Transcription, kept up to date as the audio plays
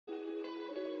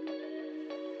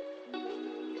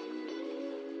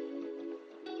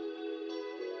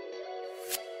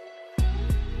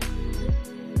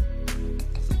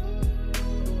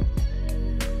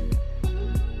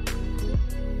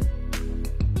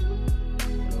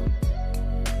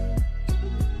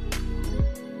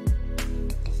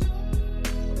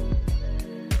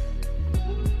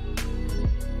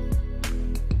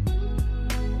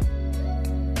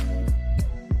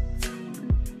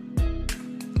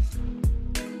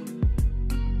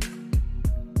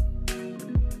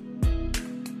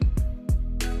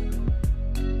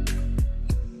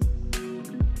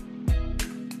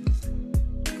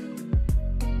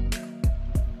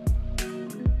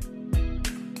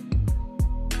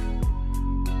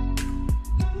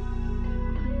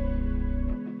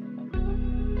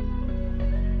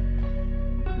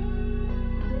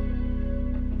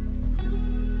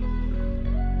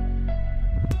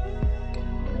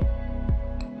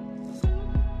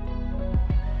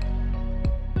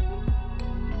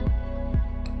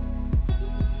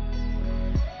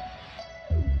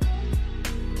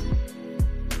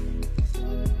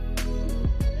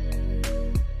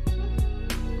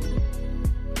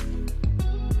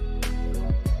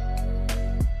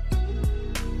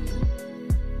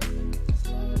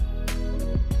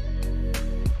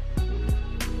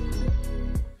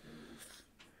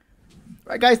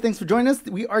All right, guys, thanks for joining us.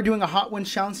 We are doing a Hot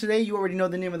Ones challenge today. You already know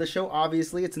the name of the show.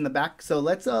 Obviously, it's in the back. So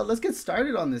let's get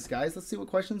started on this, guys. Let's see what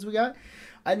questions we got.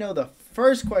 I know the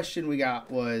first question we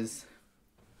got was...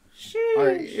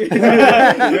 Right.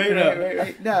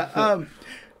 No,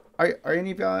 are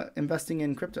any of y'all investing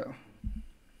in crypto?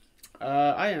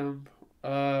 I am.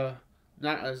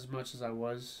 Not as much as I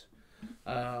was.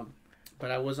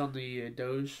 But I was on the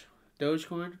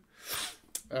Dogecoin.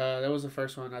 That was the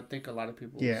first one. I think a lot of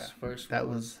people's first one. That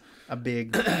was a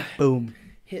big boom.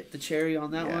 Hit the cherry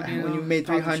on that one. When you made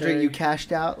 300, you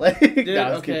cashed out. Dude,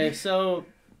 okay, so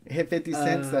it hit 50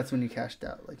 cents. That's when you cashed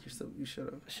out. Like you should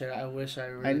have. Shit, I wish I.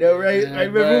 Really I know, right? did, I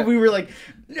remember we were like,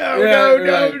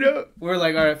 no. We're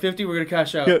like, all right, 50, we're gonna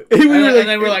cash out. And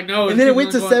then we're like, no. And then it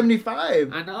went to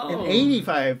 75. I know. And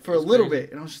 85 for a little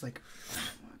bit, and I was just like,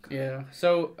 yeah.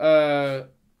 So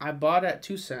I bought at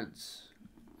 2 cents.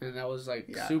 And that was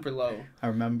like super low. I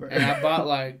remember. And I bought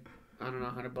like, I don't know,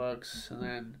 $100. And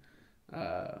then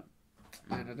I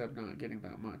ended up not getting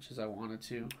that much as I wanted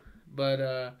to.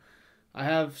 But I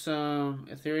have some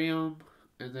Ethereum.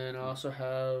 And then I also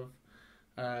have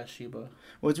Shiba.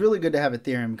 Well, it's really good to have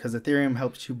Ethereum because Ethereum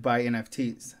helps you buy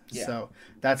NFTs. Yeah. So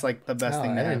that's like the best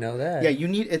thing to have. I didn't know that. Yeah, you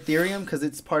need Ethereum because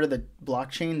it's part of the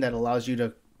blockchain that allows you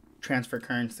to transfer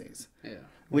currencies. Yeah.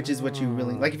 Which is what you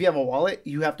really... Like, if you have a wallet,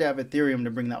 you have to have Ethereum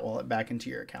to bring that wallet back into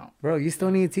your account. Bro, you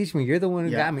still need to teach me. You're the one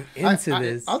who got me into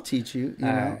this. I'll teach you, you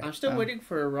know. I'm still waiting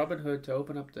for Robinhood to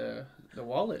open up the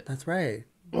wallet. That's right.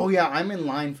 Oh, yeah, I'm in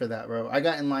line for that, bro. I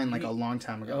got in line, like, a long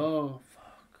time ago. Oh,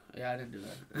 fuck. Yeah, I didn't do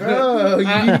that. Bro, you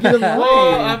need to get in line.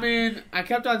 Well, I mean, I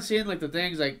kept on seeing, like, the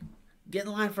things, like... Get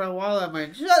in line for a wallet. I'm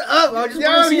like, shut up! I just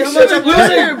want to see how much I'm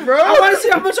losing, bro. I want to see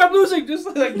how much I'm losing. Just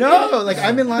like like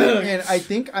I'm in line, and I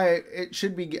think I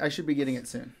should be getting it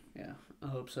soon. Yeah, I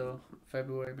hope so.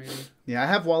 February maybe. Yeah, I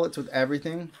have wallets with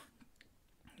everything,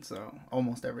 so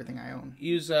almost everything I own.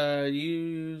 You use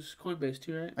Coinbase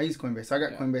too, right? I use Coinbase. I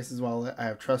got Coinbase's wallet. I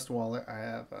have Trust Wallet. I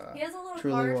have. He has a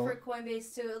little card for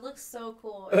Coinbase too. It looks so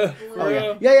cool. It's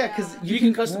blue. Yeah, because you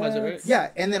can customize it, right? Yeah,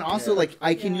 and then also like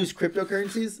I can use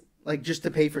cryptocurrencies. Like just to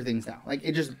pay for things now, like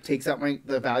it just takes out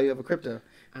the value of a crypto,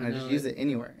 and I just use it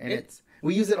anywhere, and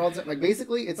we use it all the time. Like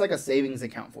basically, it's like a savings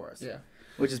account for us. Yeah,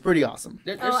 which is pretty awesome.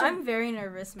 I'm very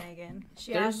nervous, Megan.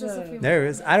 She asked us a few.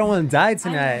 Nervous? I don't want to die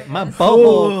tonight. My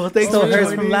bubble still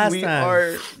hurts from last time. We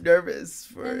are nervous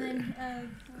for. And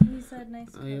then he said nice.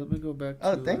 Oh, yeah, let me go back.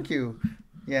 Thank you.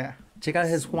 Yeah. Check out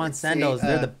his Juan sandals.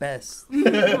 They're the best.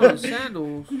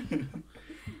 Sandals.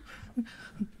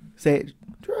 Say it.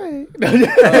 Drake.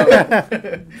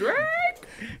 Drake.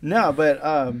 No, but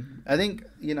I think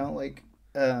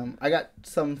I got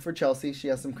some for Chelsea. She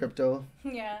has some crypto.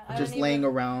 Yeah. Just laying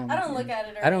around. I don't look at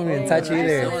it. I don't even touch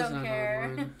either. I don't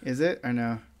care. Is it or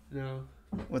no? No.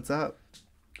 What's up?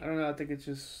 I don't know. I think it's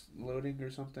just loading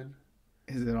or something.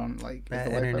 Is it on like that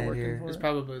is the internet Wi-Fi working here? for It's it?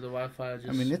 probably the Wi-Fi.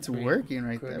 I mean, it's working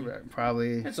right there.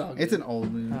 Probably. It's all good. It's an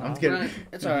old movie. I'm just kidding.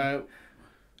 It's all right.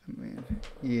 I mean,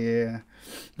 yeah,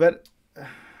 but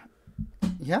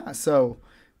yeah. So,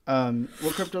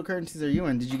 what cryptocurrencies are you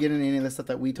in? Did you get in any of the stuff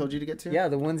that we told you to get to? Yeah,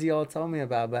 the ones y'all told me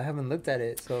about, but I haven't looked at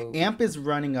it. So AMP is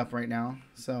running up right now.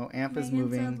 So AMP is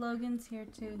moving. Said Logan's here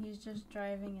too. He's just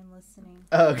driving and listening.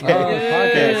 Okay.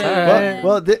 Podcast. All right.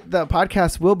 Well, the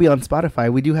podcast will be on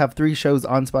Spotify. We do have 3 shows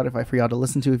on Spotify for y'all to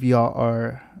listen to if y'all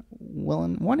are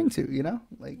wanting to. You know,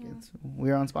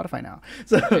 we're on Spotify now.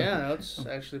 So yeah, that's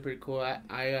actually pretty cool. I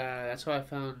that's how I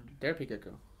found Therapy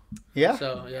Gecko. Yeah.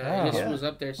 So I guess it was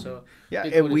up there. So yeah,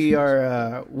 and we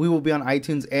will be on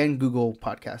iTunes and Google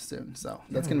Podcast soon. So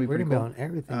that's gonna be pretty cool. On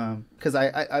everything. Because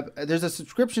I there's a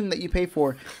subscription that you pay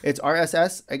for. It's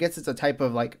RSS. I guess it's a type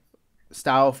of like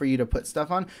style for you to put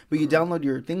stuff on. But you download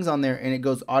your things on there, and it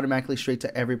goes automatically straight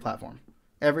to every platform.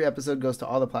 Every episode goes to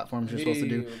all the platforms you're supposed to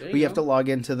do. But you have to log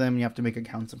into them. You have to make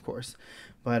accounts, of course.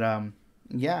 But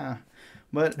yeah.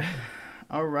 But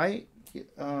all right.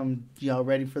 Y'all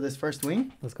ready for this first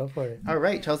wing? Let's go for it. All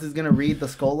right, Chelsea's gonna read the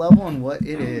skull level and what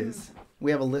it is. We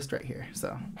have a list right here,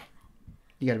 so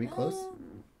you gotta be close.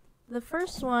 The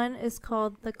first one is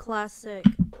called the Classic.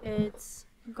 It's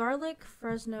Garlic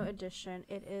Fresno Edition.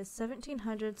 It is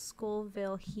 1700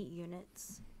 Scoville heat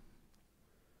units.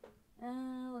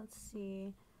 Let's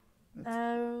see.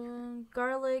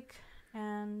 Garlic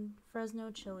and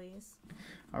Fresno chilies.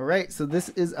 All right, so this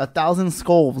is 1,000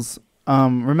 skulls.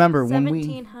 Remember when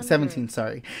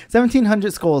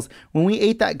 1700 skulls. When we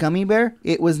ate that gummy bear,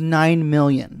 it was 9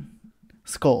 million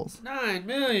skulls. 9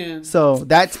 million. So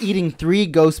that's eating 3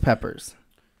 ghost peppers.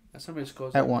 That's how many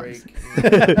skulls at once.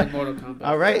 In Mortal Kombat.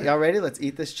 All right, y'all ready? Let's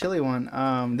eat this chili one.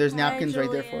 There's napkins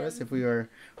right there for us if we are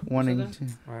wanting to.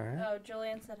 All right. Oh,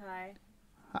 Julian said hi.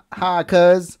 Hi,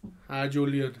 cuz. Hi,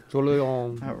 Julian. All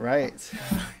right.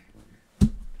 All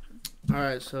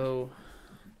right, so.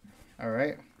 All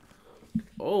right.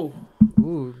 Oh,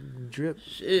 Ooh, drip.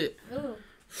 shit. Ooh.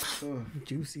 Ooh.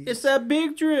 Juicy. It's that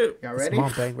big drip. Y'all ready? Small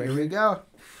bang right Here we here. go.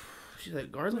 She's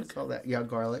like, garlic? What's all that? Yeah,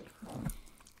 garlic.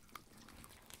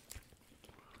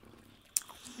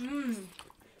 Mmm.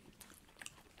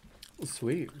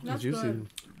 Sweet. That's Juicy. good.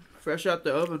 Fresh out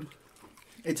the oven.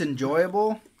 It's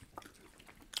enjoyable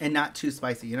and not too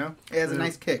spicy, you know? It has a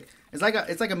nice kick. It's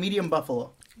like a medium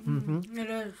buffalo. Mm-hmm. It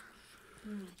is.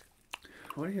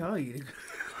 What are y'all eating?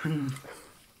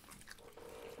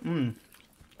 Some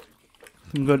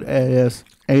good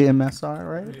AMSR,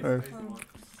 right? Or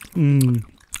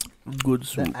Good The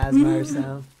soup. Asmar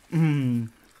sound.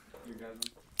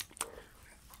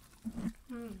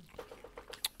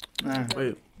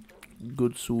 Wait.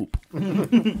 Good soup.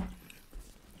 And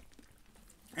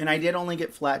I did only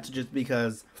get flats just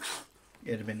because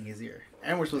it'd have been easier.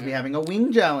 And we're supposed to be having a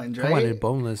wing challenge, I wanted right?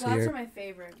 boneless Flats are here. my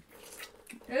favorite.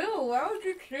 Ew, why would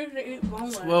you choose to eat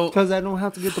boneless? Well, Because I don't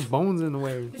have to get the bones in the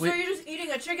way. so you're just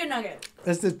eating a chicken nugget.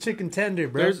 That's the chicken tender,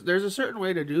 bro. there's a certain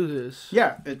way to do this.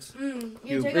 Yeah, it's. You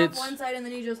take It's- off one side and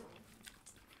then you just...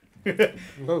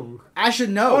 Whoa. I should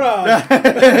know. Hold on.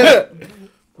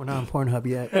 We're not on Pornhub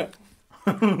yet.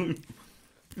 I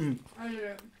did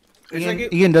it. It's like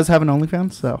it, Ian does have an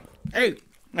OnlyFans, so. hey.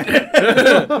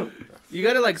 You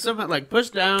gotta like somehow like push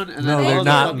down and No, then they're all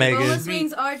not, the, Megan. Boneless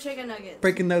wings are chicken nuggets.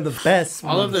 Freaking they're the best.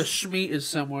 all of the ones. schmeat is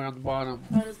somewhere on the bottom.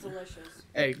 That is delicious.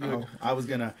 Hey, dude. Oh, I was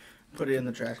gonna put it in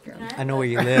the trash Can can. have I know where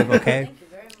that? you live, okay? Thank you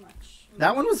very much.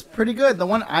 That one was pretty good. The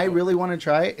one I really want to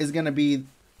try is gonna be.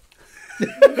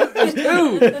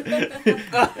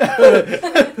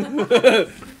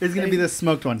 It's gonna be the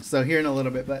smoked one. So here in a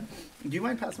little bit, but do you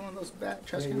mind passing one of those back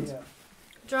trash cans?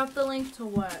 Drop the link to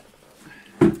what?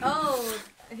 Oh,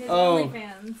 his Oh.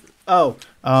 OnlyFans. Oh,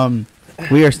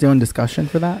 we are still in discussion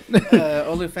for that.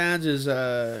 OnlyFans is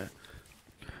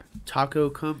Taco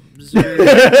Comes.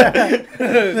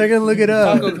 They're gonna look it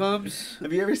up. Taco Comes.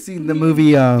 Have you ever seen the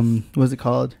movie? What's it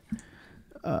called?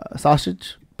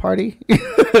 Sausage Party.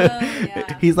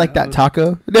 Yeah. He's like that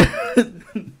taco. That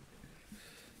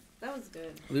was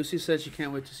good. Lucy said she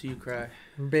can't wait to see you cry.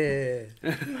 Bet.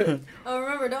 Oh,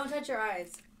 remember, don't touch your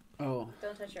eyes. Oh.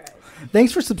 Don't touch your eyes.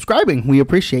 Thanks for subscribing. We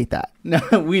appreciate that.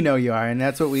 We know you are, and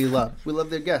that's what we love. We love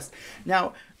their guests.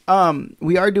 Now,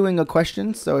 we are doing a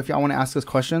question, so if y'all want to ask us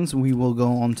questions, we will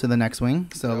go on to the next wing.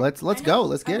 So let's go.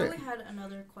 Let's get I it. really had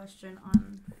another question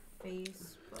on Facebook.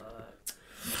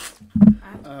 I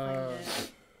have to find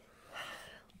it.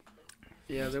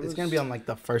 Yeah, there was. It's gonna be on like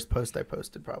the first post I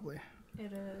posted, probably.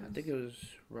 It is. I think it was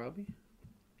Robbie.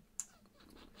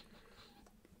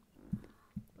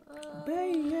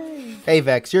 Hey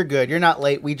Vex, you're good. You're not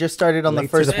late. We just started on the Late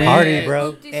to first the wing, party,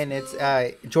 bro. and it's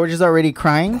George is already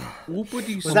crying.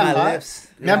 Whoopity Was that my hot? lips.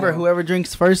 Remember, whoever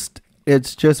drinks first,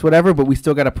 it's just whatever. But we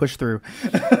still gotta push through.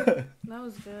 That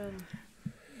was good.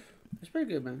 It's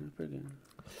pretty good, man. It's pretty good.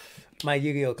 My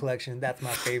Yu-Gi-Oh collection. That's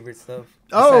my favorite stuff.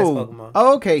 Besides Oh, Pokemon.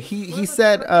 okay. He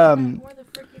said Where the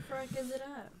freaky frick is it at?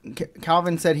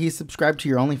 Calvin said he subscribed to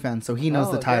your OnlyFans, so he knows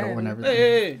Oh, the title damn. and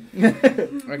everything.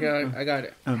 Hey. I got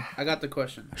it. I got the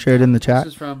question. Share it in the chat.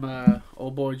 This is from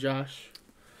old boy Josh.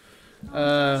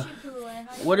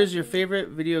 What is your favorite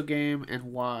video game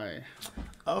and why?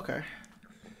 Okay.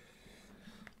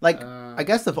 Like, Uh, I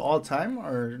guess of all time,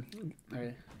 or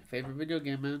Hey, favorite video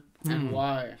game, man, and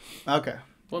why? okay.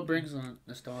 What brings the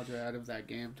nostalgia out of that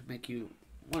game to make you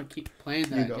want to keep playing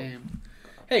You that go. game?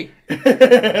 Hey,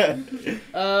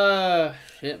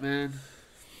 shit, man.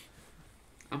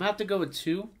 I'm gonna have to go with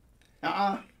 2.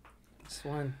 This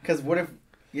one. Because what if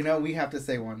we have to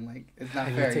say one? Like, it's not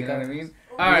And you fair. You take know what I off. mean?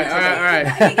 All right.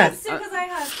 I think it's 2 because I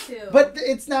have 2. But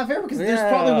it's not fair because there's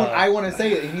probably one Yeah. I want to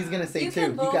say it, and he's gonna say you two.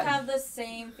 can both You got- have the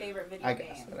same favorite video I game.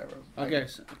 guess whatever. Okay,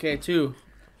 okay, 2.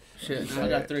 Shit, now I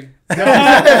got 3. All All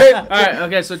right,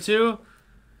 okay, so 2.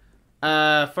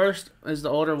 First is the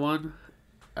older one.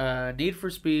 Need for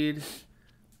Speed.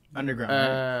 Underground.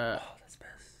 Right? That's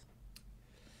best.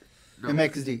 No,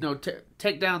 MXD. No,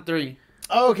 Takedown 3.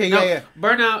 Oh, okay, No, yeah.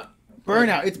 Burnout.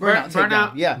 Burnout. It's Burnout. Burnout.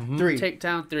 Takedown. Yeah, Mhm. 3.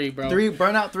 Takedown 3, bro.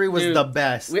 Burnout 3 was Dude, the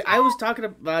best. I was talking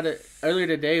about it earlier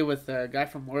today with a guy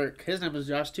from work. His name was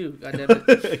Josh too. God damn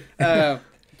it.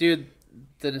 Dude,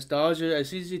 the nostalgia. As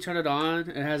soon as you turn it on,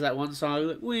 it has that one song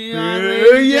like "We Are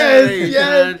the Yes, Generation."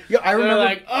 yes. Yeah, I They're remember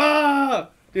like,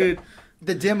 dude.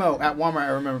 the demo at Walmart. I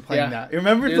remember playing Yeah. that. You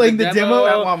remember Dude, playing the demo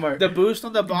at Walmart? The boost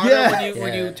on the bottom Yeah.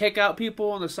 when you Yeah. take out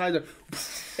people on the side.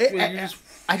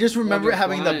 I just remember you're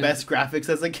having flying. the best graphics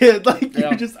as a kid. Like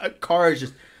Yeah. you just a car is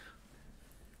just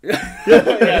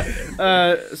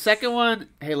yeah. Second one,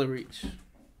 Halo Reach.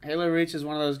 Halo Reach is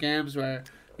one of those games where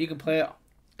you can play it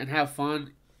and have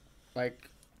fun, like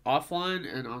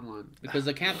offline and online, because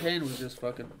the campaign was just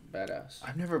fucking badass,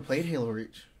 I've never played Halo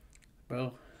Reach.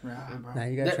 bro. Yeah, bro. Now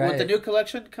you gotta try With the it. new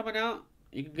collection coming out,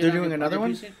 you can get They're it on doing your another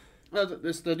one? PC. No,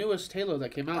 it's the newest Halo that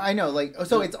came out. I know, like,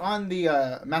 so it's on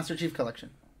the Master Chief Collection.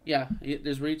 Yeah,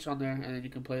 there's Reach on there, and then you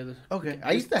can play this. Okay,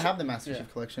 I used to have the Master Yeah.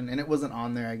 Chief Collection, and it wasn't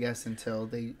on there, I guess, until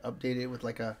they updated it with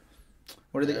like a,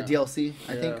 what are they, a Yeah. DLC?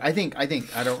 Yeah. I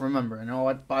think, I don't remember. I know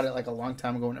I bought it like a long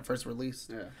time ago when it first released,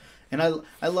 Yeah, and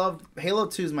I love Halo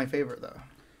 2 is my favorite though.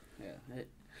 yeah.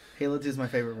 Halo 2 is my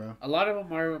favorite, bro, A lot of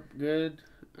them are good.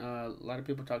 A lot of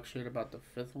people talk shit about the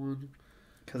fifth one.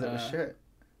 because it was shit.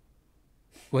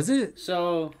 Was it?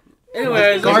 So,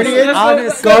 anyways, Guardians?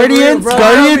 Honestly, Guardians bro, was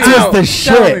ow. the Tell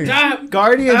shit. me. Damn.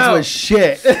 Guardians Ow. was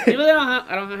shit. Even though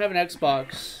I don't have an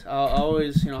Xbox, I'll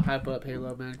always hype up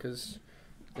Halo, man, because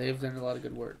they've done a lot of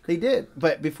good work. They did,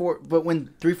 but when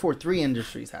 343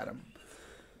 Industries had them.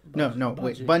 No,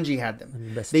 wait, Bungie had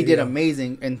them. Best They did studio.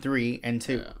 amazing in 3 and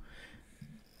 2. Yeah.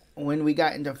 When we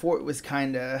got into 4, it was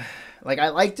kind of like I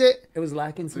liked it, It was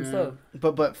lacking some Yeah. stuff.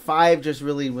 but 5 just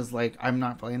really was like I'm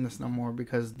not playing this no more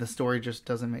because the story just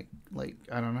doesn't make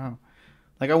I don't know.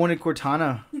 Like I wanted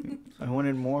Cortana, I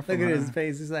wanted more. From Look at her. his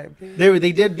face. He's like,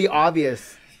 They did the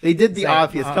obvious. They did the It's like,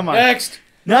 obvious. Come on. Next.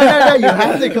 No. You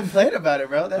have to complain about it,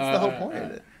 bro. That's the whole point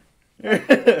of it.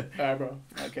 Alright, bro.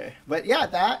 Okay, but yeah,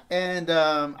 that and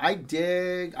I'm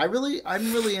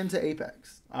really into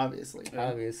Apex. Obviously,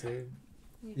 obviously.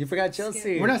 You forgot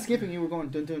Chelsea. we're not skipping. You were going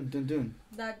dun dun dun dun.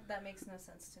 That makes no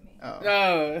sense to me. Oh,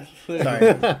 No. sorry.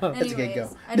 Anyways, a good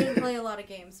go. I didn't play a lot of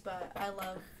games, but I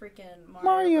love freaking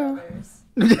Mario. Brothers.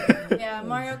 Yeah,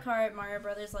 Mario Kart, Mario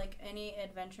Brothers, like any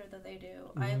adventure that they do,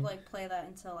 I like play that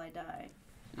until I die.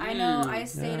 I know I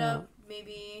stayed Yeah. up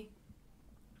maybe,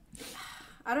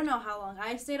 I don't know how long.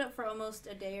 I stayed up for almost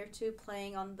a day or two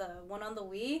playing on the one on the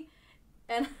Wii,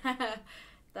 and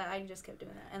that I just kept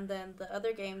doing that. And then the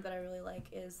other game that I really like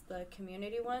is the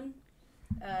community one.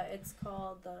 It's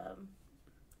called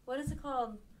what is it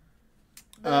called?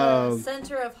 The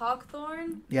Center of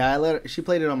Hawthorne. Yeah, she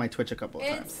played it on my Twitch a couple of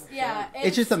times. It's yeah.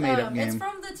 It's just a made-up It's game.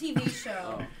 from the TV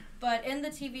show, but in the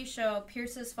TV show,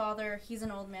 Pierce's father, he's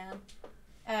an old man,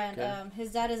 and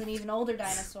his dad is an even older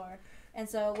dinosaur. And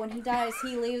so when he dies,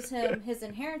 he leaves him his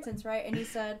inheritance, right? And he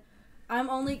said,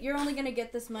 you're only gonna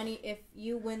get this money if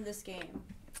you win this game.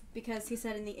 Because he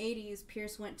said in the 80s,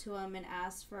 Pierce went to him and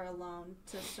asked for a loan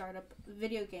to start up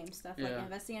video game stuff, like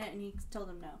investing in it, and he told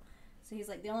him no. So he's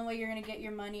like, the only way you're going to get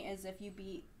your money is if you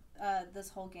beat this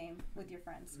whole game with your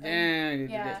friends. And,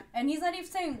 and he's not even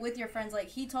saying with your friends. Like,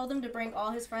 he told him to bring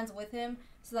all his friends with him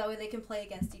so that way they can play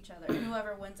against each other. And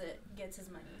whoever wins it gets his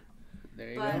money.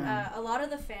 There you But go. a lot of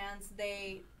the fans,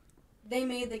 they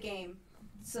made the game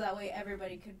so that way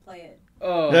everybody could play it.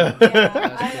 Oh.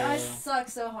 Yeah, I suck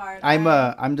so hard.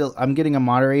 I'm getting a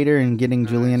moderator and getting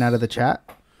Julian Nice. out of the chat.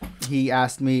 He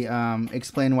asked me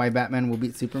explain why Batman will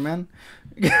beat Superman.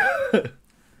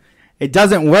 It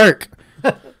doesn't work,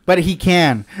 but he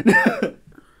can.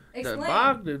 Explain.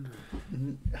 Bogdan.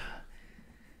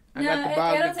 I got the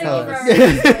Bogdan It'll take colors.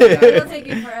 you forever. It'll take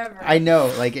you forever. I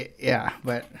know,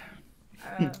 but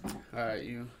Alright,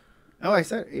 you. oh, I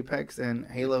said Apex and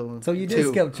Halo. So you did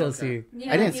 2. skip Chelsea.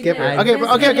 Yeah, I didn't you skip did. it. I Okay, did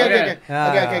okay, skip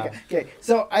okay, it. okay.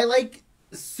 So I like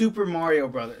Super Mario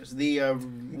Brothers, the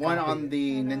one on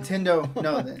the Nintendo.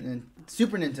 No, the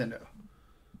Super Nintendo.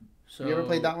 So, You ever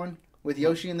played that one with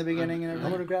Yoshi in the beginning and I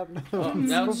everything? would have grabbed. Oh,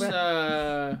 that was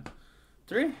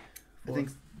 3? I think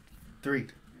 3.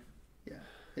 Yeah,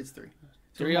 it's 3.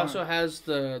 3 also has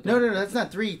the No, that's not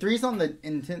 3. 3's on the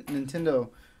Nintendo,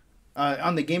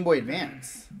 on the Game Boy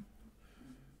Advance.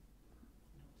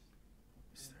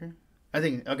 Is 3? I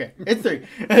think it's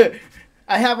 3.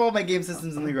 I have all my game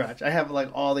systems in the garage. I have like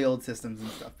all the old systems and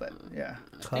stuff, but yeah.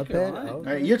 Cuphead? right. All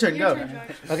right, your turn. Your Go. turn,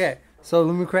 George. Okay, so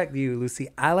let me correct you, Lucy.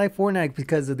 I like Fortnite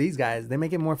because of these guys. They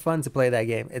make it more fun to play that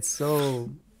game. It's so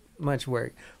much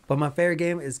work. But my favorite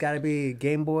game is got to be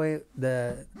Game Boy,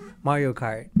 the Mario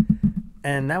Kart.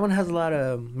 And that one has a lot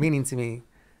of meaning to me.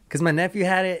 Because my nephew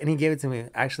had it and he gave it to me.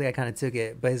 Actually, I kind of took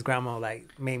it, but his grandma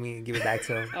made me give it back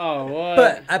to him. Oh, what?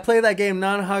 But I played that game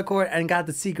non-hardcore and got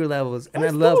the secret levels. And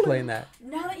I love playing that.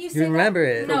 Now that you say You remember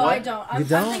that, it. No, For what? I don't. I'm, You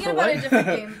don't? I'm thinking For about what? a different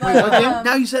game. But, Wait, what game?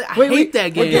 now you said I Wait, hate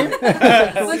that what game.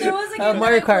 but there was a game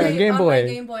Mario that I Kart on played Game on Boy. my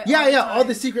Game Boy. Yeah, the all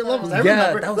the time. secret levels. I Yeah,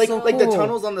 remember, that was so like the cool.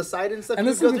 tunnels on the side and stuff. And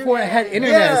you this go was through. before I had Yeah.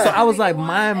 internet, Yeah. so I was like Big one,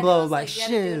 mind and it blown, was like you had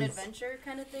to do an shit. adventure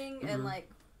kind of thing and like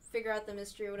figure out the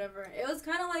mystery or whatever. It was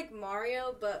kind of like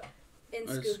Mario, but in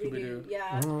Oh, Scooby Doo. Scooby-Doo.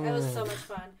 Yeah, it was so much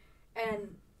fun.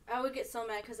 And I would get so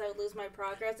mad because I would lose my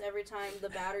progress every time the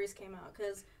batteries came out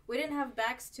because we didn't have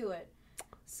backs to it.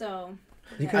 So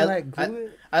You can like glue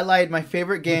it I lied. My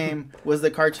favorite game was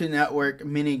the Cartoon Network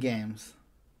mini games.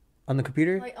 on the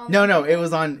computer. like, No, it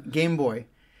was on Game Boy.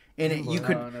 And Game Boy. you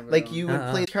could, never like, known. you would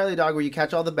play Charlie Dog where you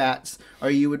catch all the bats, or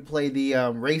you would play the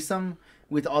Race 'em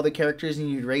with all the characters and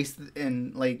you'd race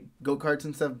and, like, go-karts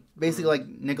and stuff. Basically like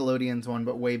Nickelodeon's one,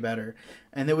 but way better.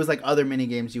 And there was, like, other mini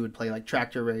games you would play, like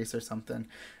Tractor Race or something.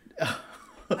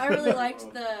 I really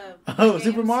liked the Super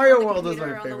games Mario on the World was my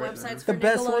computer, on favorite. The, websites The for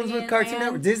best ones with Nickelodeon Cartoon and-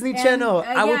 Network, Disney and, Channel.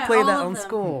 I would play all that of on them.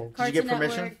 school. Did you Cartoon get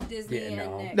permission? Network, Disney, Yeah,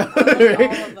 no. and Nick. No. I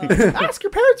loved all of them. Ask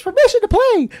your parents permission to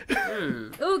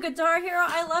play. Ooh, Guitar Hero.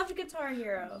 I loved Guitar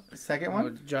Hero. Second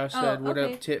one? Josh Oh, said, "What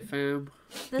okay. up, Tit Fam?"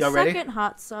 The Y'all ready? second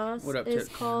hot sauce What up, is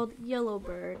Tit? called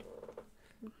Yellowbird,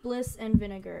 Bliss and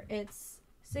Vinegar. It's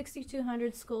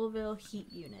 6200 Scoville heat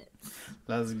unit.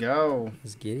 Let's go.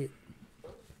 Let's get it.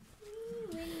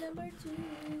 Wing number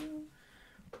 2.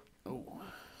 Oh,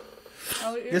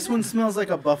 Oh, This one smells like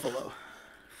a buffalo.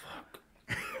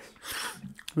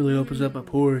 really opens up my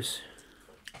pores.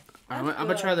 I'm That's gonna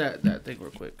good. try that thing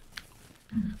real quick.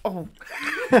 Oh,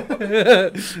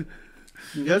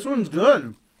 This one's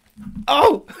good.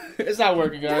 oh, it's not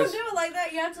working, Don't guys. do it like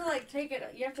that. You have to like take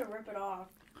it. You have to rip it off.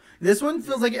 This one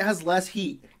feels like it has less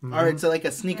heat. Or it's like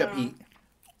a sneak up Yeah. heat.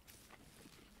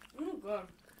 Ooh, good.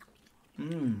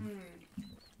 Mm.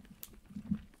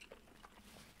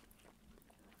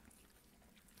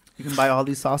 You can buy all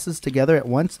these sauces together at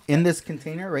once in this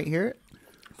container right here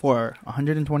for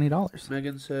 $120.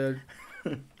 Megan said,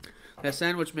 "That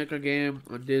sandwich maker game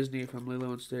on Disney from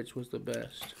Lilo and Stitch was the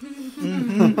best."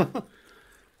 Mhm.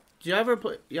 Do you ever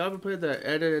play? You ever played the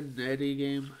Ed and Eddie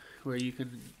game where you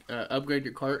can upgrade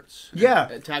your carts? and Yeah.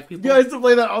 attack people. Yeah, I used to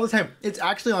play that all the time. It's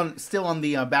actually still on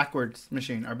the backwards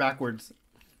machine or backwards.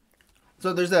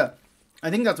 So there's I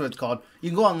think that's what it's called. You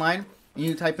can go online and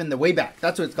you type in the Wayback.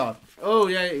 That's what it's called. Oh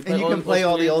yeah, And you can play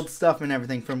all the games. old stuff and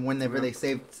everything from whenever they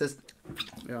saved system.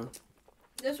 Yeah.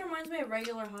 This reminds me of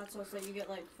regular hot sauce that you get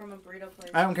like from a burrito place.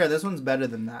 I don't care. This one's better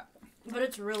than that. But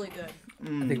it's really good.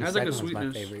 Mm. I think the Has like a second one's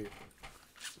my sweetness. favorite.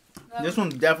 This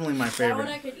one's definitely my That one favorite.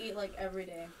 I could eat like every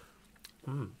day.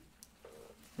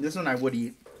 This one I would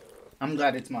eat. I'm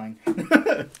glad it's mine.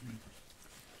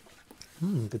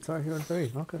 Guitar Hero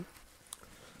 3. Okay.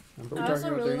 Number I one. also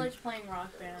Hero really 3. liked playing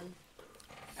Rock Band.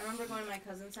 I remember going to my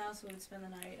cousin's house. We would spend the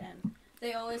night, and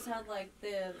they always had like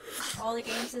all the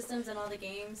game systems and all the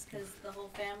games because the whole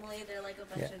family, they're like a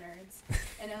bunch of nerds,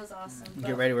 and it was awesome.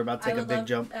 Get ready, we're about to take a big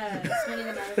jump. Spending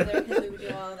the night over there because we would do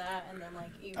all of that, and then like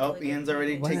eat. Oh, really Ian's good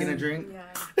already food. taking a drink.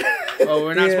 Yeah. Oh,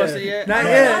 we're not Yeah. supposed to yet. Not We're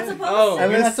yet. not supposed Oh. to. You're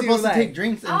not Unless you supposed to like- take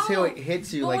drinks until Oh, it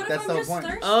hits you. But Like what that's if the I'm whole just point.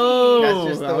 thirsty? Oh, That's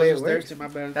just the I way it was works. thirsty, my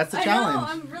bad. That's the I challenge. know.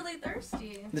 I'm really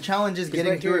thirsty. The challenge is It's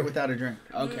getting right through here. it without a drink,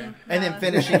 Okay. and then Yeah.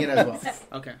 finishing it as well.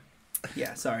 Okay.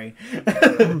 Yeah, sorry. I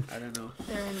don't know.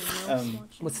 There are any notes Um, watching.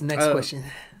 What's the next Uh, question?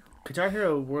 Guitar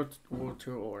Hero World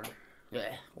Tour.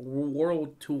 Yeah.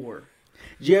 World Tour.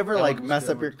 Did you ever That like one was mess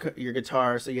good up your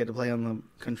guitar so you had to play on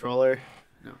the controller?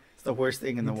 No. It's the worst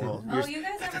thing in the world. Oh, you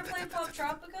guys ever played Pop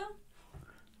Tropica?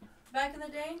 Back in the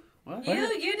day? What? You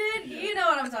did? You know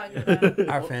what I'm talking about.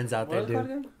 Our fans out there What was it called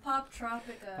do. again? Pop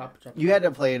Tropica. Pop Chop. You had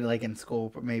to play it like in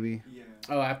school, maybe.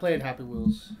 Oh, I played Happy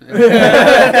Wheels. Here,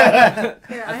 I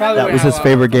probably have would have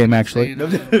favorite a game, fucking actually.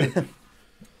 insane-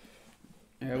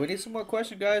 Yeah, we need some more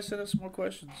questions, guys. Send us some more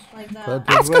questions. like that. Club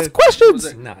Ask us Penguin. Was questions.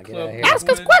 it Nah, get Club out of here. Ask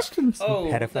us Penguin? questions. Oh,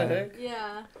 what the Pedophile. heck?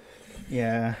 Yeah.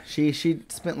 Yeah, she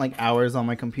spent like hours on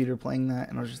my computer playing that,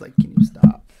 and I was just like, "Can you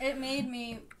stop?" It made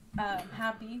me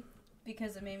happy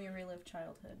because it made me relive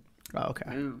childhood. Oh, okay.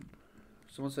 Damn.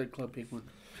 Someone said Club Penguin.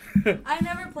 I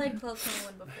never played Club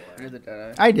Penguin before. Neither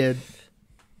did I. I did,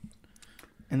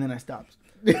 and then I stopped.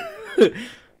 Ooh,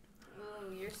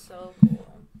 you're so cool.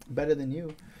 Better than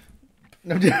you.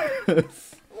 No,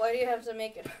 Why do you have to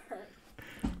make it hurt?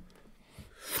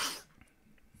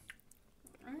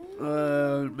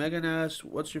 Megan asked,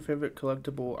 "What's your favorite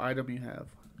collectible item you have?"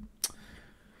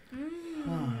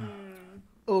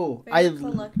 oh, Favorite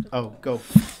collectible. Oh, go.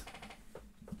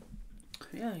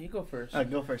 Yeah, you go first.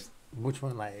 Go first. Which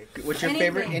one, like? What's your Anything.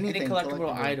 favorite Any anything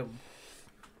collectible item.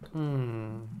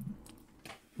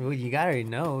 Well, you gotta already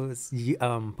know. It's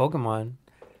Pokemon.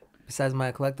 Besides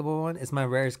my collectible one, it's my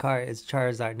rarest card. It's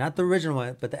Charizard. Not the original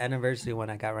one, but the anniversary one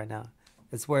I got right now.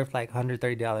 It's worth like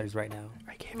 $130 right now.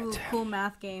 I gave Ooh, cool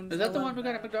math games. Is I that the love one we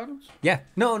got at that. McDonald's? Yeah.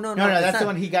 No, No, it's that's not. the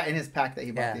one he got in his pack that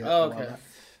he bought. Yeah. The Oh, other okay. while back.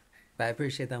 But I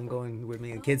appreciate them going with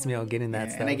me a kids meal, getting that Yeah,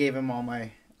 stuff. and I gave him all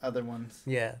my other ones.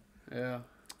 Yeah. Yeah.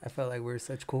 I felt like we were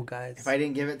such cool guys. If I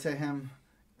didn't give it to him,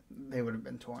 they would have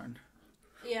been torn.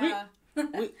 Yeah.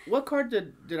 Wait, what card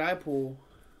did I pull?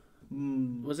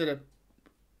 Mm. Was it a?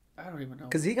 I don't even know.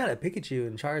 Because he got a Pikachu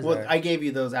and Charizard. Well, I gave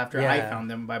you those after I Yeah. found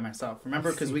them by myself.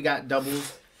 Remember, because we got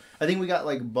doubles. I think we got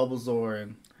like Bulbasaur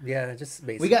and yeah, just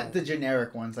basic. we got the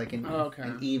generic ones like an Okay.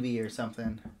 Eevee or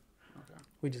something.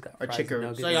 We just got or fries Chicory. and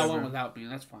nuggets. So y'all went without me.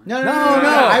 That's fine. No, No.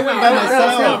 I went by No,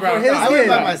 myself. bro. For his I went kid.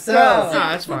 by myself. No,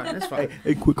 that's fine. That's fine.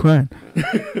 Hey, quit crying.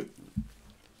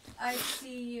 I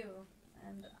see you,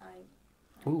 and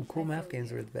I. Ooh, cool math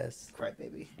games were the best. Cry,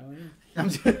 baby. Oh, yeah. I'm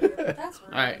just- That's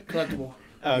right. All right, collectible.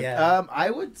 Yeah. I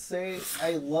would say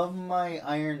I love my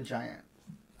Iron Giant.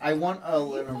 I want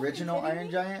an original Iron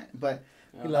Giant, but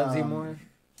He loves you Um, more.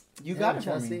 you got it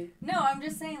for me. No, I'm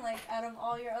just saying, like, out of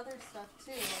all your other stuff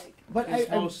too, like. But His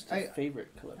I most favorite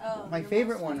favorite collectible. Oh, my your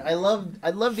favorite most one. favorite. I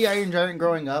loved the Iron Giant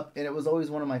growing up, and it was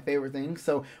always one of my favorite things.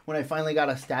 So when I finally got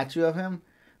a statue of him,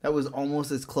 that was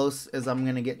almost as close as I'm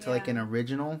gonna get to like Yeah. an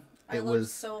original. I It looked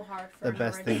was so hard for the an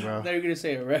best thing, original. bro. Now you're gonna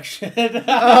say erection. No,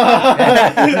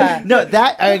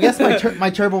 that I guess my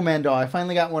Turbo Man doll. I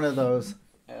finally got one of those.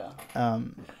 Yeah. Hell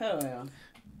yeah.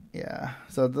 Yeah.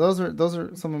 So those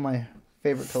are some of my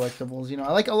favorite collectibles. You know,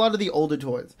 I like a lot of the older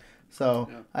toys. So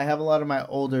Yeah. I have a lot of my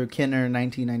older Kenner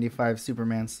 1995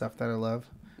 Superman stuff that I love.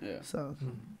 Yeah. So,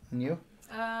 and you?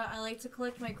 I like to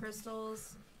collect my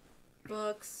crystals,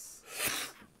 books.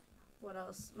 What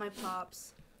else? My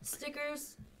pops,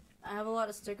 stickers. I have a lot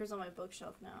of stickers on my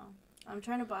bookshelf now. I'm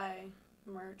trying to buy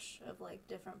merch of like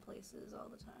different places all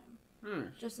the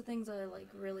time. Just the things I like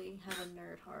really have a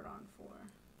nerd heart on for.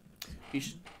 You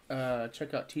should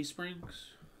check out Teesprings.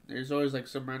 There's always like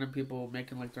some random people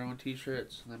making like their own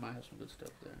T-shirts, and they might have some good stuff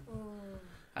there. Ooh.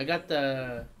 I got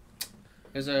there's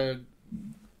I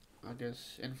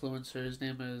guess influencer. His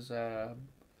name is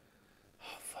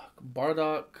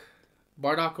Bardock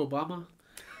Obama.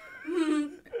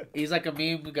 He's like a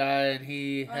meme guy, and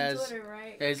he On has Twitter,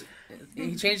 right?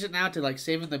 he changed it now to like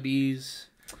saving the bees,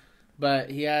 but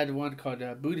he had one called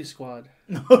Booty Squad.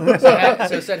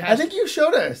 So it said I think you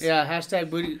showed us. yeah, hashtag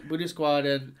Booty Squad.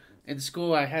 And in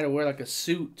school, I had to wear like a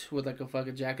suit with like a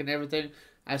fucking jacket and everything.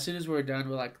 As soon as we were done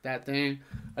with like that thing,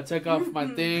 I took off my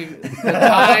thing, the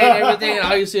tie and everything, and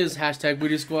all you see is hashtag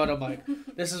Booty Squad. I'm like,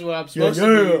 this is what I'm supposed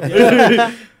to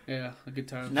do. Yeah, a good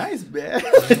time. Nice, man.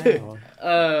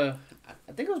 Wow.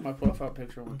 I think it was my profile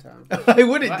picture one time. I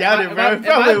wouldn't doubt it, bro. It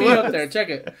might be was. up there. Check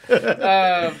it.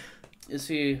 You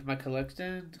see my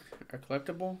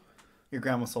collectible? Your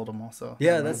grandma sold them also.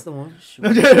 Yeah, that's the one. She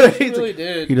really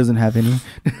did. He doesn't have any.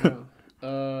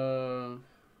 Yeah.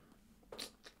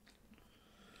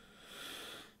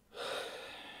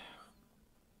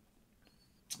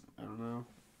 I don't know.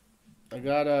 I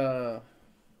got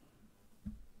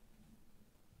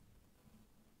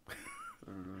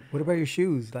What about your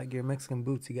shoes? Like your Mexican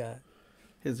boots you got?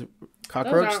 His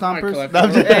cockroach Those aren't my stompers. collectibles. No,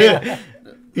 I'm just-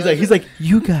 Hey, he's like,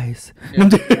 you guys. yeah,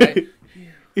 right?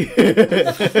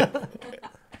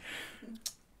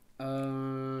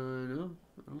 No,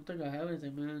 I don't think I have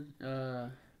anything, man.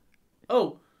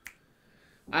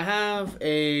 I have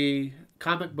a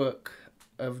comic book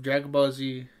of Dragon Ball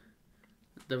Z,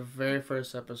 the very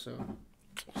first episode.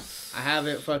 I have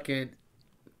it fucking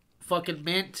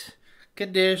mint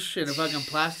condition in a fucking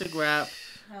plastic wrap.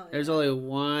 Hell yeah. There's only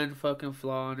one fucking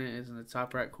flaw in it. It's in the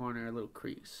top right corner, a little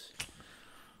crease.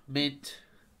 Mint.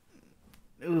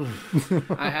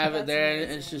 I have it That's there, and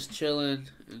amazing. it's just chilling.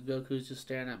 And Goku's just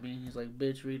staring at me. He's like,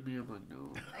 "Bitch, read me." I'm like,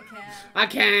 "No, I can't. I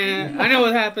can't. I know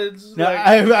what happens." No, Like,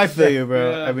 I feel you,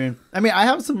 bro. Yeah. I mean, I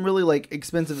have some really like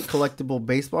expensive collectible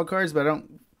baseball cards, but I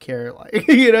don't care. Like,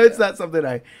 you know, it's not something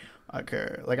I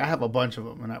care. Like, I have a bunch of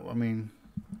them, and I mean,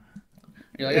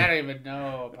 you're like, I don't even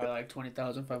know. Probably like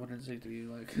 20,560.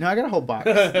 Like, no, I got a whole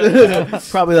box.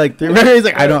 Probably like 3. He's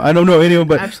like, I don't know any of them,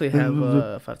 but I actually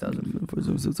have 5,000.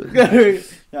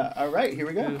 Yeah. All right, here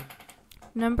we go.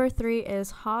 Number 3 is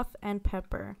Hoff and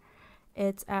Pepper.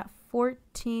 It's at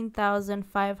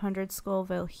 14,500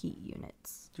 Scoville heat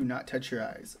units. Do not touch your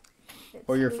eyes. It's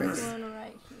Or your this face. one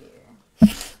right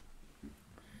here.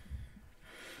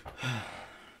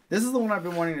 This is the one I've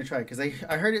been wanting to try because I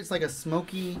heard it's like a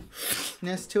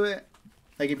smokiness to it.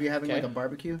 Like if you're having Okay. like a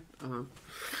barbecue.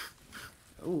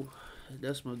 Ooh, it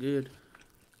does smell good.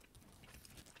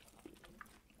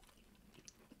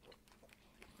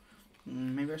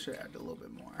 Maybe I should add a little bit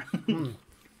more.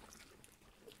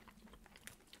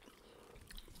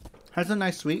 Has a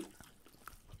nice sweet.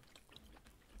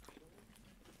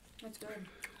 That's good.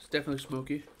 It's definitely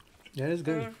smoky. Yeah, it's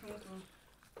good.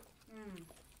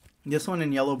 This one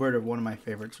and Yellowbird are one of my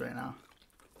favorites right now.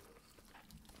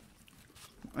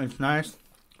 It's nice.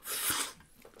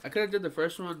 I could have did the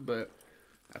first one, but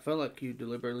I felt like you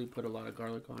deliberately put a lot of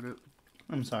garlic on it.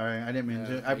 I'm sorry, I didn't mean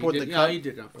to. I you poured did, the yeah, cup. you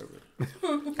did it on purpose.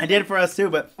 I did it for us too,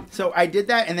 but so I did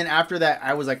that, and then after that,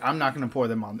 I was like, I'm not gonna pour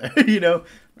them on there. You know,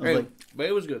 I was Hey, like, but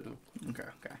it was good though. okay.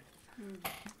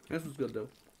 This was good though.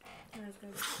 That's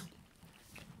good.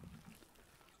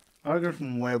 I like this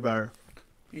one way better.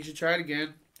 You should try it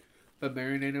again, but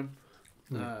marinate them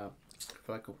for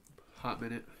like a hot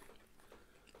minute.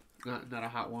 Not a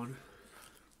hot one.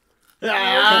 He did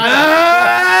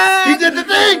the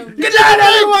thing. Good night,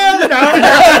 everyone.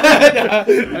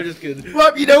 I'm just kidding.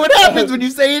 Well, you know what happens when you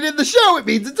say it in the show? It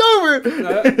means it's over.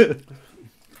 Good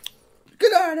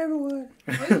night, everyone.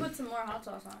 We can put some more hot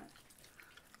sauce on it.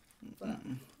 But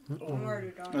I'm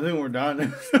already done. I think we're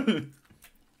done.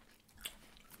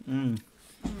 That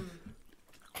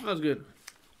was good.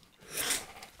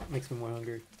 Makes me more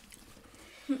hungry.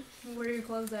 Where are your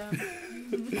clothes at?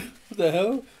 What the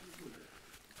hell?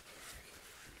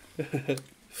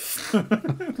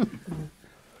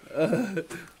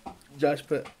 Josh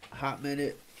put hot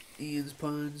minute Ian's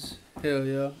puns. Hell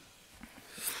yeah.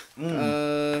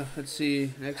 Let's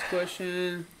see. Next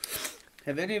question.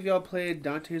 Have any of y'all played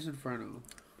Dante's Inferno?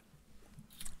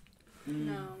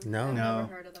 No. No. I've No.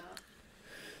 never heard of that.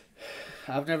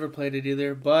 I've never played it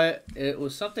either, but it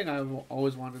was something I've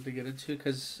always wanted to get into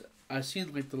because I've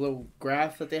seen like the little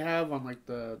graph that they have on like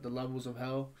the levels of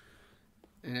hell,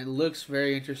 and it looks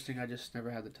very interesting. I just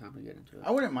never had the time to get into it.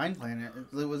 I wouldn't mind playing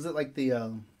it. Was it like the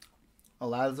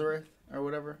Lazarus or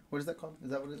whatever? What is that called?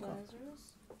 Is that what it's called?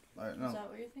 Lazarus? No. Is that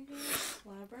what you're thinking of?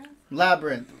 Labyrinth?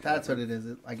 Labyrinth. That's what it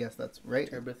is. I guess that's right.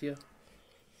 Terabithia?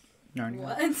 Narnia.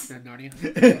 What?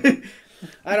 Narnia?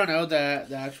 I don't know the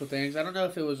actual things. I don't know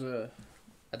if it was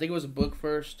I think it was a book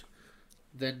first,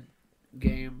 then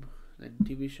game, then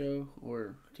TV show,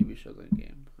 or TV show then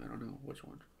game. I don't know which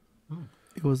one.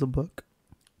 It was a book.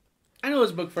 I know it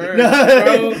was a book first,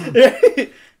 bro.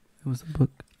 It was a book.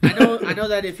 I know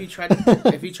that if you try to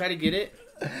get it,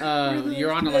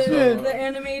 you're on like the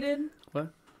animated.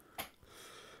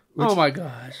 Oh my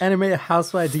gosh! Animated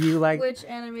housewife, do you like Which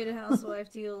animated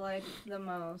housewife do you like the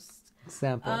most?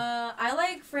 sample? I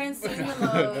like Francine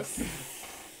the most.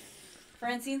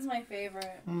 Francine's my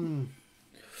favorite.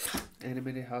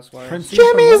 Animated housewives. Francine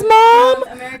Jimmy's mom.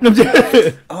 American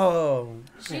Pie. Oh.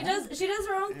 She does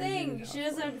her own thing. She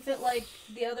doesn't fit like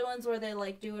the other ones where they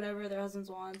like do whatever their husbands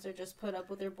wants or just put up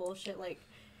with their bullshit. Like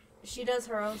she does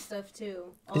her own stuff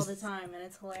too all the time, and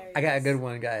it's hilarious. I got a good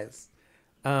one, guys.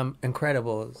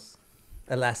 Incredibles.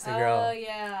 Elastigirl. Oh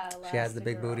yeah, She has the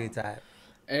big Elastigirl. booty type.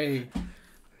 Hey,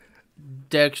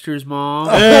 Dexter's mom.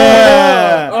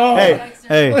 Yeah. Oh, Hey, Dexter's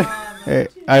hey, mom. hey!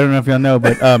 I don't know if y'all know,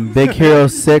 but Big Hero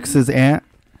 6's aunt.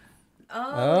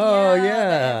 Oh, the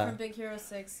yeah. aunt from Big Hero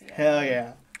 6. Yeah. Hell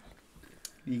yeah!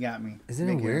 You got me. Isn't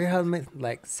Big it Hero. weird how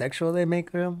like sexual they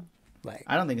make them? Like,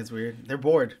 I don't think it's weird. They're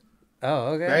bored,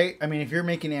 oh, okay. right? I mean, if you're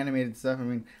making animated stuff, I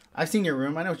mean, I've seen your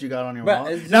room. I know what you got on your But wall.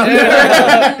 it's- No.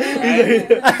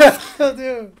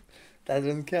 Dude, that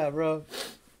doesn't count, bro.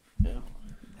 Yeah.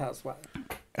 Housewife.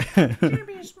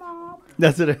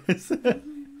 That's what it is.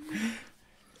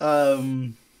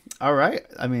 All right.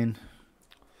 I mean,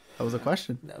 that was a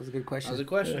question. That was a good That question. was a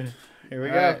question. Here we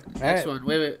All go. right, next All one.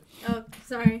 Wait. Oh,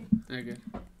 sorry. Okay.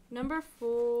 Number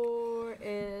 4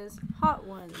 is Hot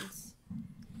Ones.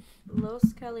 Los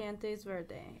Calientes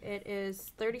Verde. It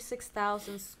is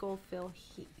 36,000 Scoville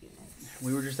heat units.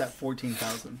 We were just at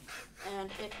 14,000. And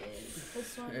it is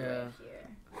this one Yeah. right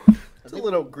here. That's a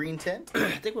little green tint.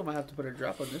 I think we might have to put a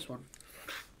drop on this one.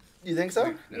 You think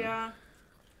so? No. Yeah.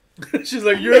 She's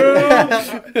like,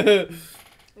 yeah.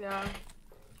 Yeah.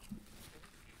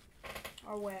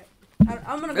 Or wet.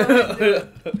 I'm gonna go ahead and do it.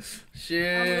 I'm gonna go ahead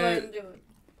Shit. and do it.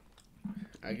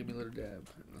 Alright, give me a little dab.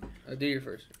 Do your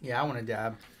first. Yeah, I want to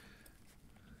dab.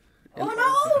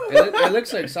 Oh It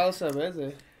looks like salsa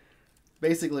verde.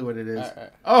 Basically what it is. Alright.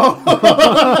 Oh!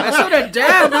 I said a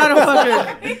dab, not a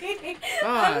fucking. no!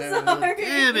 God, I'm sorry.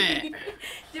 damn it. Do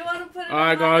you want to put it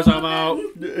Alright, on guys, I'm out.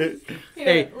 Here,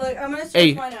 Hey. look, I'm gonna Hey.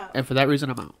 stretch mine out. And for that reason,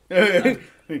 I'm out.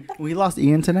 We lost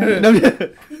Ian tonight? No. A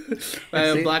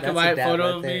See, black that's and white a dab photo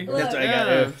right of there. me. Look. That's what I got.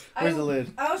 Yeah. Yeah. Where's the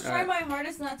lid? I was trying Alright. my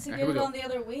hardest not to Alright, get here we it go. on the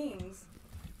other wings.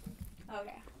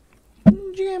 Okay.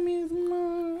 Jimmy's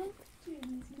mom.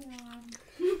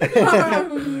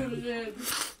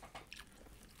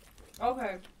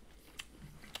 Okay.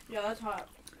 Yeah, that's hot.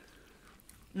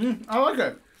 I like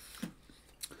it.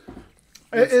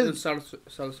 It's It,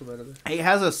 salsa verde. it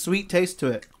has a sweet taste to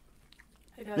it.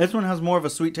 It does. This one has more of a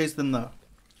sweet taste than the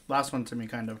last one to me,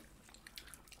 kind of.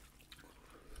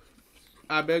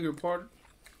 I beg your pardon.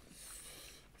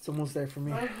 It's almost there for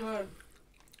me. That's good.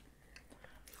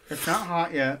 It's not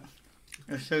hot yet.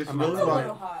 It tastes I'm really It's a not hot.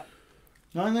 little hot.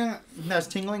 The only thing that's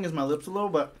tingling is my lips a little,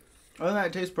 but other than that,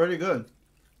 it tastes pretty good.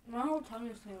 My whole tongue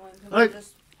is tingling. 'Cause Like- I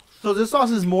just... So this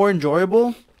sauce is more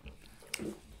enjoyable.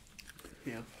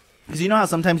 Yeah. Because you know how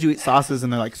sometimes you eat sauces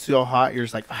and they're like so hot, you're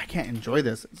just like, I can't enjoy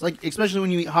this. It's like, especially when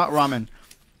you eat hot ramen.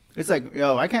 It's like,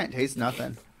 yo, I can't taste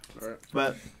nothing. Right.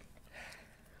 But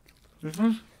this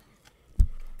is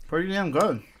pretty damn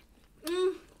good.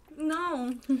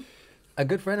 No. A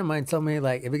good friend of mine told me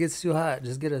like if it gets too hot,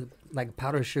 just get a like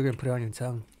powder of sugar and put it on your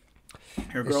tongue.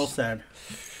 Your girl said,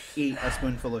 eat a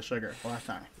spoonful of sugar last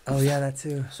time. Oh yeah, that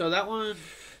too. So that one,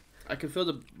 I can feel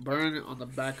the burn on the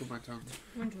back of my tongue.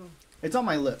 It's on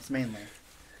my lips mainly.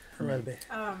 A little bit.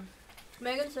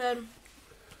 Megan said,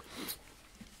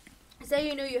 say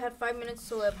you knew you had 5 minutes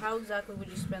to live, how exactly would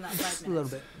you spend that 5 minutes? A little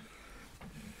bit.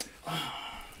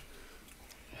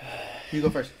 You go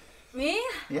first. Me?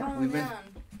 Yeah, oh, we've been. man.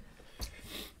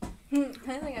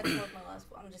 I think I told my last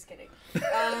one. I'm just kidding.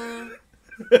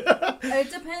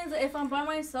 It depends. If I'm by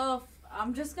myself,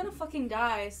 I'm just gonna fucking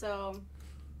die. So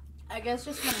I guess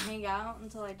just gonna hang out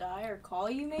until I die or call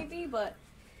you maybe. But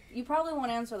you probably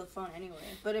won't answer the phone anyway.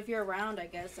 But if you're around, I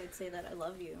guess I'd say that I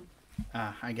love you.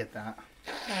 I get that.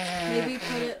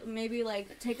 Maybe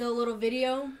like take a little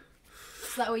video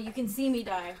so that way you can see me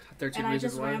die. 13 And I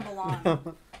Reasons just Why. ramble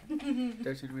on.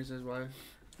 13 Reasons Why.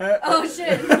 Oh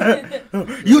shit.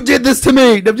 You did this to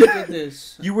me. I did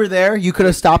this. You were there. You could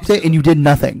have stopped it, and you did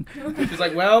nothing. She's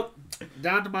like, well,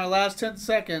 down to my last 10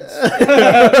 seconds.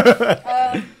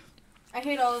 I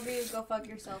hate all of you. Go fuck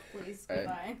yourself, please. Right.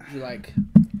 Goodbye. You're like,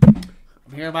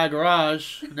 I'm here in my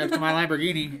garage next to my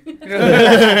Lamborghini.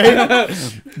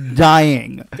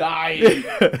 Dying. Dying.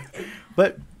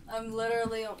 But I'm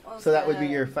literally almost so that would be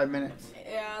dead. your 5 minutes.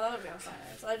 Yeah, that would be my 5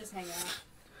 minutes. I just hang out.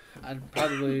 I'd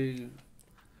probably.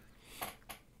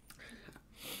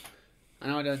 I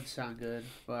know it doesn't sound good,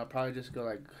 but I'd probably just go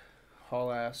like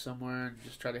haul ass somewhere and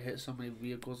just try to hit so many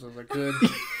vehicles as I could.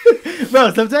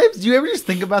 Bro, sometimes do you ever just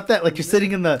think about that? Like you're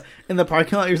sitting in the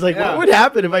parking lot, you're just like, Yeah. what would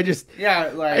happen if I just Yeah,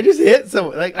 hit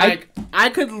someone? Like I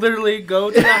could literally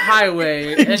go to the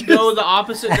highway and go the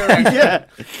opposite direction. yeah.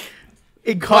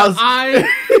 It But caused I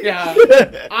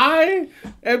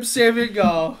am saving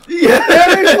y'all yeah.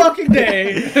 every fucking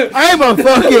day. I'm a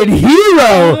fucking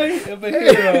hero. I am a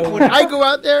hero. When I go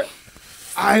out there,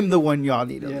 I'm the one y'all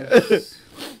need. Yes.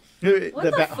 What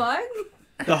the fuck?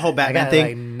 The whole I Batman got thing.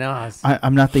 like nos.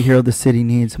 I'm not the hero the city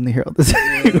needs. I'm the hero the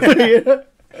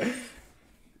city.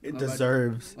 It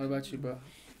deserves. What about you, bro?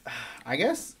 I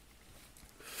guess.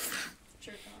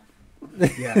 Jerk off.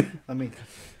 Yeah. Let me.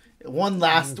 One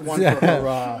last one for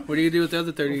hurrah. What do you do with the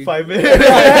other 30? 5 minutes. With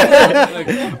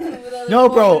No,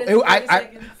 other bro. 4 minutes and 30 I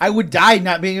seconds. would die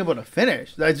not being able to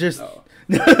finish. That's just. Oh.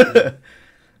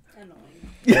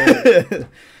 Annoying.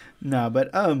 No, but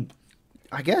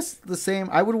I guess the same.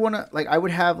 I would want to I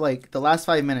would have like the last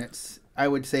 5 minutes. I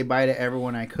would say bye to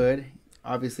everyone I could.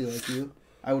 Obviously, like you,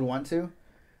 I would want to.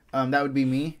 That would be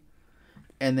me.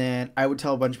 And then I would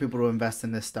tell a bunch of people to invest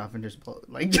in this stuff and just blow,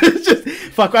 like just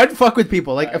fuck. I'd fuck with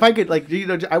people. Like if I could, like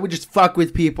I would just fuck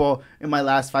with people in my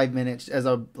last 5 minutes as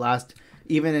a last.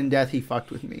 Even in death, he fucked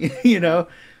with me.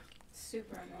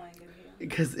 Super annoying of you.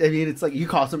 Because I mean, it's like you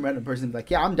call some random person and be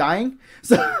like, "Yeah, I'm dying."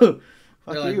 So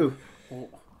fuck They're like, you. Well,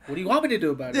 what do you want me to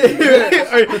do about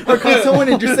it? or call someone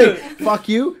and just say, "Fuck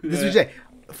you." This is what you say,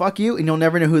 "Fuck you," and you'll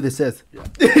never know who this is. Yeah.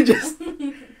 Just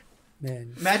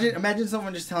Man. imagine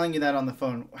someone just telling you that on the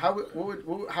phone. How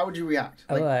would you react?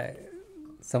 I like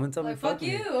someone told me Like, fuck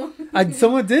me. you.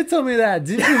 Someone did tell me that.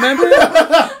 Did you remember?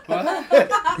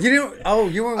 You didn't. Oh,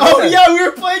 you weren't. Oh with us. yeah, we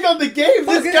were playing on the game.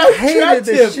 This Fucking guy hated trapped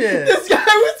this him. shit. This guy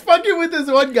was fucking with this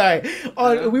one guy.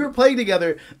 We were playing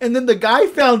together, and then the guy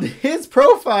found his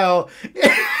profile.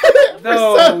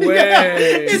 No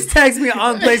way. Just text me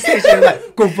on PlayStation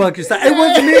like, go fuck yourself. It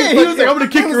wasn't me. He was like, "I'm gonna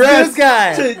kick It was your ass." this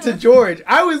guy. To George.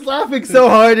 I was laughing so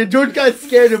hard, and George got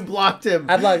scared and blocked him.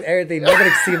 I blocked everything. Nobody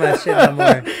can see my shit no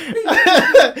more.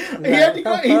 He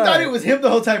thought it was him the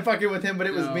whole time fucking with him, but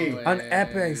it was No me. way. On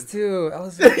Epics too. I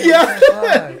was like, Yeah.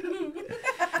 yeah.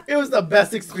 It was the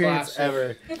best experience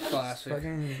Classic. ever. Classic.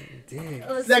 Fucking dick.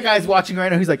 That guy's watching right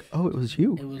now. He's like, "Oh, it was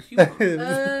you." It was you.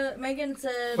 Megan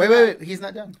said. Wait. He's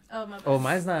not done. Oh my. Oh,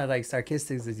 mine's not like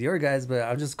sarcastic as your guys, but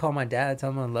I'll just call my dad,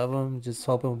 tell him I love him, just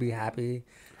hope he'll be happy,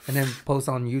 and then post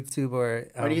on YouTube or.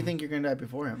 Why do you think you're gonna die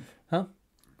before him?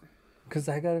 Because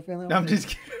I got a feeling. No, I'm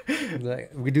just kidding.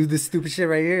 Like we do this stupid shit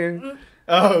right here.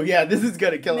 Oh yeah, this is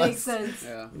gonna kill Makes us. sense.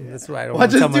 Yeah. That's why I don't Watch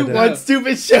want to us tell do my dad. one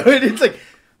stupid show, and it's like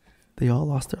they all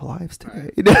lost their lives today.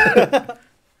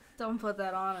 Don't put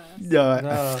that on us. No,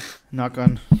 No. knock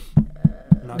on.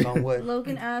 Knock on wood.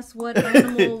 Logan asked, "What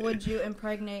animal would you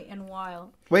impregnate and why?"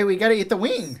 Wait, we gotta eat the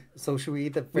wing. So should we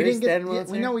eat the We didn't first get. animal? Yeah,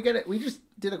 we know we got it. We just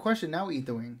did a question. Now we eat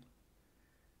the wing.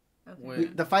 Okay.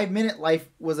 The 5-minute life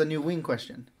was a new wing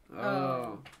question.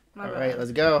 Oh. My All bad. right,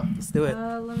 let's go. Let's do it.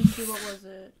 Let me see. What was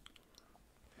it?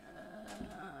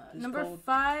 Number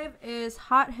 5 is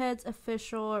Hothead's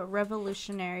official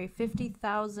revolutionary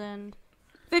 57,000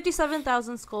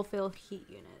 Schofield heat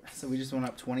units. So we just went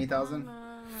up 20,000.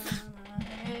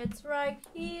 It's right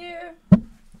here.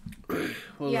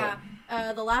 Hold Yeah.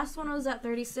 on. The last one was at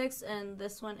 36, and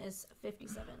this one is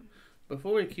 57.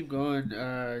 Before we keep going,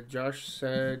 Josh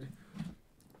said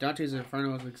Dante's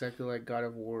Inferno is exactly like God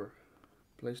of War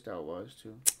playstyle was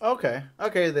too. Okay.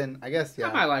 Okay, then I guess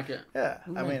I might like it. Yeah. It I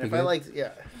might mean, be if I good. liked,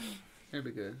 yeah. It'd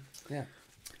be good. Yeah.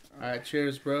 All right,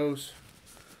 cheers, bros.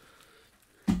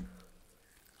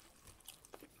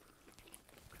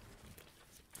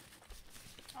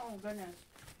 Oh goodness.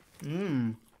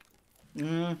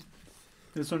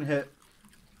 This one hit.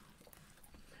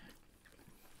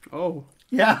 Oh,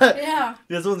 Yeah. Yeah.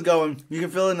 This one's going. You can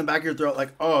feel it in the back of your throat,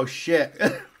 like, oh shit.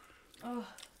 Oh.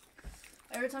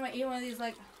 Every time I eat one of these,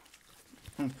 like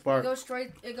it Fuck. goes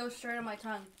straight on my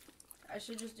tongue. I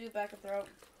should just do back of throat,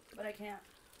 but I can't.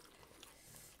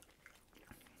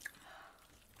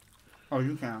 Oh,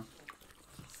 you can.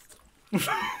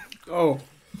 oh.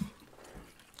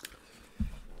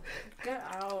 Get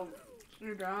out.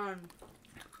 You're done.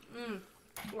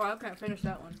 Well, I can't finish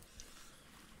that one.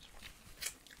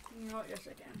 You know what? Yes,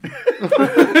 I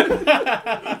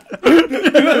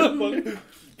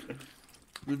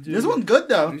can. This one's good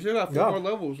though. You should have 4 more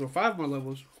levels or 5 more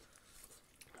levels.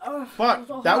 Oh, Fuck.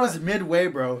 so That hot. was midway,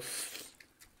 bro.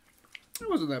 It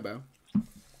wasn't that bad.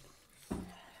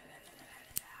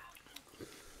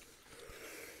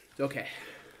 It's okay.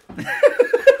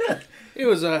 It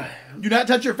was Do not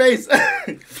touch your face.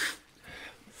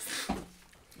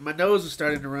 my nose is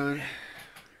starting to run.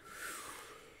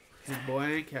 And boy,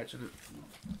 I ain't catching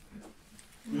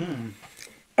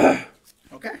it.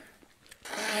 Okay.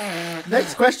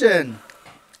 Next question.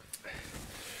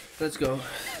 Let's go.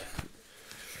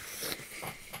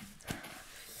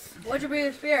 What's your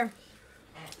biggest fear?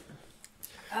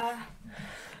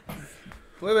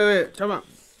 Wait. Time out.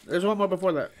 There's one more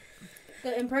before that.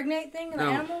 The impregnate thing, the No.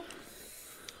 animal?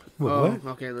 What?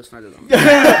 Okay, let's not do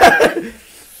that.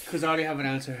 Because I already have an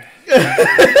answer.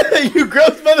 You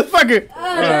gross motherfucker.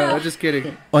 I'm just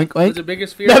kidding. Oink What's the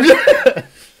biggest fear?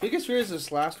 Biggest fear is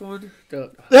this last one.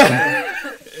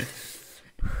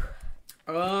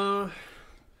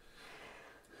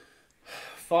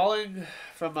 Falling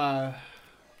from a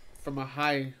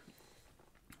high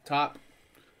top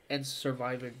and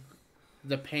surviving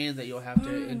the pain that you'll have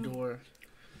to endure.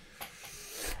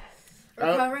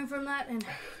 Recovering from that and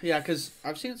Yeah, because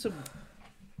I've seen some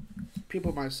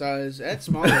people my size and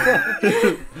smaller.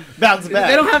 Bounce back.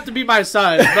 They don't have to be my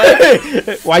size,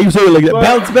 but Why you say it like that?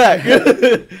 Bounce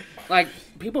back. like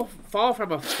people fall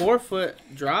from a 4-foot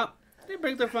drop, they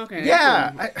break their fucking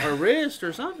Yeah, ankle or wrist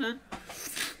or something.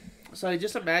 So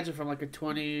just imagine from like a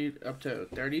 20 up to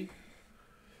 30,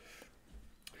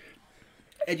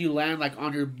 and you land like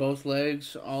on your both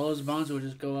legs, all those bones would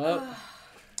just go up.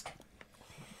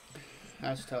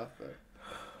 That's tough, but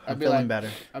I'm feeling like, better.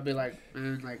 I'd be like,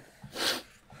 man, like,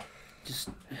 just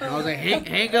I was like,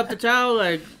 hang up the towel,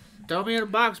 like, throw me in a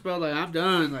box, bro. Like, I'm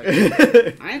done. Like,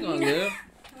 I ain't gonna live.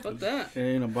 Fuck that. It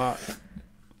ain't a box.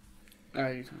 All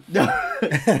right.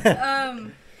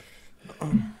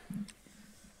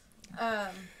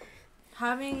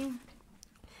 having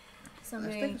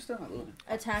somebody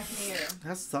attack me or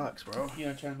That sucks, bro. You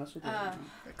gonna try to mess with it?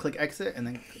 Click exit and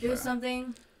then do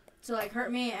something to like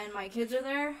hurt me, and my kids are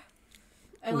there,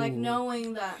 and like Ooh.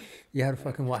 knowing that You have to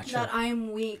fucking watch that that.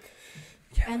 I'm weak.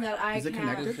 And that I Is it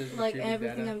can't, connected? like Retrieving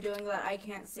everything data. I'm doing, that I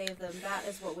can't save them. That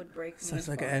is what would break me. Sounds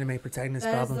like an anime protagonist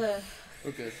That is problem. the.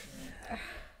 We're good.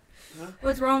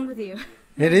 What's wrong with you?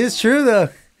 It is true though.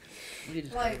 We can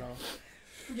just Like- cut it off.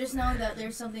 Just know that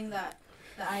there's something that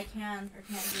I can or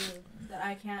can't do. That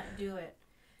I can't do it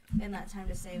in that time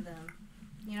to save them.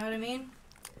 You know what I mean?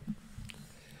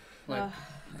 Like-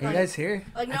 Are you guys here?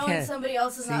 Like I knowing can't somebody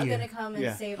else is see not you. gonna come and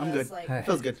Yeah, save I'm us. good. Like Hi.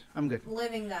 feels good. I'm good.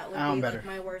 living that would I'm be better. like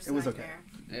my worst It was okay.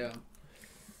 nightmare. Yeah.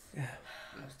 Yeah.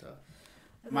 That's tough.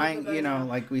 That's Mine, like you know,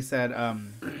 like we said,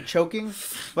 choking.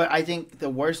 But I think the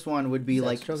worst one would be Sex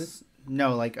like choking?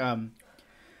 no, like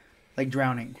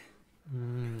drowning.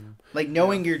 Mm. Like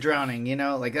knowing you're drowning, you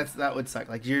know, like that would suck.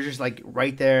 Like you're just like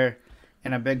right there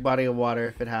in a big body of water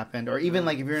if it happened, or even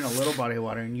like if you're in a little body of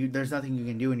water and there's nothing you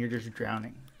can do and you're just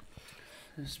drowning.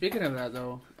 Speaking of that,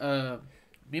 though,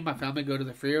 me and my family go to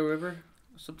the Frio River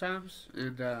sometimes.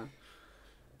 And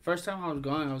first time I was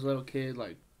going, I was a little kid,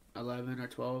 like 11 or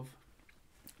 12.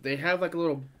 They have like a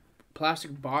little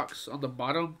plastic box on the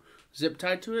bottom, zip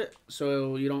tied to it,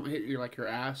 so you don't hit your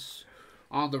ass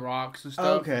on the rocks and stuff.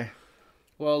 Oh, okay.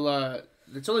 Well,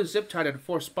 it's only zip tied in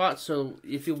 4 spots, so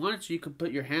if you wanted to, you could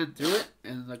put your hand through it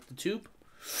and like the tube.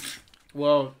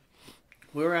 Well,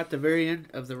 we were at the very end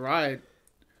of the ride.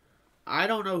 I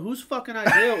don't know whose fucking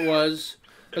idea it was,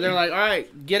 but they're like, "All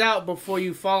right, get out before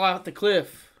you fall off the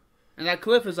cliff." And that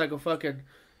cliff is like a fucking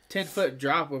 10-foot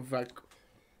drop of like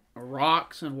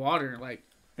rocks and water. Like,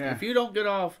 if you don't get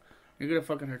off, you're gonna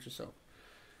fucking hurt yourself.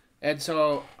 And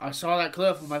so I saw that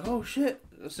cliff. I'm like, "Oh shit!"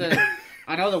 I said,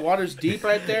 "I know the water's deep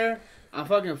right there." I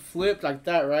fucking flipped like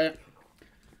that, right?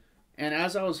 And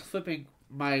as I was flipping,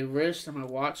 my wrist and my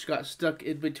watch got stuck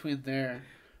in between there,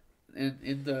 and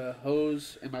in the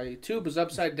hose, and my tube was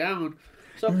upside down.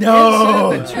 So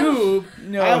inside the tube,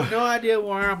 I have no idea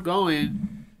where I'm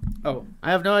going. I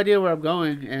have no idea where I'm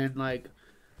going, and like,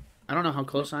 I don't know how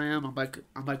close I am. I'm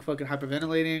like fucking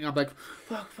hyperventilating. I'm like,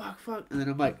 fuck, and then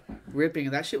I'm like ripping,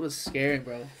 and that shit was scary,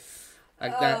 bro.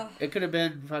 Like that, it could have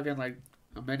been fucking like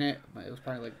a minute, but it was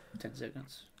probably like 10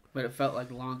 seconds. But it felt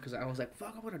like long because I was like,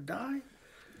 fuck, I'm gonna die.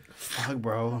 Fuck,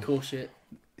 bro. Cool shit.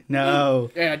 No.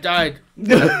 Yeah, I died,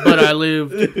 but I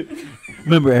lived.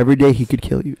 Remember, every day he could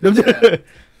kill you.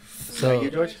 So,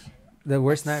 you, George? the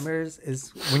worst nightmares is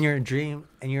when you're in a dream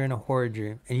and you're in a horror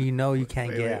dream and you know you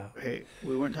can't get out. Hey,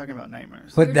 we weren't talking about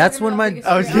nightmares. But that's one of my.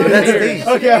 I was That's the thing.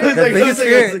 Okay, I was The like, biggest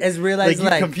fear like, is realizing you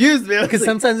like confused me. because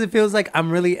sometimes it feels like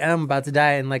I'm really am about to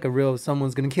die and like a real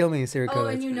someone's gonna kill me in serial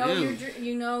killer. And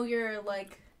you're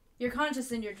like you're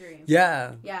conscious in your dreams.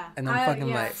 Yeah. Yeah. And I'm fucking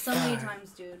like, so many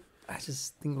times, dude. I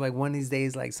just think like one of these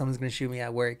days like someone's gonna shoot me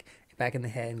at work back in the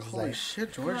head. And just Holy like,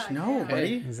 shit, George! God, No, yeah.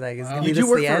 buddy. it's like it's Wow. gonna be You this do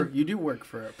work the for end. you do work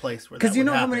for a place where Because that you would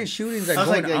know how happen. many shootings are I was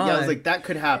going like, on. yeah, I was like, that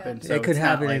could happen. Yeah. So it could it's not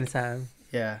happen like, anytime,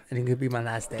 Yeah. and it could be my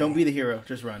last day. Don't be the hero.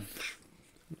 Just run.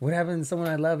 What happened to someone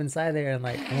I love inside there and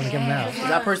like I want to get him out? Is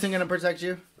that person gonna protect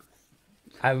you?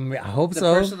 I hope The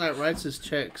so. person that writes his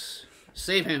checks,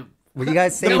 save him. Would you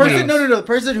guys say The me? person, no. The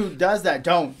person who does that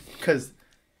don't, because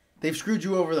they've screwed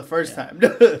you over the first time.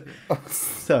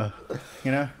 So,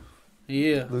 you know.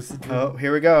 Yeah. Oh,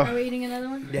 here we go. Are we eating another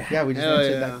one? Yeah, we just Hell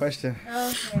answered yeah. that question.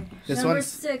 Okay. This Number one's-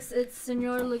 6, it's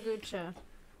Senor Lagucha.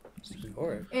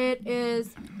 Or It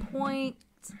is point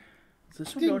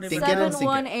This one don't even. Think it or sink it.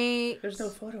 718. There's no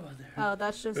photo on there. Oh,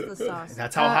 that's just the sauce.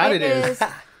 That's how hot it is.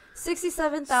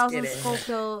 67,000 Skid it.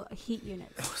 Scoville heat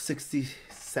units. Oh,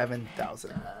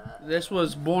 67,000. This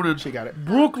was born in She got it.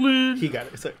 Brooklyn. He got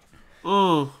it. It's like,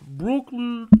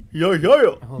 Brooklyn. yo.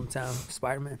 hometown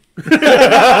Spider-Man.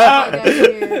 I got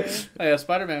here. Oh, yeah,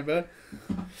 Spider-Man, bro.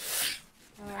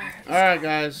 Alright. All right,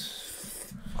 guys.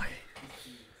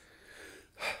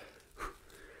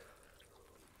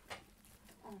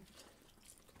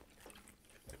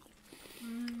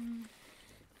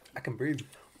 I can breathe.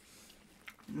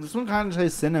 This one kind of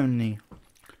tastes cinnamony.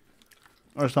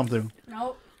 Or something.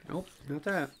 Nope. Nope, not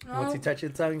that. Once you Nope. touch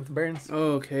it, it burns.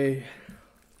 Okay.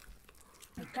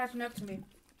 It's catching up to me.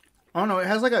 I don't know. It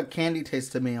has like a candy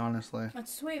taste to me, honestly.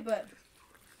 It's sweet, but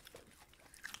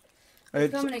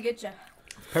It's, coming to get you.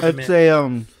 it's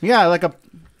a yeah, like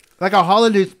a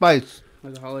holiday spice.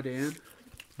 Like a Holiday Inn.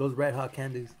 Those red hot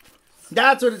candies.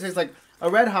 That's what it tastes like. A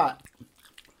red hot.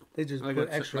 They just Like put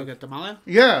a, extra. like a tamale?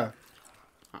 Yeah.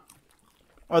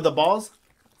 Or the balls.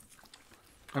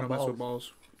 I don't mess with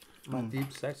balls. My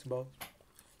deep sex balls.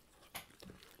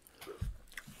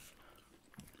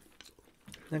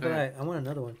 Not gonna lie, I want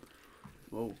another one.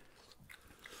 Whoa.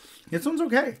 This one's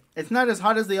okay. It's not as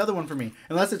hot as the other one for me,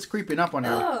 unless it's creeping up on you.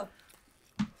 Oh.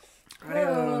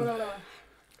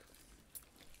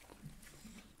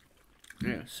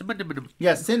 Yeah, cinnamon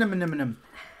Yeah, cinnamon.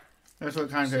 That's what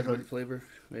kind of tastes like. flavor,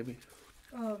 maybe.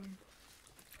 Um,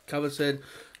 Calvin said,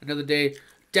 another day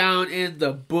down in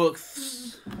the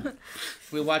books.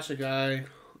 We watched a guy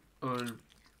on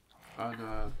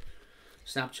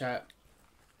Snapchat,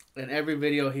 and every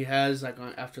video he has like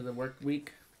on after the work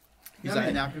week, he's Yeah,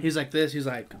 like man. he's like this. He's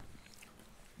like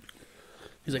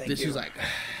this. He's like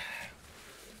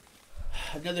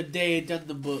another day done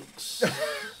the books.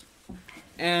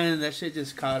 And that shit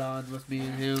just caught on with me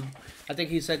and him. I think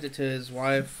he sent it to his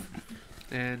wife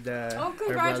and oh, her brother.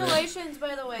 congratulations,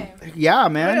 by the way. Yeah,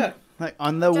 man. Yeah. Like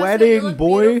on the Justin, you wedding, look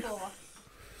boy. beautiful.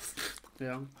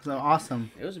 Yeah, So awesome.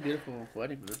 it was a beautiful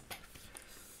wedding,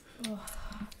 man.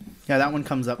 Yeah, that one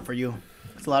comes up for you.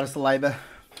 It's a lot of saliva.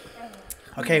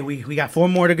 Okay, we got 4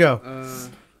 more to go.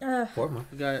 Four more.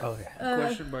 We got Oh yeah. a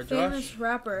question by Josh. Famous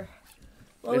rapper.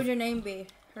 What would your name be?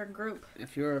 Her group.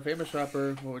 If you're a famous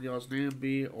rapper, what would y'all's name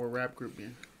be or rap group be?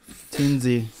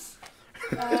 Teensy.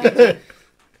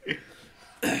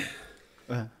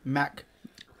 Mac.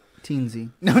 Teensy.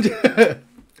 No.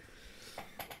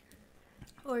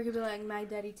 Or it could be like Mag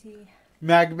Daddy T.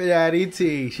 Mac Daddy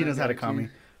T. She knows how to call me.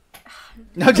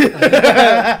 No.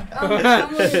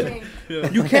 I'm leaving.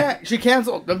 You can't. She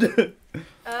canceled. I don't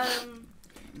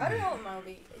know what mine would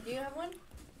be. Do you have one?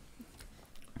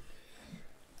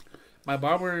 My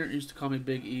barber used to call me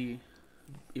Big E,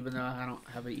 even though I don't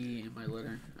have an E in my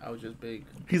letter. I was just big.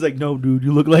 He's like, no, dude,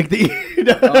 you look like the.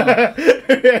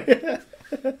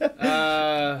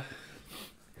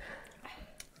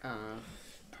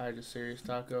 Probably just Serious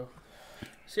Taco.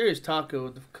 Serious Taco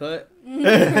with the cut. 2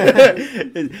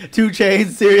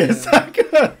 Chainz, Serious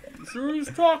Taco. Serious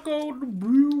Taco with the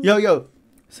blue. Yo.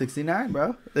 69,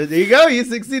 bro. There you go. You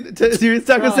 60. Serious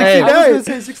Taco 69. Hey, I was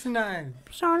gonna say 69.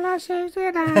 Oh,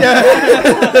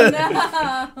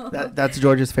 no. That's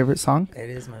George's favorite song. It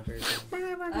is my favorite song.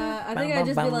 I think I'd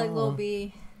just be like Lil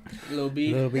B. Lil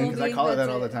B. Lil B. Lil Because I B, call it that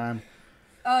that's all the it. time.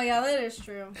 Oh, yeah, that is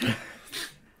true.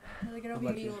 Like, get over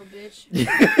about you, you? little bitch.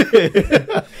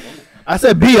 I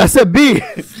said B. Well,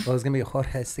 it's gonna be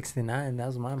Jorge 69. That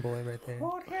was my boy right there.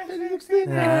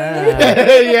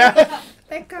 Yeah.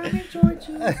 They call me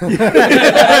Georgie.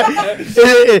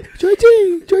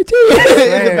 Georgie. In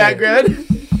the background.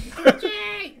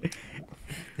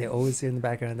 They always hear in the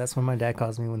background. That's what my dad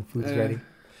calls me when the food's ready.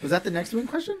 Was that the next one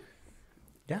question?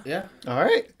 Yeah. All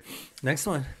right. Next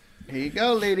one. Here you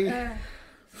go, lady. I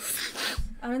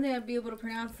don't think I'd be able to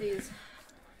pronounce these.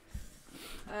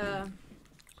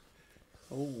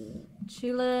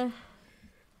 Chile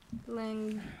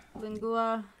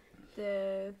Lingua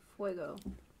de Fuego.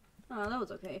 Oh, that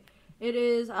was okay. It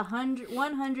is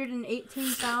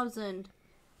 118,000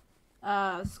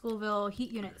 Scoville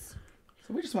heat units.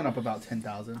 So we just went up about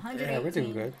 10,000. Yeah, we're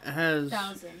doing 118,000. good. It has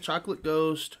Chocolate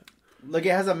Ghost. Look, it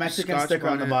has a Mexican Scotch sticker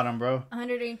on the bonnet. bottom, bro.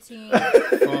 118. I I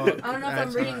don't know if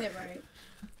I'm reading it right.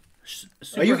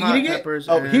 Are you eating it?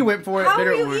 Oh, he went for it. How are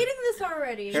bitter you one. eating this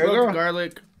already? Here you Smoked go.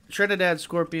 garlic, Trinidad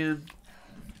scorpion,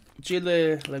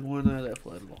 Chile Laguna de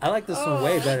Fuego. I like this one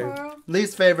way better. Girl.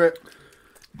 Least favorite.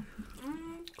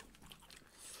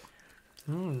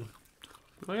 Mm.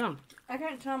 Oh yeah, I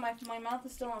can't tell. My mouth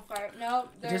is still on fire. No,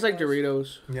 it tastes like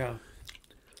Doritos. Yeah.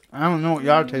 I don't know what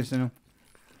y'all tasting.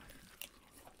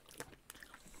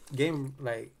 Game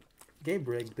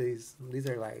rigged these. These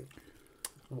are like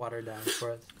watered down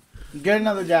for us. Get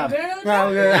another jab.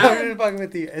 I'm fucking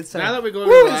with you. It's Now that we go to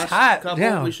Woo, the it's last hot. couple,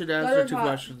 Damn. we should answer Butter's 2 hot.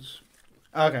 questions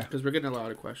Okay. because we're getting a lot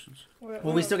of questions.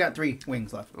 Well, we still got 3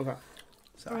 wings left. Okay,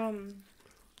 So.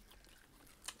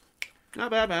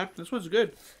 not bad, man. This one's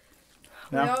good.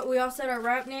 No. We all said our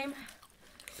rap name.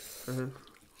 Uh-huh.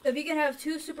 If you could have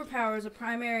 2 superpowers, a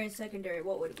primary and secondary,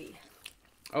 what would it be?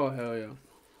 Oh hell yeah!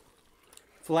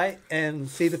 flight and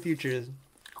see the future.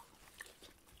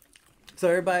 So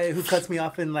everybody who cuts me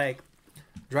off and like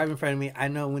drive in front of me, I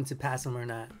know when to pass them or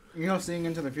not. You know, seeing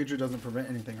into the future doesn't prevent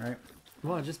anything, right?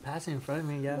 Well, just passing in front of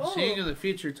me, yeah. Whoa. Seeing in the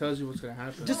future tells you what's gonna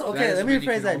happen. Just That okay. doesn't Let me mean you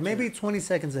rephrase can that. alter Maybe it. 20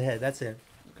 seconds ahead. That's it.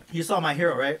 You saw my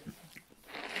hero, right?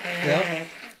 Yep.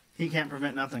 He can't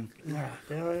prevent nothing. Yeah.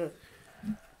 Damn it.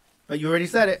 But you already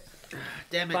said it.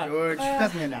 Damn it, Fuck. George.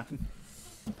 Pass me a napkin.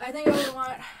 I think I would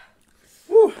want.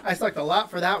 Woo, I sucked a lot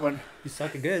for that one. You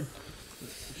suck it good.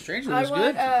 Strangely, I was want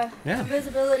good. Yeah.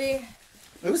 invisibility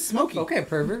It was smoky. Okay,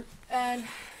 pervert. and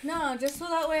no, just so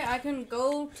that way I can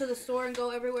go to the store and go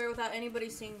everywhere without anybody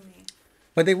seeing me.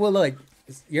 But they will like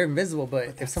you're invisible.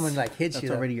 But if someone like hits That's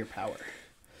you, already your power.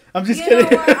 I'm just You kidding.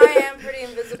 know what? I am pretty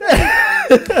invisible.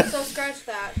 So scratch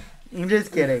that. I'm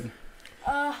just kidding.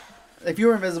 If you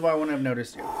were invisible, I wouldn't have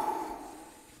noticed you.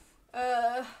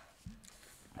 I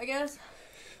guess.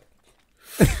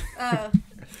 How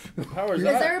is Is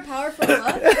that? there a power for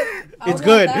luck? I It's would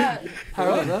good. Want that.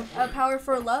 How was that? A power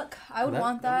for luck? I would Luck?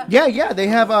 want that. Yeah, they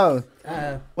have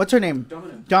what's her name?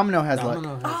 Domino. Domino has luck.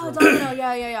 Domino has Oh, luck. domino.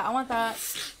 Yeah. I want that.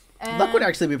 And Luck would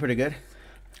actually be pretty good.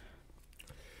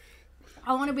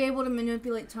 I want to be able to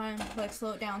manipulate time, like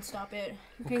slow it down, stop it.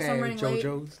 In case I'm running late.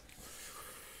 JoJo's.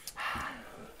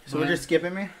 So we're just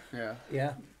skipping me? Yeah.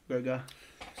 Yeah. There go.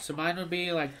 So mine would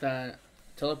be like that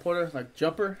teleporter, like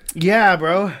jumper. Yeah,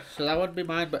 bro. So that would be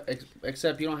mine, but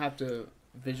except you don't have to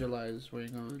visualize where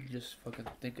you're going. You just fucking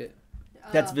think it.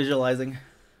 That's visualizing.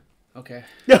 Okay.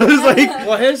 I was like,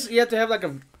 Well, his you have to have like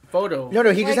a photo. no,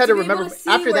 he just Like, had to to be able remember. to see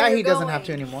After where that, you're he doesn't have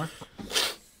to going. anymore.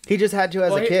 He just had to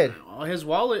as a kid. His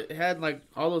wallet had like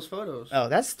all those photos. Oh,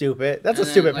 that's stupid. That's And a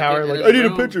then, stupid like, power. in Like, his I need a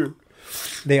room. picture.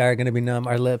 They are gonna be numb.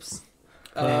 Our lips.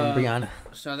 Uh, Brianna.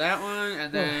 So that one,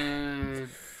 and then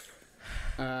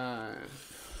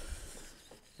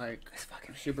Like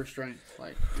super strength,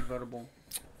 like invertible.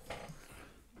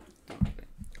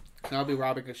 I'll be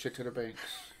robbing a shit to the banks.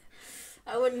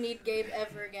 I wouldn't need Gabe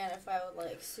ever again if I was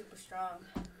like super strong.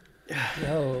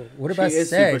 Yo, what about She is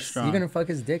super sex? strong. You gonna fuck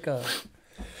his dick up?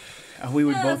 We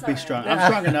would Yeah, both that's be alright. strong.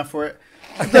 I'm strong enough for it.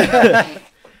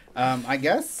 I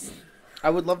guess I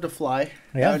would love to fly.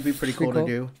 Yeah, That would be pretty cool to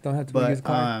do. Don't have to use a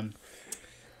But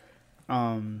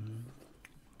car.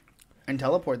 and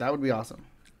teleport, that would be awesome.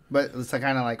 But it's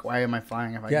kind of like, why am I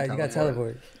flying if I Yeah, can you got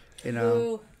teleport? teleport. You know,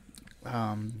 Ooh,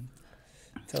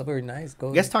 Teleport, nice.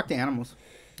 Go. I guess talk to animals.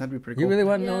 That'd be pretty cool. You really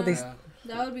want to know Yeah. they?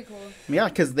 that would be cool. Yeah,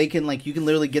 because they can you can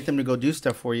literally get them to go do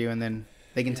stuff for you, and then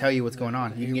they can tell you what's going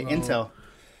on. You can get intel.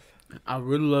 I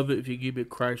really love it if you give it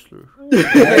Chrysler.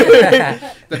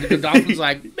 The dolphin's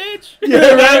like, bitch.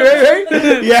 Yeah,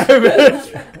 right. Yeah,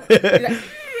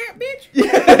 bitch.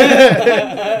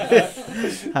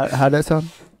 How'd that sound?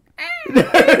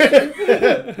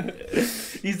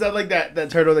 You sound like that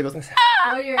turtle that goes.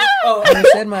 Oh, you're. I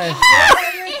said my.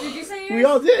 Did you say yours? We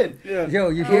all did. Yeah. Yo,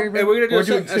 you hear? Hey, we're gonna do We're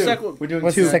doing a two. second. We're doing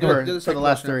What's the two second for, one? Do for the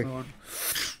last question. three. Hold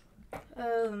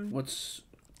on. Um, What's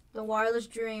the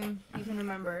wildest dream you can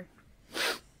remember.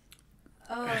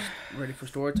 ready for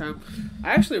story time?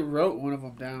 I actually wrote one of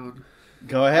them down.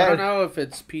 Go I don't ahead. know if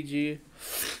it's PG.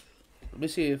 Let me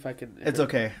see if I can. It's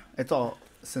okay. It's all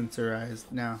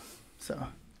censorized now. So,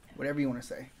 whatever you want to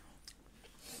say.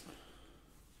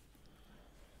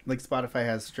 Like Spotify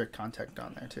has strict content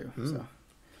on there too. So,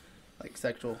 like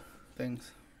sexual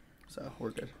things. So,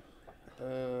 we're good.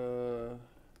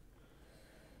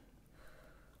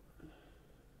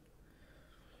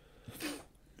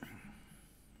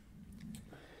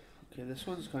 Okay, this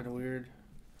one's kind of weird.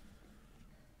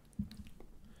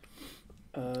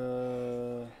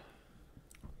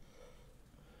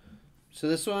 So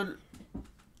this one,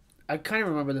 I kind of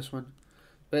remember this one,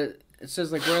 but it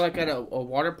says like we're like at a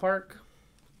water park,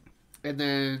 and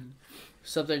then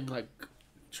something like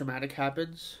traumatic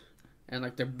happens, and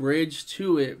like the bridge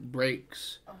to it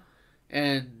breaks,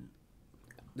 and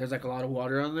there's like a lot of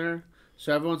water on there,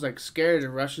 so everyone's like scared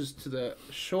and rushes to the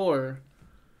shore,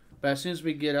 but as soon as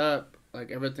we get up, like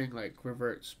everything like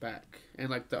reverts back, and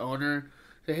like the owner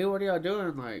say, "Hey, what are y'all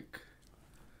doing?" Like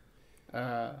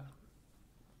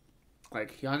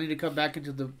y'all need to come back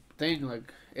into the thing.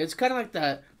 Like it's kind of like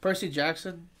that Percy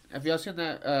Jackson. Have y'all seen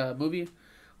that movie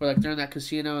where like they're in that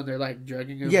casino and they're like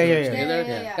drugging him? Yeah, to, yeah, like, yeah. stay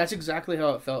there? Yeah. That's exactly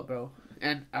how it felt, bro.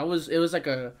 And it was like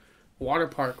a water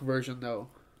park version though,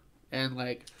 and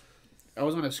like I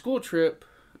was on a school trip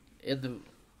in the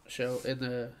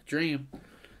dream,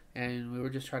 and we were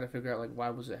just trying to figure out like why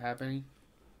was it happening,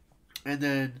 and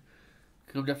then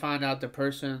come to find out the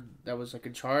person that was like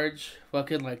in charge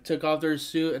fucking like took off their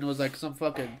suit and was like some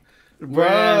fucking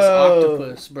weird-ass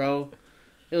octopus, bro.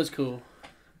 It was cool.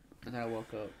 And then I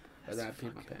woke up and then I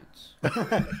peed my pants.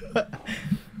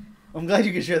 I'm glad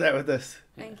you could share that with us.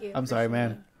 Thank you. I'm sorry,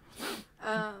 man.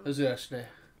 It was yesterday.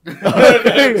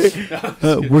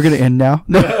 We're gonna end now.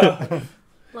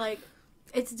 Like,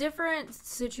 it's different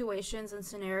situations and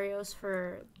scenarios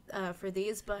for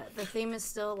these, but the theme is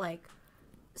still like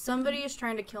somebody is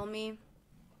trying to kill me,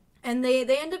 and they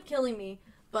end up killing me.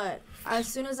 But as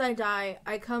soon as I die,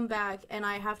 I come back and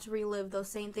I have to relive those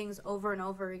same things over and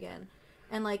over again.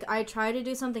 And like I try to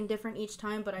do something different each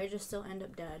time, but I just still end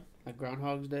up dead. Like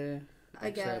Groundhog's Day. I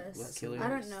Except guess. with killing I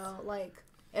don't us. know. Like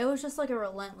it was just like a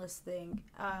relentless thing.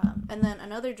 And then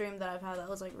another dream that I've had that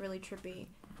was like really trippy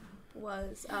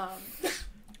was I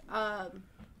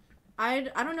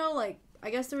don't know, like I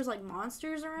guess there was like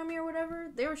monsters around me or whatever.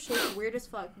 They were shaped weird as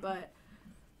fuck, but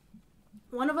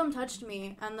one of them touched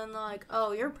me and then they're like,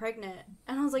 "Oh, you're pregnant."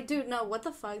 And I was like, "Dude, no, what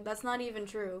the fuck? That's not even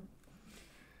true."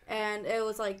 And it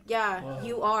was like, "Yeah, Whoa.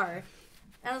 you are."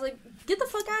 And I was like, "Get the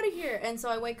fuck out of here." And so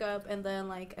I wake up and then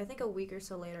like I think a week or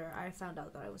so later I found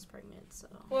out that I was pregnant. So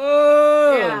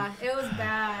Whoa! yeah, it was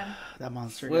bad. That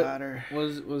monster What- got her.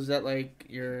 Was that like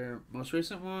your most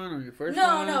recent one or your first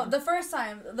No, one? no, the first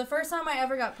time I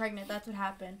ever got pregnant, that's what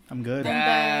happened. I'm good.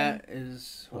 That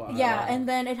is wild. Yeah, and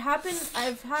then it happened.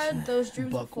 I've had those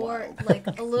dreams Buck before, wild. like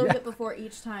a little bit before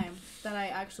each time that I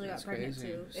actually That's got pregnant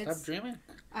crazy. too. Stop It's dreaming.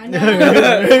 I know.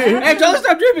 Hey, don't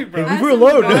stop dreaming, bro. I Leave her have some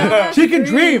alone. bad She can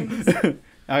dreams. dream.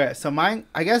 Okay, so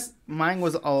I guess mine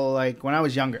was all like when I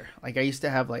was younger. Like I used to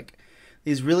have like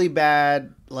these really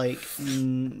bad like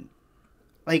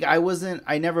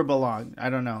I never belonged. I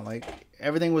don't know. Like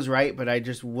everything was right, but I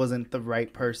just wasn't the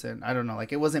right person. I don't know.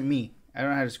 Like it wasn't me. I don't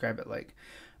know how to describe it. Like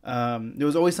there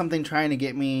was always something trying to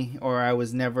get me, or I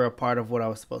was never a part of what I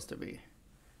was supposed to be,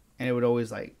 and it would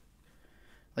always like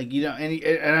Like, you know, and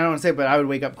I don't want to say, but I would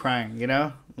wake up crying, you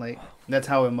know? Like, that's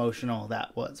how emotional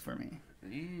that was for me.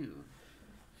 Ew.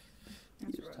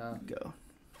 That's tough. Go.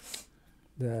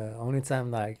 The only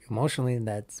time, like, emotionally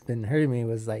that's been hurting me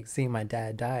was, like, seeing my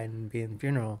dad die and be in the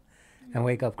funeral and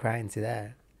wake up crying to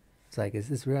that. It's like, is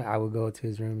this real? I would go to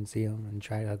his room and see him and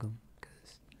try to hug him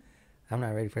because I'm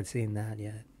not ready for seeing that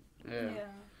yet. Yeah.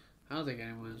 I don't think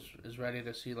anyone is ready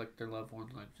to see, like, their loved one,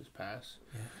 like, just pass.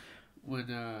 Yeah.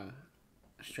 When,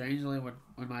 strangely, when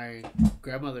my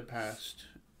grandmother passed,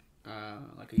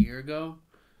 like, a year ago,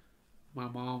 my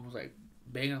mom was, like,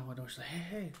 banging on the door. She's like,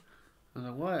 hey. I'm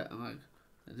like, what? I'm like,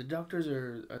 the doctors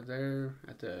are there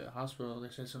at the hospital. They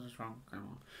said something's wrong with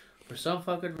Grandma. For some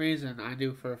fucking reason, I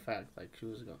knew for a fact, like, she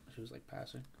was like,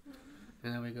 passing.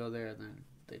 And then we go there, and then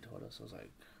they told us. I was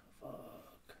like,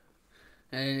 fuck.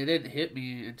 And it didn't hit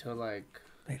me until, like,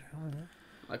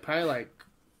 probably, like,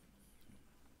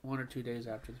 1 or 2 days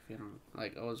after the funeral.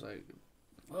 Like, I was like,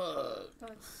 fuck.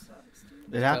 That sucks,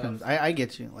 dude. It happens. I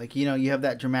get you. Like, you know, you have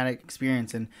that dramatic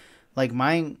experience. And, like,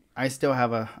 mine, I still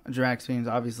have a dramatic experience,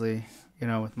 obviously, you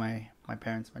know, with my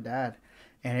parents, my dad.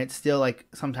 And it's still, like,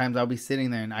 sometimes I'll be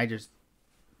sitting there and I just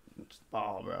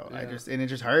bawl, bro. Yeah. And it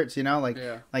just hurts, you know? Like,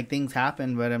 Yeah. like things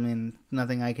happen, but, I mean,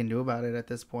 nothing I can do about it at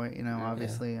this point, you know, Yeah.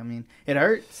 obviously. I mean, it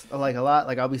hurts, like, a lot.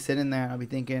 Like, I'll be sitting there and I'll be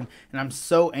thinking, and I'm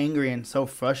so angry and so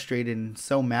frustrated and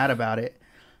so mad about it.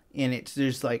 And it's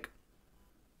just, like,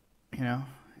 you know,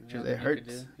 it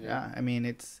hurts. Yeah. I mean,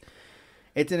 it's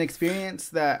an experience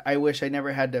that I wish I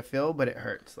never had to feel, but it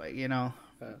hurts. Like, you know.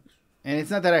 Facts. And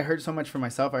it's not that I hurt so much for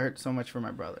myself. I hurt so much for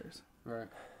my brothers. Right.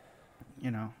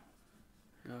 You know.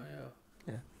 Oh,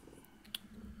 yeah.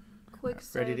 Quick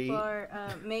Ready to eat?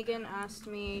 sidebar. Megan asked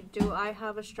me, do I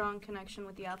have a strong connection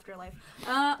with the afterlife?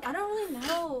 I don't really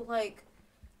know. Like,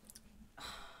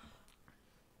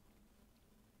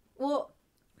 well,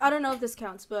 I don't know if this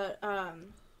counts, but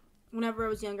whenever I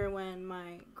was younger, when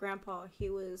my grandpa,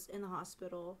 he was in the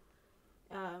hospital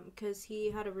because he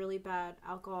had a really bad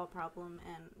alcohol problem,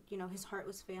 and, you know, his heart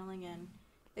was failing, and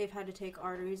they've had to take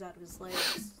arteries out of his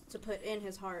legs to put in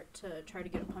his heart to try to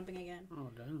get it pumping again. Oh,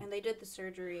 damn. And they did the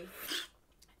surgery,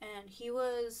 and he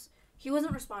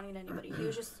wasn't responding to anybody. He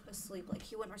was just asleep. Like,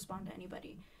 he wouldn't respond to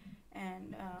anybody.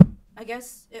 And I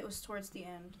guess it was towards the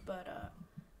end, but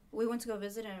we went to go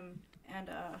visit him, and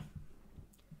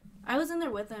I was in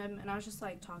there with him, and I was just,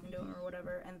 like, talking to him or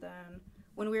whatever. And then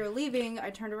when we were leaving,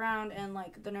 I turned around, and,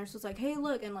 like, the nurse was like, hey,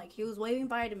 look, and, like, he was waving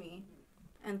bye to me.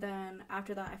 And then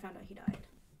after that, I found out he died.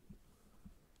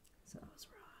 So it was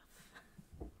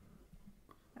rough.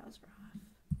 That was rough.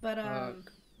 But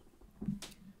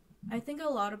I think a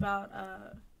lot about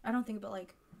I don't think about,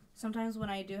 like, sometimes when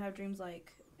I do have dreams,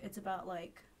 like, it's about,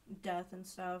 like, death and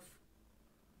stuff.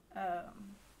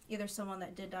 Either someone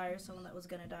that did die or someone that was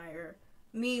gonna die, or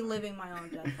me living my own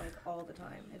death, like, all the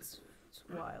time. It's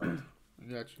wild. I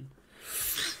got you.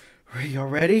 Are y'all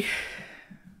ready?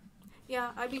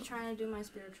 Yeah, I'd be trying to do my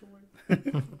spiritual work.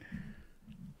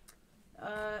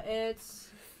 It's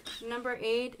number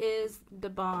 8 is the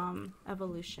bomb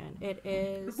evolution. It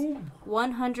is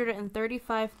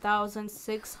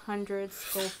 135,600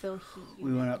 Scoville heat units.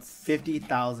 We went up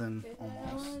 50,000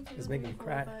 almost. It's making me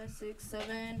cry. 4, 5, 6,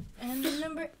 7, and then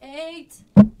number 8.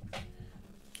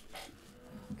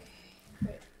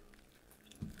 Okay,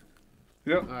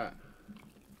 Yep. All right.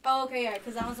 oh, okay, yeah,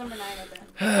 because that was number 9 right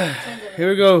there. Here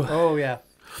we go. Oh, yeah.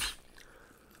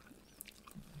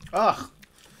 Ugh.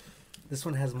 This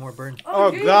one has more burn.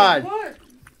 Oh, Jesus, God. What?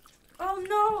 Oh,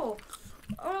 no.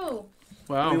 Oh.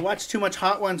 Wow. We watch too much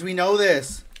Hot Ones. We know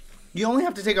this. You only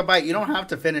have to take a bite. You don't have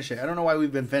to finish it. I don't know why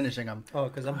we've been finishing them. Oh,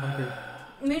 because I'm hungry.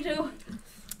 Me too.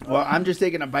 Well, I'm just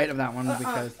taking a bite of that one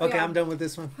because... Okay, Yeah. I'm done with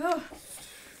this one. Oh.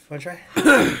 Want to try?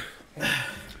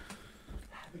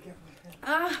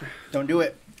 Ah. Don't do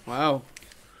it. Wow.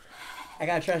 I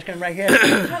got a trash can right here.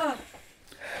 Ah.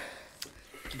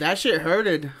 That shit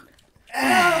hurted.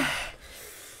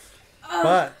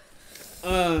 But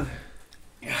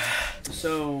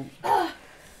So,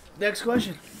 next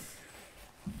question.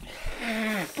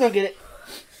 Go get it.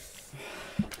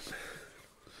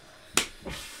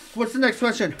 What's the next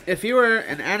question? If you were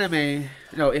in an anime,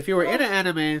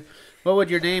 what would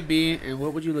your name be and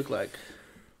what would you look like?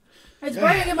 It's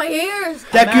burning in my ears.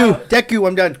 Deku,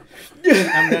 I'm done.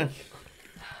 I'm done.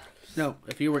 No,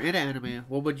 if you were in an anime,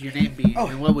 what would your name be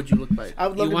and what would you look like? I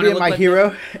would love You to wanna be look my like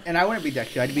hero, and I wouldn't be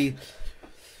Deku. I'd be...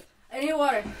 I need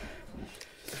water.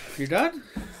 You're done?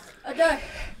 I'm done.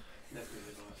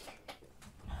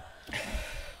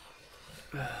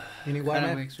 You need water, Kinda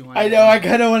man? makes me want I know, I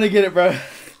kind of want to get it, bro.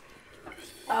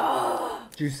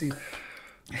 Juicy.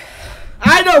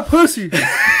 I know pussy.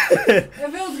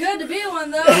 It feels good to be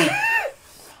one, though.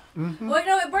 Wait,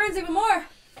 no, it burns even more.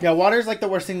 Yeah, water's like the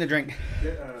worst thing to drink.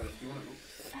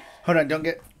 Hold on, don't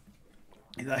get.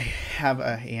 I have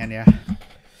a hand, yeah.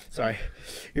 Sorry.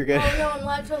 You're good. Oh, no, I'm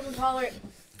lactose intolerant.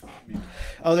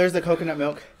 Oh, there's the coconut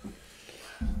milk.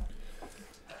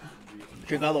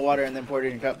 Drink all the water and then pour it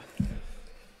in your cup.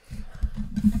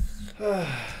 How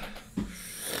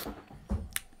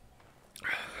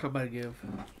about I give?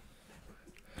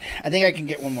 I think I can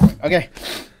get one more. Okay.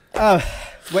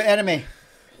 What anime?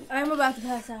 I'm about to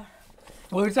pass out.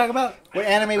 What are we talking about? What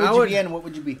anime would you be in? What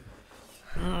would you be?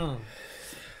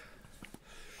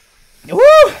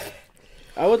 Woo!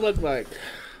 I would look like.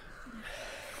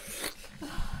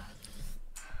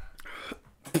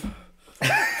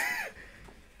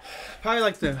 Probably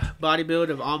like the body build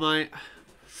of All Might,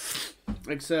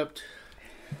 except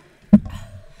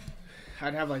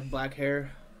I'd have like black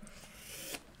hair.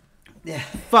 Yeah.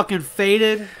 Fucking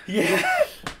faded. Yeah.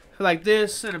 Like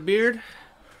this and a beard.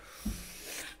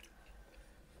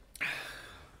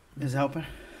 Is it helping?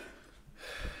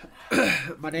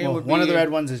 My name would be. One of the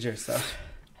red ones is yours, so.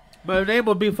 My name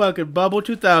would be fucking Bubble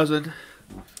 2000.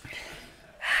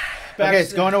 Okay,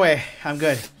 it's going away. I'm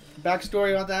good.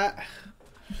 Backstory on that.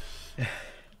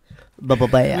 Bubble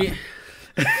Bam.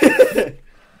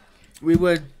 We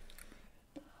would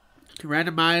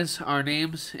randomize our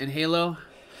names in Halo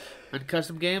and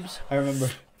custom games. I remember.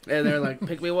 And they're like,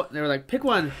 pick me one. They were like, pick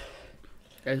one.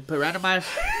 And put randomize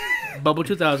Bubble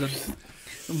 2000.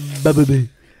 Bubble Bam.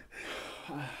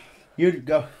 You'd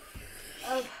go.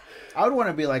 I would want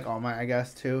to be like All Might, I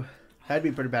guess, too. That'd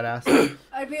be pretty badass.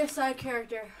 I'd be a side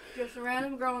character. Just a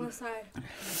random girl on the side.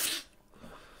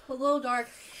 A little dark.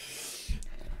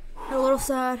 A little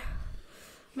sad.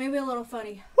 Maybe a little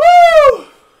funny. Woo!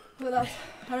 But that's,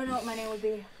 I don't know what my name would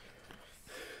be.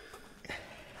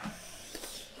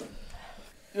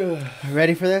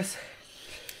 Ready for this?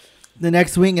 The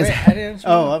next wing is. Wait, I didn't.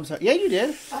 Oh, I'm sorry. Yeah, you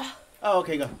did. Oh,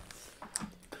 okay, go.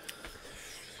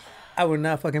 I would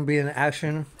not fucking be in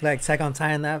action like Attack on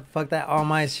Titan. That fuck that All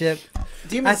Might shit.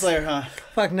 Demon Slayer, huh?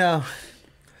 Fuck no.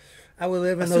 I would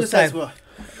live in Suicide those type, Squad.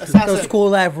 those Assassin. cool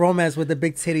life romance with the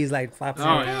big titties like flops. Oh,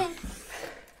 out. yeah.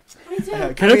 Me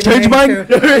too. Can I change mine?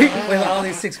 With all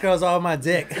these 6 girls all on my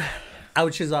dick. I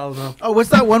would choose all of them. Oh, what's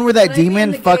that one where that But I'd be in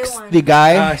demon the gay fucks one. the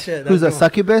guy Oh, shit, who's a that's the one.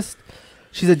 succubus?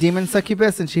 She's a demon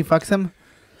succubus and she fucks him.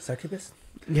 Succubus?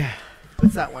 Yeah.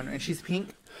 What's that one? And she's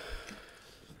pink.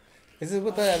 Is this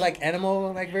with the like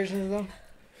animal like versions of them?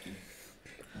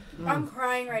 I'm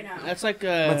crying right now. That's like,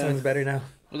 My tongue's better now.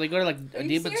 when they go to like Are a you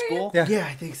demon serious? school. Yeah. Yeah,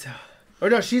 I think so. Or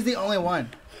no, she's the only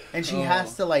one. And she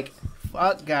has to like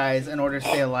fuck guys in order to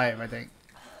stay alive, I think.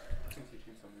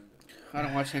 I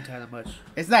don't watch hentai that much.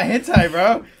 It's not hentai,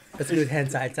 bro. That's a good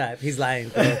hentai type. He's lying,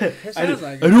 bro. It sounds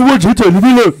like don't watch hentai. Leave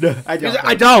me alone. No, I don't.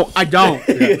 I don't. I don't.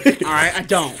 All right, I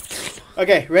don't.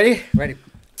 Okay, ready? Ready?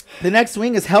 The next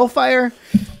wing is Hellfire,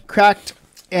 cracked,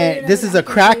 and didn't this know is a that.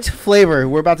 cracked flavor.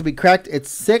 We're about to be cracked. It's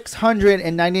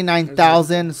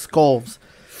 699,000 skulls.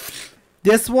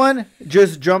 This one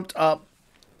just jumped up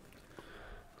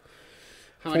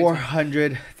How many times?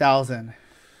 400,000,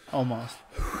 almost.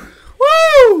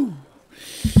 Woo!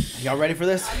 Y'all ready for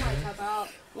this? I might tap out.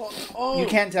 You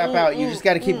can't tap out. You just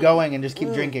got to keep going and just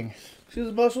keep drinking. See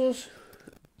the muscles?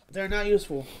 They're not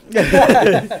useful. Like,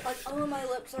 all of my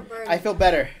lips are burning. I feel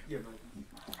better.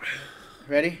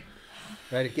 Ready?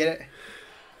 Ready? Get it?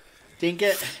 Dink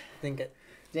it. Think it.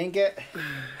 Dink it.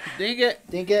 Ding it.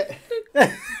 Dink it.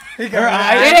 Her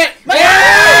eye.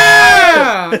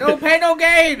 Yeah! No pain, no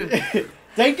gain.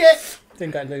 Dink it.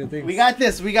 Think I look at things. We got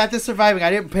this. We got this surviving. I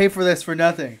didn't pay for this for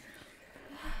nothing.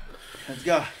 Let's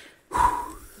go.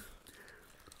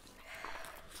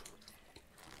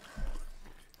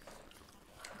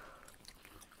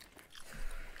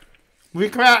 We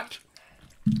cracked.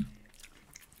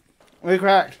 We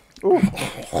cracked. Ooh.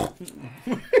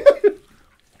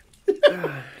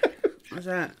 What's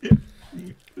that? You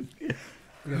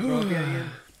gonna throw up yet again?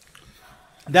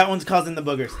 That one's causing the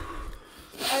boogers.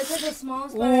 I took the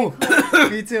smallest bite I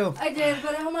could. Me too. I did,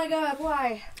 but oh my god,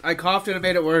 why? I coughed and it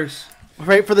made it worse.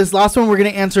 Right, for this last one, we're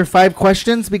going to answer 5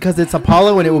 questions because it's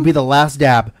Apollo and it will be the last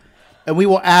dab. And we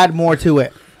will add more to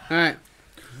it. All right.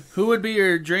 Who would be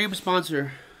your dream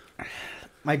sponsor?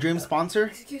 My dream sponsor?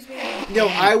 Excuse me. No,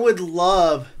 I would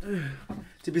love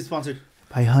to be sponsored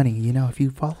by Honey. You know, if you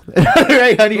follow it.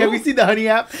 Right, Honey? Have you seen the Honey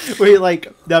app? Where you're like,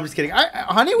 no, I'm just kidding.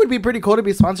 Honey would be pretty cool to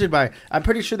be sponsored by. I'm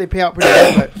pretty sure they pay out pretty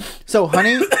good. But so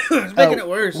Honey, It's making it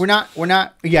worse.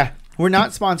 we're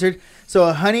not sponsored.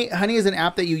 So Honey is an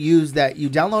app that you use that you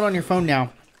download on your phone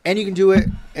now, and you can do it.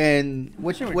 And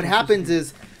what happens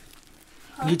is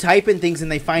You type in things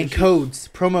and they find codes,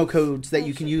 promo codes that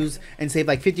you can use and save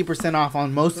like 50% off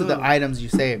on most of the items you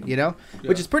save, you know?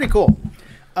 Which is pretty cool.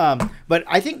 But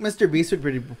I think Mr. Beast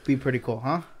would be pretty cool,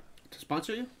 huh? To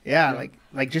sponsor you? Yeah,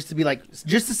 like just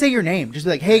to say your name. Just be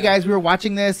like, hey guys, we were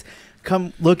watching this.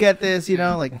 Come look at this, you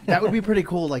know? Like, that would be pretty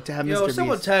cool, like, to have Mr. Beast.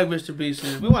 Someone tag Mr. Beast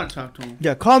in. We want to talk to him.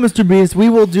 Yeah, call Mr. Beast. We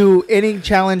will do any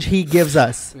challenge he gives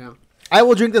us. Yeah. I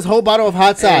will drink this whole bottle of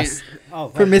hot sauce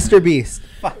for Mr. Beast.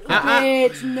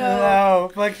 Bitch,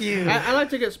 No, fuck you. I like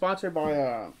to get sponsored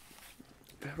by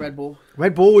Red Bull.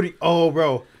 Red Bull would... Oh,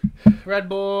 bro. Red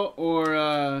Bull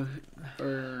or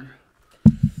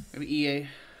maybe EA.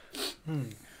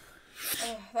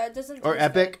 That doesn't. Or taste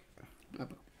Epic.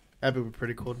 Epic. Epic would be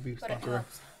pretty cool to be good, but it sponsored.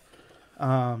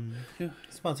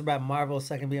 helps. Sponsored by Marvel,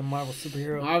 so I can be a Marvel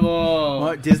superhero. Marvel.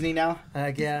 What, Disney now?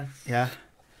 Yeah. Yeah.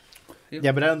 Yep.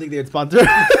 Yeah, but I don't think they would sponsor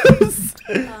us.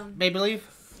 Maybelline.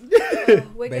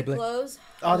 Wicked Beyblade. clothes.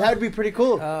 Oh, that would be pretty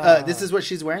cool. This is what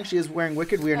she's wearing. She is wearing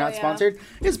Wicked. We are not yeah. sponsored.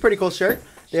 It's a pretty cool shirt.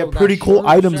 They have Sold out pretty cool shirts.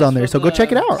 items on there, so go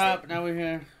check it out. Top, now we're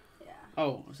here. Yeah.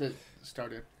 Oh, is it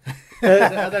started? I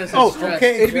thought it said Oh, stress.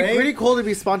 okay. It'd be Great. pretty cool to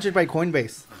be sponsored by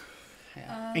Coinbase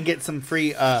and get some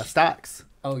free stocks.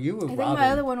 Oh, you were I think Robin. my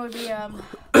other one would be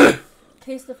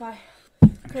Casetify,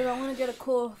 because I want to get a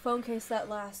cool phone case that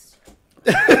lasts.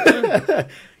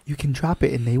 You can drop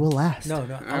it and they will last. No, All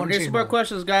right, I we want need to some more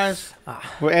questions, guys.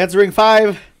 We're answering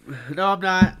 5. No, I'm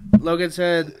not. Logan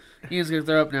said Ian's gonna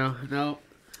throw up now. No,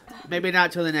 maybe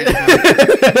not till the next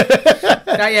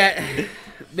time. Not yet.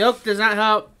 Milk does not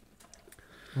help.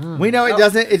 We know it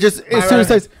doesn't. It just as soon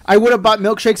as I would have bought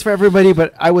milkshakes for everybody,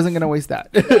 but I wasn't gonna waste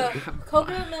that.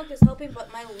 Coconut milk is helping,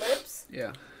 but my lips,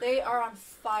 Yeah. they are on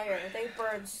fire. They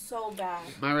burn so bad.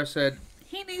 Myra said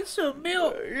he needs some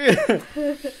milk.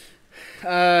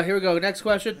 Here we go. Next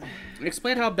question.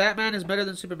 Explain how Batman is better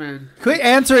than Superman. Quit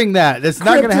answering that. That's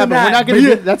not gonna happen. We're not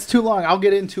gonna. That's too long. I'll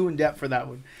get into in depth for that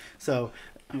one. So,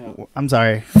 I'm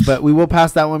sorry, but we will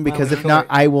pass that one because if not,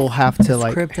 I will have to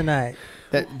like. Kryptonite.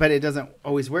 That, but it doesn't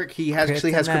always work. He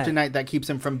actually has Kryptonite. kryptonite that keeps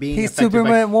him from being. He's affected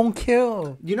Superman won't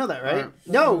kill. You know that, right?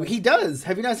 No, he does.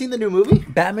 Have you not seen the new movie?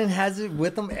 Batman has it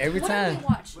with him every What did time. we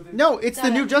watch? No, it's the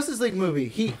new Justice League movie.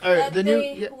 The They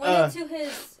new. went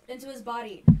into his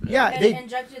body. Yeah, and they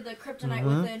injected the kryptonite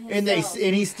within his and cell.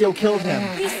 he still killed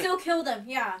him. He still killed him.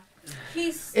 Yeah.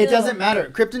 He's still, It doesn't matter.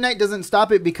 Kryptonite doesn't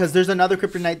stop it because there's another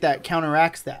kryptonite that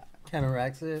counteracts that.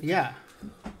 Counteracts it. Yeah.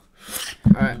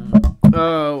 All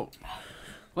right.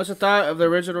 What's the thought of the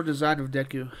original design of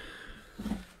Deku?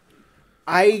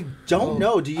 I don't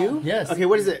know. Do you? Yes. Okay.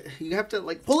 What is it? You have to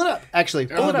like pull it up. Actually,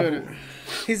 pull it up.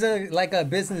 He's like a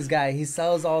business guy. He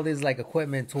sells all these like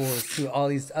equipment tools to all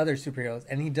these other superheroes,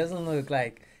 and he doesn't look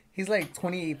like he's like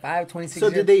 25, 26. So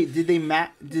years.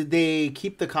 did they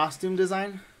keep the costume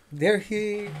design?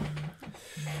 He.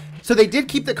 So they did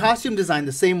keep the costume design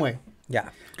the same way. Yeah.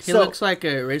 He So- looks like a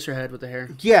Eraserhead with the hair.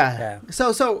 Yeah. Yeah.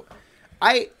 So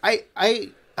I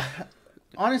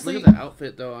honestly, Look at the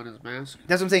outfit though on his mask.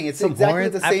 that's what I'm saying. It's Some exactly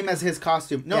horns. the same as his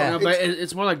costume. No, Yeah. No, but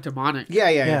it's more like demonic.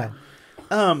 yeah.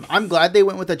 I'm glad they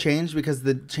went with a change because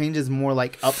the change is more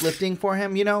like uplifting for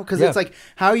him, you know? Because Yeah. it's like,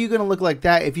 how are you going to look like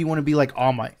that if you want to be like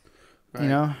All Might? Right. You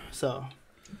know? So,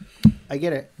 I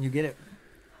get it. You get it.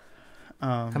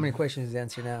 How many questions is the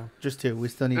answer now? Just 2. We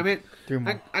still need I mean, 3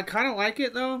 more. I kind of like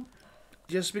it though,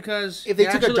 just because If they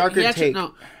he took a darker he actually, take.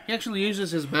 No, he actually uses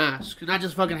his mask, not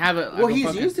just fucking have it. Like Well, a he's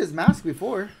fucking- used his mask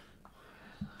before.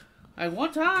 like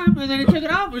one time, and then he took it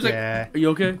off. He was Yeah. like, "Are you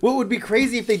okay?" What would be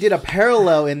crazy if they did a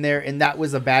parallel in there and that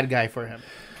was a bad guy for him?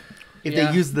 If Yeah.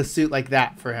 they used the suit like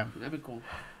that for him. That'd be cool.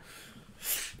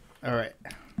 All right.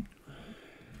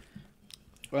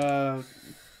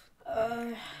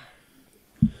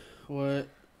 What?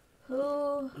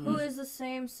 Who is the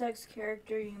same sex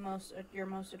character you're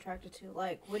most attracted to?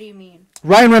 Like, what do you mean?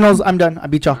 Ryan Reynolds, I'm done. I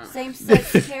beat y'all. Same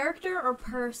sex character or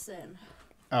person?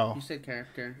 Oh. You said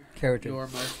character. Character. You're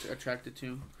most attracted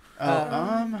to.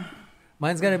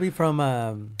 Mine's gonna be from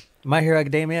My Hero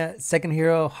Academia. Second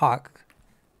hero, Hawk.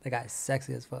 That guy's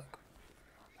sexy as fuck.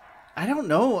 I don't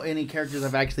know any characters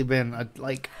I've actually been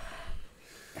like.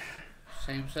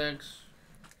 Same sex.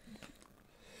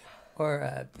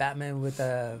 Or Batman with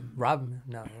Robin.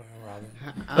 No, Robin.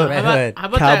 Red how Hood. about, how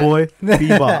about Cowboy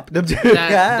Bebop.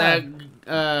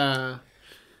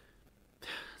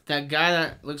 that guy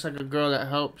that looks like a girl that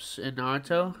helps in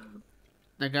Naruto?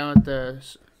 That guy with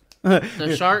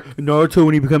the shark? Naruto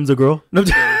when he becomes a girl. No,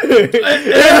 the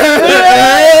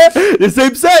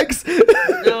same sex.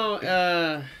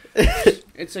 No,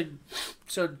 it's a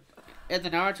so in the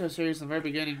Naruto series, in the very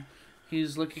beginning,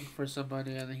 he's looking for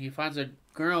somebody, and then he finds a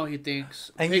girl he thinks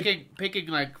And picking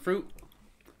like fruit,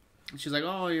 And she's like,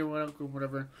 "Oh, you're welcome,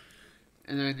 whatever."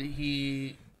 And then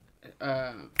he,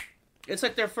 it's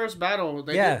like their first battle.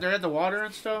 They're in the water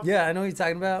and stuff. Yeah, I know what you're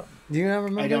talking about. Do you not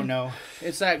remember? I don't know.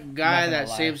 It's that guy Not gonna that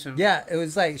lie. saves him. Yeah, it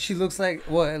was like she looks like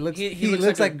It looks. He He looks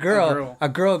looks like like a girl.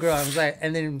 girl. I was like,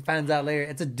 and then finds out later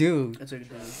it's a dude. That's a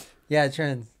good one. Yeah,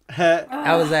 trends. I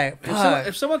I was like,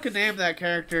 If someone could name that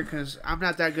character, because I'm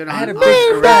not that good on I had a big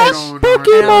original crush. nor-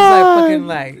 And I was like fucking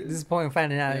like disappointed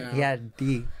finding out Yeah. he had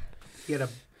D. He had a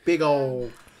big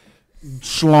old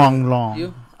schlong long.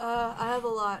 You? I have a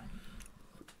lot.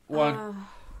 One.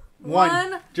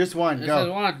 One. Just one. It says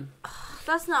Go. one.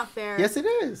 That's not fair. Yes, it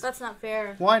is. That's not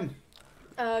fair. One.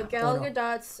 Gal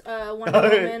Gadot's Wonder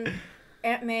Woman,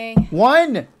 Aunt May.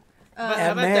 One. How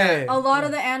Aunt about May. that? A lot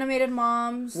of the animated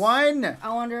moms. One.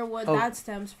 I wonder what Oh, that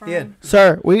stems from. yeah.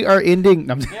 Sir, we are ending.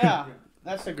 No, Yeah,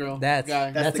 that's the girl. That's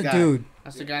guy. that's the a guy. dude.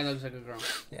 That's the guy that looks like a girl.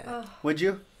 Yeah. Would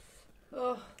you?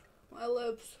 Oh, my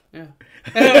lips. Yeah.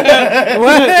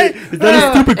 What? Is that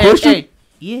a stupid question? Hey,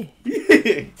 yeah.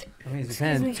 I mean, it's a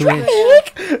pen. Excuse 2 me. inch.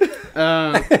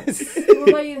 What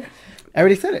about you? I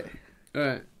already said it.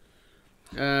 Alright.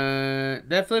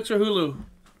 Netflix or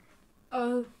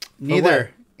Hulu?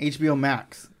 Neither. HBO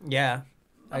Max. Yeah,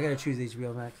 I gotta choose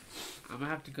HBO Max. I'm gonna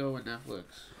have to go with Netflix.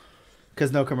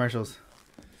 Because no commercials.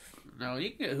 No,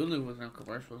 you can get Hulu with no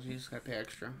commercials. You just gotta pay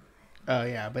extra. Oh,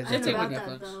 yeah. But I I take forgot my that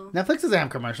Netflix. though. Netflix doesn't have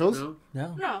commercials. No.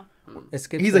 No, No, it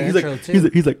skips He's the like, intro too.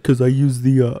 he's like, because I use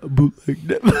the bootleg.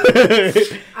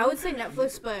 I would say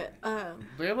Netflix, but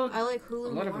They have I a like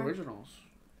Hulu lot of more. originals.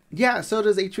 Yeah, so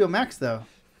does HBO Max, though.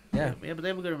 Yeah, Yeah, but they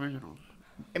have good originals.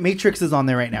 Matrix is on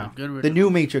there right now. Good The originals. new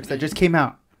Matrix that just came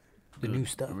out. the new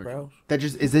stuff, bro. That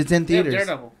just is it's in They have theaters.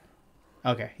 Daredevil.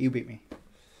 Okay, you beat me.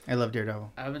 I love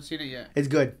Daredevil. I haven't seen it yet. It's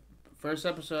good. First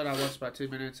episode, I watched about 2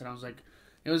 minutes, and I was like,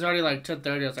 it was already like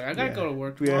 10:30. I was like, I gotta Yeah. go to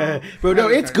work tomorrow. Yeah, bro. No,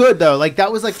 it's good though. Like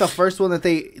that was like the first one that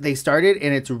they started,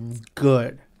 and it's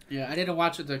good. Yeah, I didn't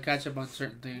watch it to catch up on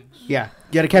certain things. Yeah,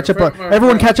 you got to catch up on. For-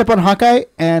 Everyone catch up on Hawkeye,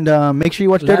 and make sure you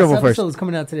watch Last Daredevil episode first. is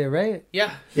coming out today, right?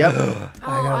 Yeah. Yep. Oh, I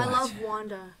gotta I watch love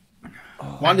Wanda. I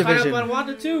caught up on WandaVision.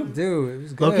 Wanda too. Dude, it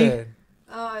was good. Loki?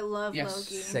 Oh, I love Yes.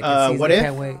 Loki. Second season, What If?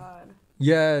 can't wait. God.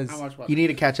 Yes. I watched one. You need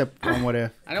to catch up on What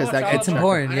If I didn't watch all that It's of them.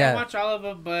 important, I yeah. didn't watch all of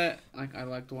them, but like I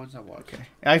like the ones I watched.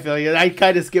 I feel you. I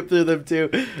kind of skipped through them too.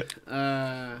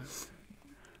 Yeah,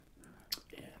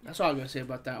 that's all I'm gonna say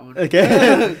about that one.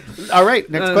 Okay. All right.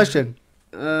 Next question.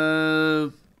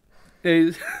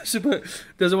 Hey, Super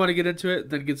doesn't want to get into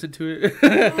it, then gets into it.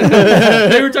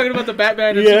 They were talking about the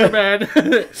Batman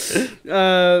and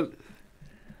Superman.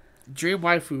 Dream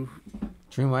waifu.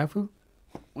 Dream waifu?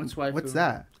 What's waifu? What's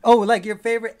that? Oh, like your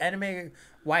favorite anime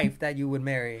wife that you would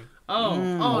marry.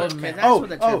 Oh, okay, that's Oh, what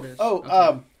the term is.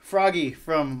 Okay. Froggy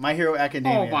from My Hero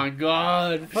Academia. Oh my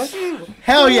god.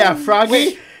 Hell yeah,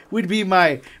 Froggy would be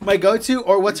my go-to.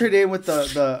 Or what's her name with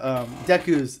the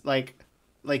Deku's like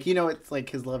you know it's like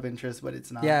his love interest, but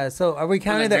it's not. Yeah, so are we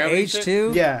counting like their girly age shit?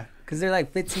 too? Yeah. Because they're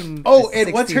like 15. Oh, to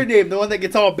and what's her 16. name? The one that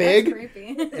gets all That's big.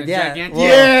 creepy. The Yeah. gigantic- Well,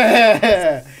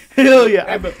 Yeah. Hell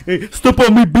yeah. Hey, step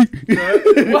on me, B.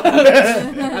 What?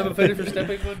 I'm offended for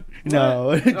stepping one.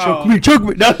 No, Oh. choke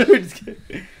me. No, I'm just kidding.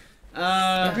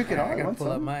 Drink it all. I gotta Want pull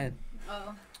up some? mine.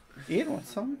 Oh. Ian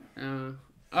wants some.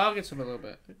 I'll get some a little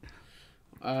bit.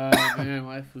 Man,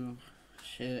 waifu.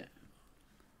 Shit.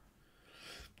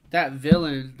 That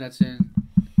villain that's in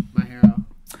My Hero.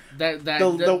 That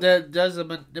does the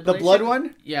The manipulation? blood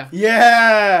one. Yeah.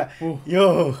 Yeah. Ooh.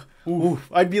 Yo. Oof.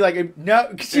 I'd be like,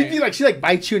 no. She'd be like, she like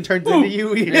bites you and turns Ooh. into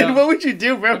you. Ian. Yeah. What would you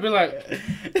do, bro? I'd be like,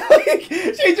 Like,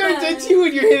 she turns into you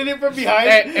and you're hitting it from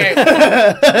behind. hey.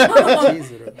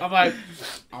 Jesus. I'm like,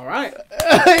 all right. All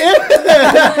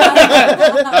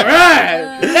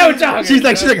right. Now we're talking. She's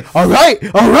like, all right.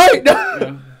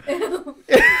 No. Yeah.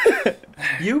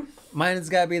 You? Mine's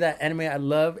gotta be that anime I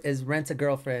love is Rent a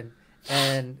Girlfriend.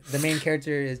 And the main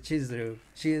character is Chizuru.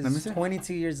 She Let me is see.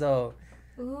 22 years old.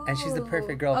 And she's the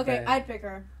perfect Ooh. girlfriend. Okay, I'd pick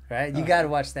her. Right? You gotta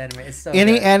watch the anime. It's so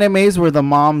Any good. animes where the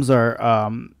moms are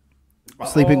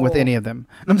sleeping with Oh. any of them?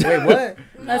 Wait, what?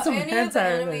 No, That's some any of the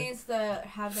hentai. enemies that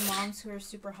have the moms who are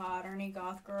super hot or any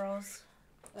goth girls.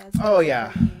 That's Oh, what yeah.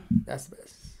 for me. That's the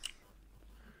best.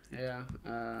 Yeah.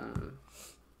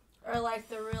 Or like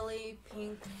the really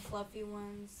pink, fluffy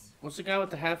ones. What's the guy with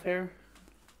the half hair?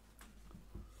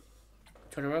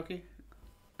 Todoroki?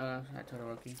 Not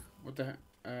Todoroki. With the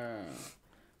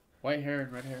white hair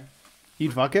and red hair.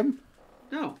 You'd fuck him?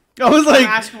 No. I was I'm like,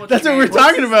 asking what that's the what we're name-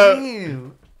 talking about.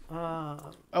 Ew.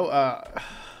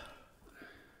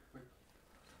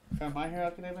 Found My Hero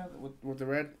Academia with the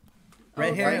red.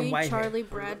 Red hair Barney, and white hair. Charlie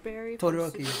Bradbury. from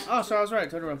Todoroki. Super- Oh, so I was right.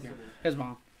 Todoroki. His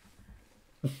mom.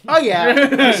 Oh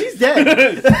yeah, she's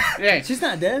dead. Yeah, She's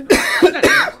not dead.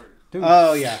 Dude,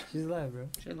 Oh yeah. she's alive, bro.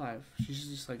 she's alive. She's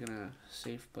just like in a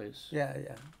safe place. Yeah,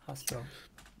 hospital.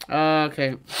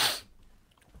 Okay.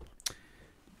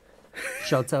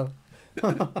 Shoto.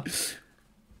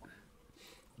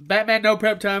 Batman No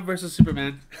Prep Time versus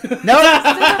Superman. No,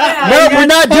 no, we're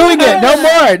not doing it. No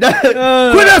more.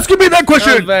 Quit asking me that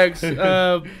question.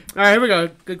 All right, here we go.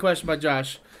 Good question by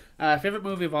Josh. Favorite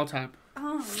movie of all time.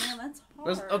 Oh man, that's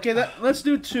hard. Let's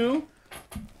do two.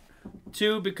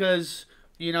 Two because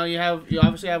you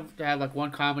obviously have to have like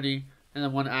one comedy and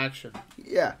then one action.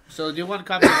 Yeah. So do one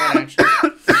comedy and one action.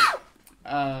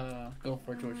 Go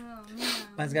for it, George. Oh, man.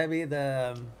 Mine's gotta be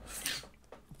the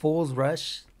Fool's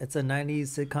Rush. It's a 90s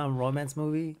sitcom romance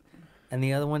movie. And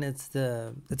the other one, it's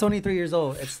only 3 years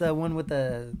old. It's the one with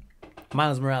the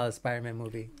Miles Morales Spider-Man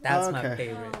movie. That's my Okay.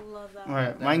 favorite. I love that. All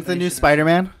right, movie. mine's the new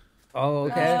Spider-Man. Oh, Oh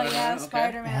okay. yeah, Okay.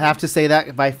 Spider-Man. I have to say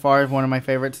that by far is one of my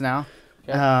favorites now.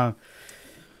 Okay.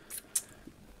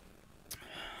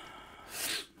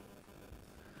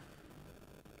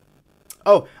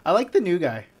 Oh, I like the new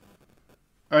guy,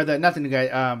 or not the new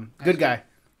guy. Good guy,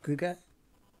 Good guy.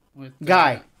 With,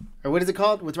 guy, or what is it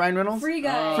called with Ryan Reynolds? Free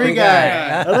Guy. Free Free guy.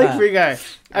 Guy. I like Free Guy.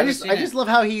 I Haven't just seen I just love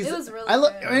how he's. It was really I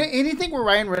love good. anything where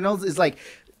Ryan Reynolds is like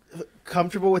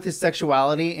comfortable with his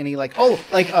sexuality and he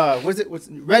what's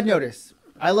Red Notice.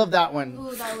 I love that one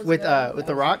Ooh, that was with good.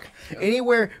 The Rock.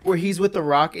 Anywhere where he's with The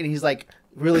Rock and he's like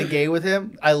really gay with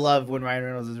him, I love when Ryan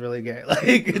Reynolds is really gay.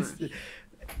 Like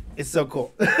it's so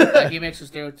cool. Like he makes a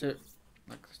stereotype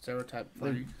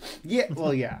funny. Yeah,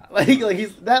 well, yeah, like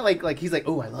he's that like he's like,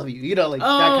 oh, I love you, that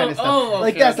kind of stuff,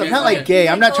 like okay, that stuff. okay, Not okay. like gay.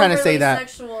 I'm not trying to say Overly that.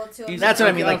 sexual to He's- That's what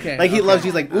I mean. Like, Okay, like he okay. loves.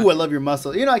 He's like, ooh, I love your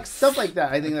muscle. Like stuff like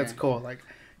that. I think that's Okay. cool. Like,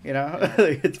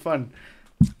 like, it's fun.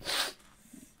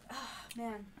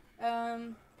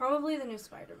 Man, probably the new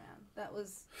Spider-Man. That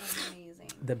was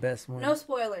amazing. The best one. No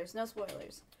spoilers. No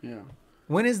spoilers. Yeah.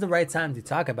 When is the right time to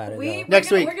talk about it, We're though? Next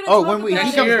gonna- week. we're gonna Oh, talk when he about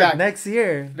comes it. year. back. Next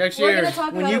year. Next We're year. gonna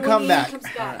talk When about you it come when back. He comes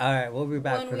back. All right, we'll be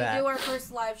back When for we that. do our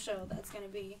first live show, that's gonna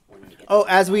be when we get. Oh,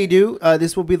 as we do,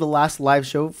 this will be the last live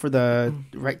show for the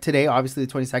right today. Obviously,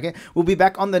 the 22nd. We'll be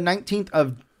back on the 19th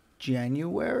of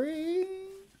January.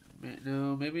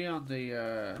 No, maybe on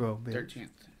the Bro, baby. 13th.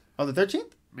 Oh, the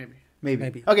 13th. Maybe. Maybe.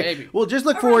 Maybe. Okay. Maybe. Well, just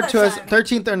look Around forward that to us. time.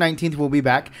 13th or 19th, we'll be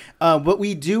back. But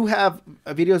we do have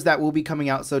videos that will be coming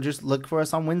out. So just look for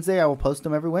us on Wednesday. I will post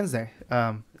them every Wednesday.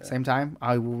 Same time.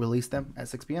 I will release them at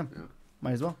 6 p.m. Yeah.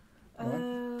 Might as well. Let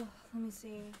me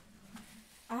see.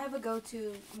 I have a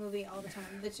go-to movie all the time.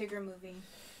 The Tigger movie.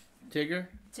 Tigger?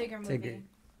 Tigger movie.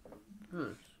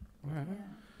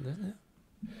 Tigger.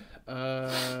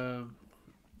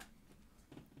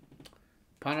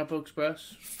 Pineapple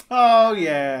Express. Oh,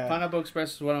 yeah. Pineapple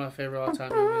Express is one of my favorite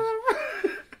all-time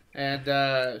movies.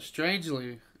 And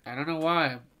strangely, I don't know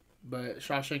why, but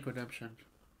Shawshank Redemption.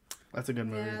 That's a good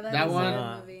movie. Yeah, That that is one- a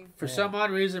good movie. For Yeah. some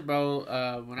odd reason,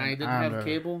 bro, when I didn't I have remember.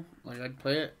 cable, like I'd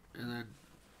play it, and then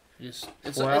it's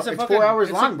It's 4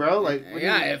 hours long, bro. Like, what do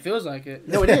yeah, you- it feels like it.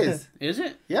 No, it is. Is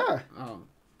it? Yeah. Oh,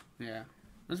 yeah.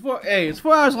 It's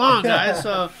 4 hours long, guys.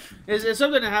 So it's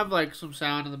something to have like some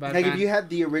sound in the Like, background. if you had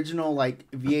the original, like,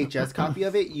 VHS copy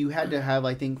of it, you had to have,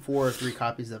 I think, 4 or 3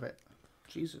 copies of it.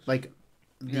 Jesus. Like,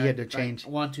 you Yeah, had to like change.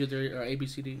 1, 2, 3, or A B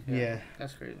C D. Yeah.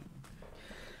 That's crazy.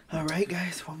 All right,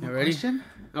 guys. One more You ready? question.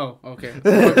 Oh, okay.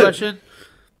 One more question.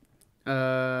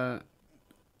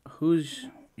 Who's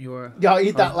your? Y'all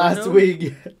eat that last husband?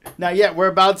 week. Not yet. We're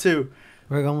about to.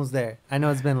 We're almost there. I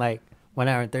know it's been like 1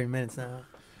 hour and 30 minutes now.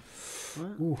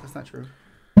 What? That's not true.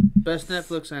 Best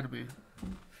Netflix anime.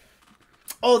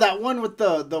 Oh, that one with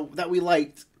the that we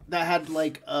liked that had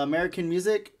like American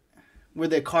music, where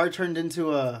the car turned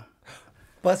into a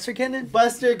Buster Cannon?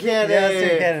 Buster Cannon.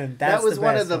 Buster Cannon. That That's was the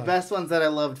one of best the one. best ones that I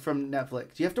loved from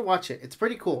Netflix. You have to watch it. It's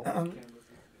pretty cool.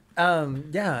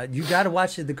 Yeah, you gotta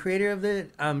watch it. The creator of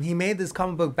it, he made this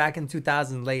comic book back in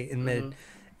 2000, late in mid,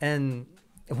 and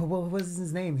what was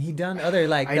his name? He done other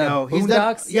like I know. He's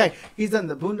done. Boondocks. Yeah, he's done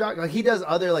the Boondock. Like he does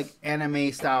other like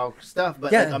anime style stuff,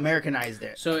 but Yeah. like Americanized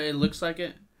it. So it looks like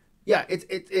it. Yeah, it's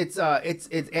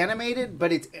animated,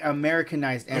 but it's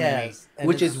Americanized anime, Yes, and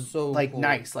which it's is so like cool.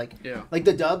 nice. Like Yeah. like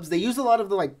the dubs, they use a lot of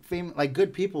the like like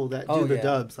good people that do Oh, the yeah.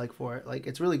 dubs like for it. Like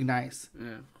it's really nice.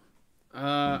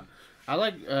 Yeah. I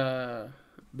like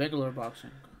Bangalore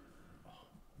boxing.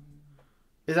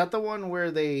 Is that the one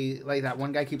where they like that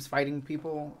one guy keeps fighting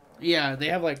people? Yeah, they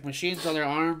have like machines on their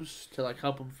arms to like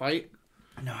help them fight,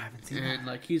 No, I haven't seen and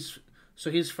like he's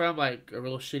from like a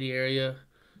real shitty area,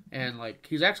 and like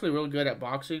he's actually real good at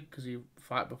boxing because he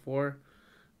fought before,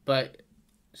 but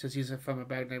since he's from a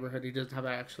bad neighborhood, he doesn't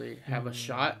actually have a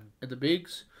shot at the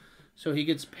bigs. So he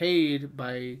gets paid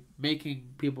by making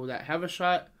people that have a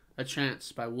shot a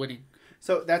chance by winning.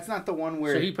 So that's not the one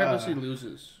where... So he purposely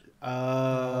loses.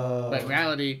 Oh. But in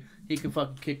reality, he can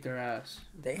fucking kick their ass.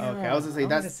 Damn. Okay, I was gonna say,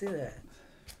 that's... see that.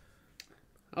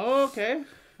 Oh, okay.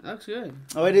 That looks good.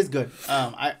 Oh, it is good.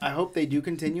 I hope they do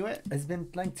continue it. It's been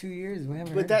like 2 years. We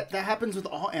haven't But heard. that happens with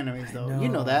all animes, though. You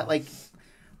know know. that. Like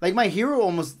My Hero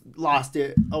almost lost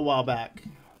it a while back.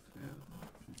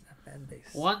 Fan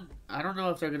base. One, I don't know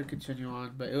if they're going to continue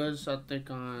on, but it was, I think,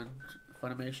 on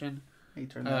Funimation. He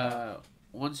turned that off.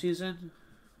 One season,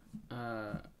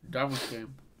 Darwin's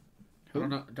Game. I don't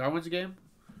know. Darwin's Game?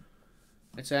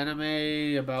 It's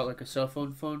anime about, like, a cell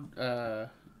phone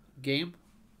game.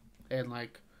 And,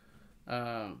 like,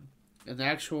 in the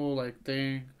actual, like,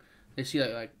 thing, they see,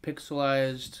 like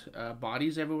pixelized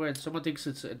bodies everywhere, and someone thinks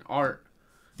it's an art.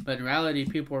 But in reality,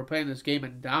 people are playing this game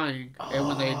and dying. And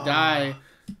when they die,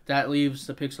 that leaves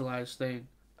the pixelized thing.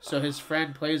 So his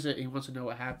friend plays it, and he wants to know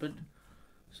what happened.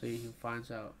 So he finds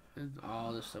out. And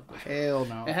all this stuff goes on. Hell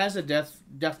no. It has a Death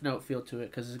Note feel to it,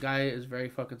 because this guy is very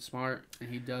fucking smart, and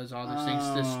he does all these things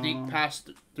to sneak past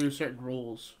through certain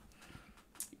rules.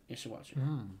 You should watch it.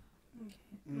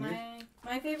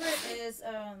 My favorite is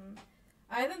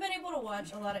I haven't been able to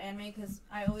watch a lot of anime because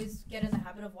I always get in the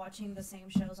habit of watching the same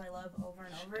shows I love over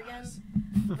and over again.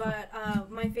 But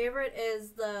my favorite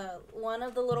is the one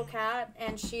of the little cat,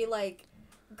 and she like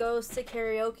goes to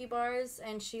karaoke bars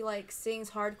and she like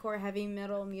sings hardcore heavy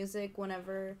metal music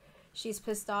whenever she's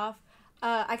pissed off.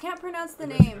 I can't pronounce the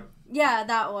name. Yeah,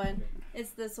 that one.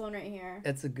 It's this one right here.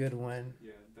 It's a good one.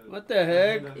 What the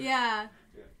heck? Yeah.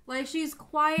 Like, she's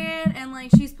quiet, and, like,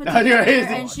 she's put together,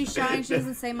 and she's shy, she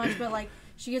doesn't say much, but, like,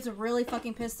 she gets really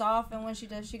fucking pissed off, and when she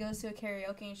does, she goes to a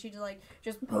karaoke, and she just, like,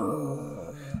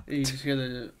 You just hear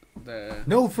the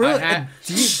No, for real. hi-hat.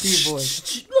 Deep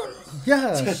voice.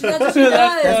 Yeah. That's what she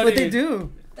does. That's what they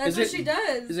do. That's what she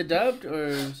does. Is it dubbed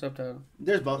or subtitled?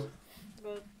 There's both.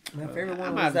 My favorite one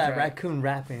I'm was out that of track. raccoon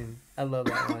rapping. I love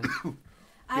that one.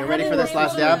 You ready for this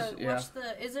last dab? Yeah.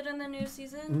 Is it in the new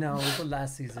season? No, it was the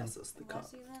last season. Last season?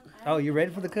 Oh, you ready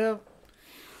for the cup?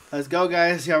 Let's go,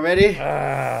 guys. Y'all ready?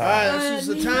 Alright, this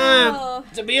is the time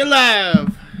to be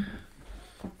alive.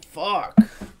 Fuck.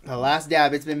 The last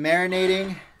dab. It's been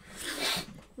marinating.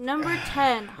 Number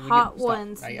 10, Hot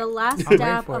Ones. Not yet. The Last ready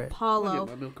Dab for it. Apollo.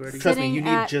 My milk ready. Trust me, Sitting you need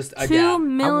at just a 2 dab.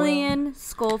 million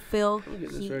Scoville I'm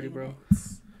getting this ready, bro.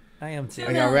 units. I am too.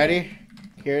 Are y'all ready?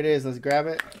 Here it is. Let's grab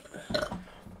it.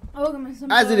 Oh, goodness,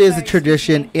 I'm As so it is a sorry.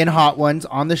 tradition in Hot Ones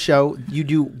on the show, you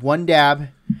do one dab.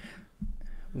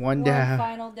 One One dab.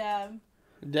 final dab.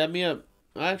 Dab me up.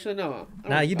 Actually, no.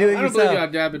 Nah, you do it I don't believe yourself.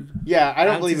 y'all dabbing. Yeah, I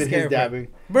don't I'm believe too in his scared, bro. dabbing.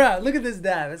 Bruh, look at this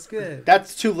dab. It's good.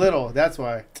 That's too little. That's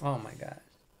why. Oh my god.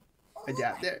 A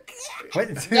dab there. Wait,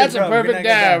 That's bro, a we're perfect not gonna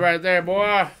dab right there,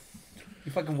 boy.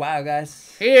 You fucking wow,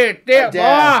 guys. Here, dab,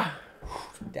 dab. boy.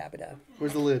 Dab it up.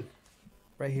 Where's the lid?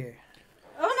 Right here.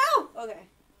 Oh, no! Okay.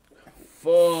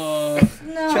 Fuck.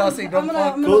 No, Chelsea, don't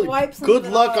I'm gonna Good, wipe some good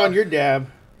of it luck off. on your dab.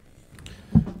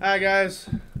 Alright, guys.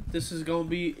 This is gonna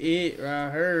be it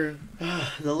right here.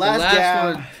 The last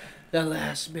dab. one. The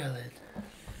last melon.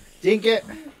 Dink it.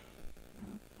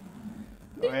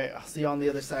 All right, I'll see you on the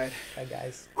other side. Hi,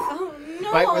 guys. Oh,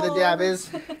 no! Right where the dab is.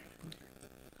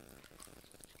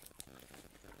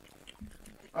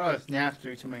 Oh, it's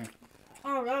nasty to me.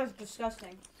 Oh, that was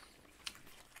disgusting.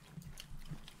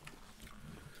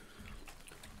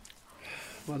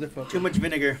 Motherfucker. Too much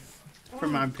vinegar for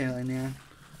my opinion, yeah.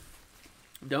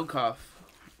 Don't cough.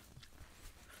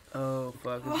 Oh,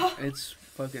 fuck. It's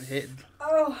fucking hitting.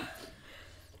 Oh.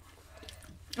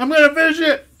 I'm gonna finish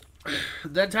it.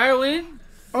 The entire wing?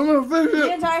 I'm gonna finish The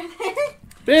it. entire thing?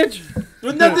 Bitch.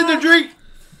 With nothing to drink.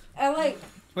 I like.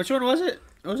 Which one was it?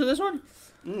 Was it this one?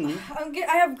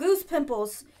 I have goose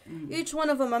pimples. Each one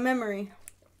of them a memory.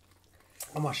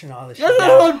 I'm washing all this This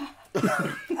shit. one.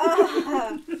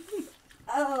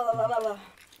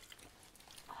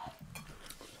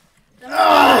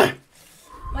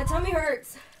 My tummy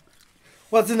hurts.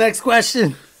 What's the next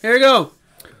question? Here we go.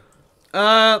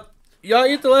 Y'all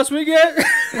eat the last week yet?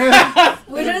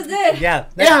 We just did. Yeah,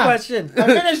 next Yeah. question. I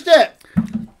finished it.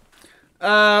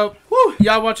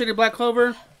 Y'all watch any Black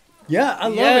Clover? Yeah, I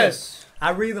love Yes. it.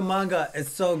 I read the manga.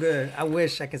 It's so good. I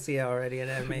wish I could see it already in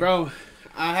anime. Bro,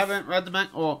 I haven't read the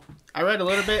manga. Well, I read a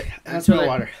little bit That's until my they,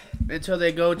 water. until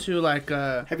they go to like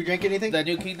Have you drank anything? the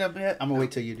New Kingdom yet. I'm gonna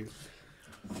wait till you do.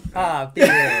 Yeah.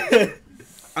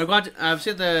 I've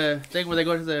seen the thing where they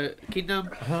go to the kingdom,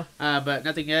 but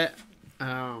nothing yet.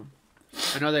 I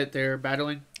know that they're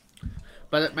battling,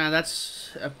 but man,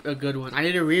 that's a good one. I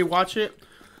need to rewatch it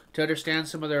to understand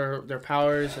some of their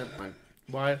powers and like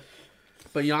why.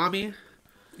 But Yami,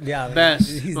 Yeah, best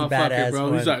he's the motherfucker, badass bro.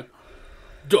 one. He's like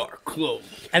dark clothes.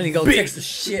 And he goes Big. takes the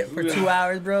shit for 2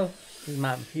 hours, bro. He's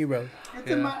my hero. It's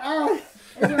Yeah. in my eye.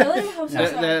 Is it really? I'm so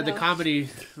sorry, The no. comedy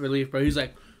relief, bro. He's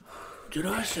like, did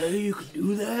I say you could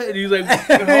do that? And he's like,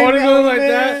 holding him like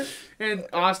that. And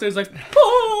Austin's like,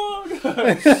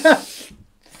 oh!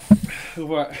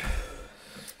 What?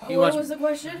 What was the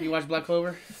question? You watch Black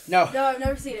Clover? No. No, I've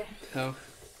never seen it. No.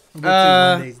 We'll get to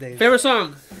one of these days. Favorite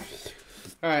song?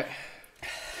 All right.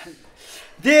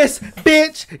 This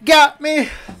bitch got me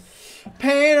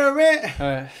paying a rent, All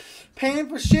right. paying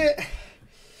for shit.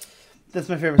 That's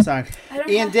my favorite song. I don't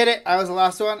Ian have, did it. I was the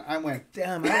last one. I win.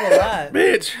 Damn, I have a lot.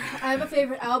 Bitch. I have a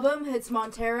favorite album. It's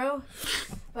Montero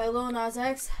by Lil Nas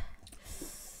X.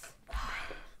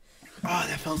 Oh,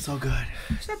 that felt so good.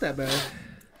 It's not that bad.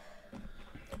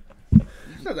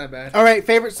 It's not that bad. All right,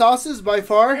 favorite sauces by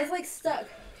far. It's like stuck.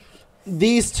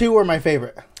 These two are my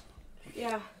favorite.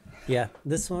 Yeah. Yeah,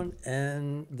 this one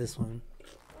and this one.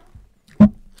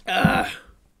 And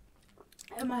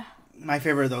My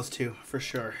favorite of those two, for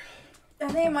sure. I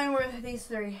think mine were these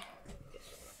three.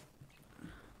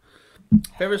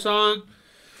 Favorite song?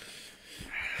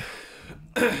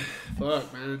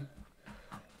 Fuck, man.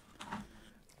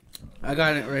 I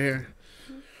got it right here.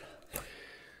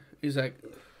 He's like,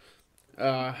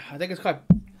 I think it's called.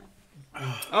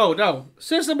 Oh no,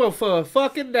 System of a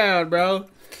fucking Down, bro.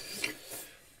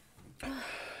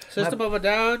 System of a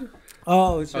Down.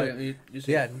 Oh, Oh shit. yeah, you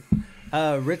see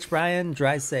Yeah. Rich Brian,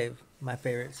 Dry Save. My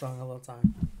favorite song of all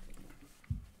time.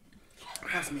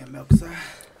 Pass me a milk, sir.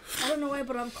 I don't know why,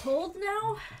 but I'm cold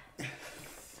now.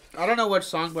 I don't know what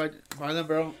song by them,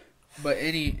 bro, but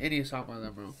any song by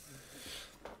them,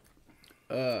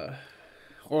 bro.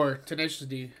 Or Tenacious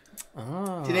D.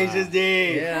 Oh. Tenacious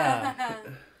D. Yeah.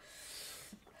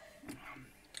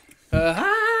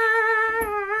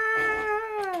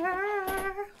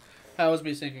 That was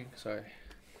me singing. Sorry.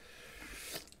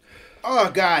 Oh,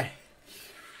 God.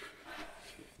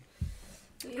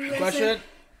 You guys Question.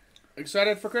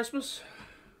 Excited for Christmas?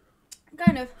 said-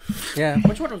 Kind of. Yeah.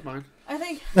 Which one was mine? I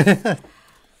think it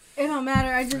don't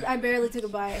matter. I barely took a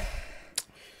bite.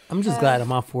 I'm just glad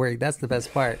I'm off work. That's the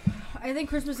best part. I think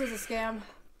Christmas is a scam.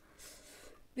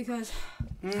 Because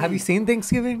Have you seen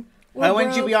Thanksgiving? Why we're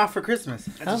wouldn't you be broke. off for Christmas?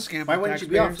 That's Huh? a scam. Why for wouldn't you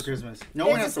be off for taxpayers. Christmas? No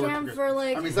one has It's to a work for scam Christmas. for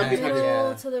like I mean, some Yeah. people do. middle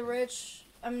Yeah. to the rich.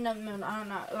 I'm not,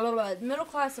 middle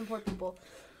class and poor people.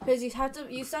 Because you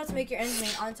still have to make your ends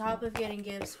meet on top of getting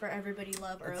gifts for everybody you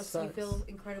love, or That else you sucks. feel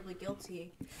incredibly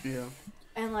guilty. Yeah.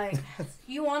 And like,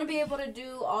 you want to be able to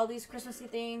do all these Christmassy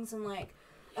things and like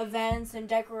events and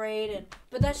decorate,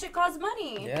 but that shit costs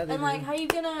money. Yeah, they and like, do. how you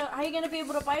gonna be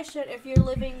able to buy shit if you're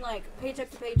living like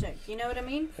paycheck to paycheck? You know what I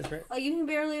mean? That's right. Like, you can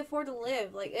barely afford to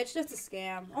live. Like, it's just a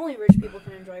scam. Only rich people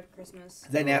can enjoy Christmas. Is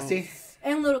that nasty?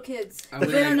 And little kids. I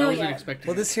They don't know wasn't yet. expecting.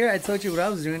 Well, this year I told you what I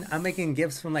was doing. I'm making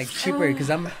gifts from like cheaper because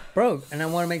I'm broke and I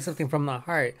want to make something from the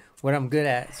heart, what I'm good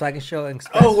at, so I can show and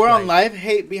express. Oh, we're on like- live.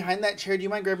 Hey, behind that chair, do you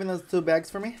mind grabbing those 2 bags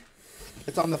for me?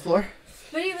 It's on the floor.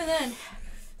 But even then,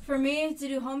 for me to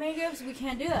do homemade gifts, we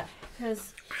can't do that.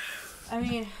 Because, I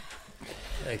mean,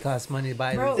 It costs money to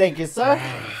buy Bro. these. Thank you, sir.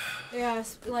 yeah,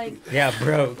 like Yeah,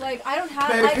 broke. I don't have.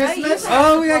 Merry I Christmas. used to have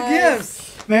Oh, we got supplies,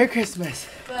 gifts. Merry Christmas.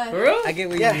 But For real? I get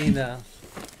what Yeah. you mean though.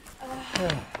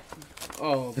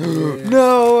 Oh. man.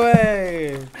 No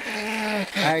way. I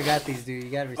already got these, dude. You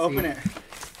gotta receive. Open it.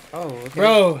 Oh, okay.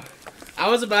 Bro, I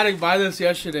was about to buy this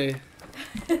yesterday.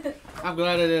 I'm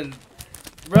glad I didn't.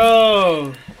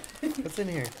 Bro. What's in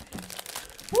here?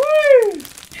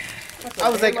 I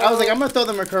was like, I'm gonna throw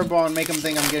them a curveball and make them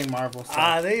think I'm getting Marvel. So.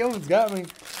 Ah, they almost got me.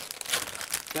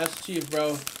 That's cheap,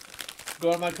 bro.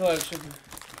 Go on my collection.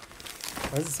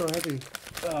 Why is it so heavy?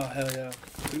 Oh, hell yeah.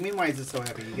 What do you mean? Why is it so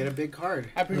heavy? You get a big card.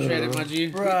 I appreciate it, my G.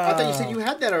 Bro. I thought you said you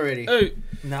had that already. Hey.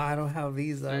 No, I don't have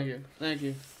these though. Thank you. Thank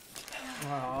you.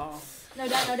 no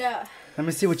doubt, no doubt. Let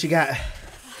me see what you got.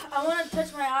 I want to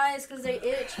touch my eyes because they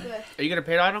itch, but Are you going to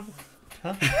paint on them?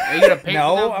 Huh? Are you going to paint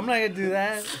No, them? I'm not gonna do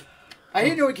that. I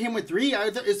didn't know it came with 3.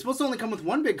 It's supposed to only come with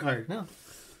 1 big card. No.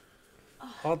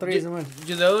 All 3 is in one.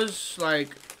 Do those,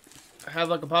 like, have,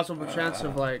 like, a possible chance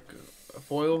of, like,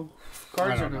 foil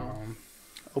cards I or don't no? know.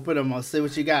 Open them. I'll see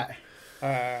what you got.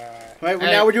 Right, Hey.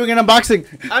 now we're doing an unboxing.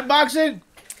 Unboxing!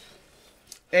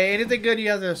 Hey, anything good, you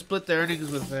have to split the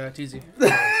earnings with Teensy.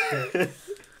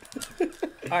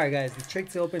 All right, guys. The trick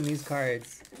to open these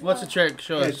cards. What's the trick?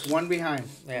 Show It's us. 1 behind.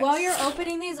 Yeah. while you're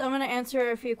opening these, I'm gonna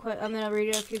answer a few. I'm gonna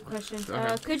read a few questions.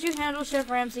 Okay. Could you handle Chef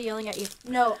Ramsay yelling at you?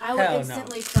 No, I would Hell no.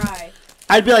 instantly cry.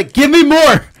 I'd be like, give me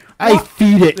more. I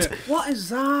feed it. What is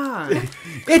that?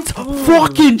 It's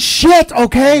fucking shit,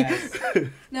 okay?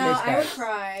 No, Thanks, I would guys.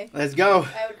 cry. Let's go.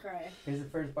 I would cry. Here's the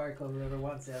first barcode whoever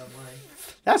wants it online.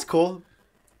 That's cool.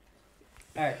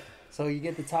 All right. So you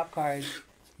get the top card.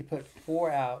 You put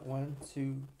 4 out. 1,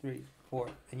 2, 3, 4,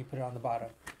 and you put it on the bottom.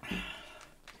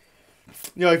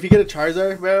 Yo, if you get a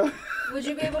Charizard, bro. Would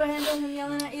you be able to handle him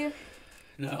yelling at you?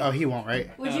 No. Oh, he won't,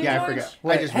 right? Would you, Yeah, I George? forgot.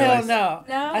 What? I just Hell realized. no.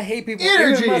 No? I hate people.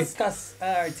 Energy. Even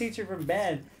our teacher from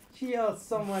band, she yelled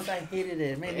so much. I hated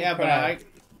it. It made me Yeah, but cry.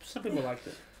 some people liked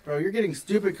it. Bro, you're getting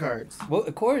stupid cards. Well,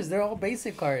 of course, they're all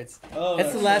basic cards. Oh,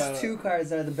 That's the last 2 cards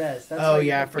that are the best. That's Oh, why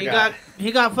yeah, I you- forgot.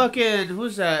 He got fucking,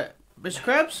 who's that? Mr.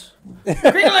 Krebs?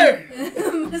 Kringler!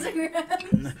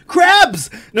 Crabs!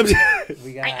 No,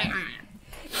 We got.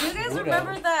 Do you guys Pluto.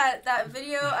 remember that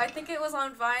video? I think it was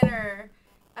on Viner.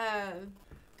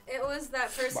 It was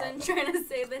that person trying to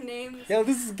say the names Yo,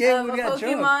 this is game. of a We got jokes.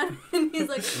 Pokemon, and he's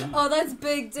like, "Oh, that's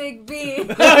Big Dig B," and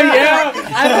the Oh yeah,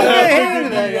 I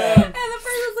hated that guy.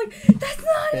 person was like, "That's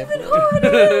not even who it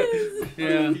is."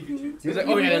 Yeah. He's like,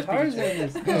 oh, yeah, that's Tarzan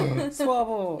is.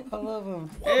 Swabble, I love him.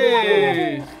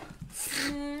 Hey!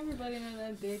 Yeah, everybody know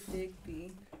that Big Dig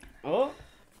B. Oh.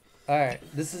 All right,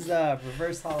 this is a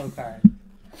reverse hollow card.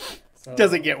 So,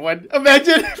 Doesn't get one.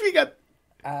 Imagine if you got.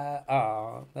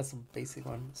 Oh, that's a basic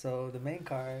one. So the main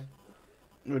card,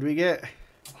 What do we get?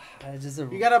 just a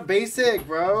You got a basic,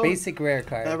 bro. basic rare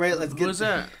card. All right, let's get. Who's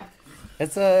that?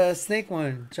 It's a snake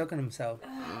one choking himself.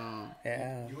 Oh.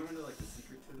 Yeah. You want to know like the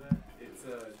secret to that? It's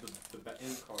the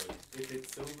end card. If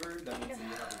it's silver, that means that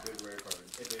you have a good rare card.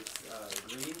 If it's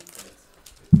green, then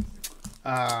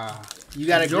it's You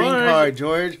got a green George. card,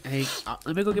 George. Hey,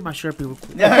 let me go get my Sharpie real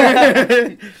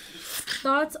quick.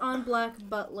 Thoughts on Black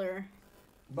Butler?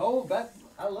 Oh,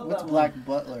 I love What's Black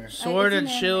Butler? Sword It's and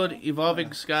an Shield, anime.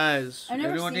 Evolving Skies. I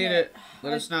never Anyone seen need it. it?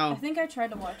 Let us I know. think I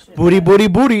tried to watch it. Booty, booty,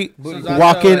 booty. Booty.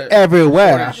 Walking Sword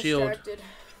everywhere. and Shield. Distracted.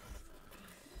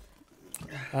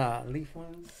 Leaf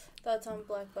one. Thoughts on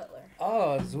Black Butler?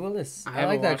 Oh, it's Willis. I I haven't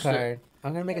like that watched it. card.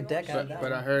 I'm gonna make a deck out of that.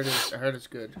 But I one. heard it's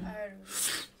good. I heard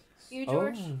it. You,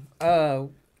 George?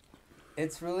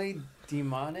 It's really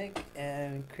demonic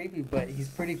and creepy, but he's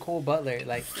pretty cool butler.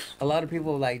 Like a lot of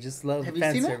people like just love Have you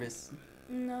fan seen it? service.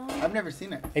 No. I've never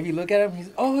seen it. If you look at him, he's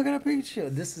I got a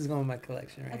Pikachu. This is going in my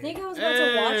collection right I think here. I was about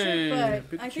to watch Hey, it,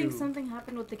 but I think Pikachu. something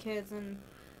happened with the kids, and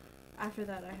after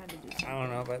that, I had to do something. I don't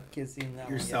know about kids seeing that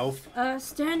Yourself.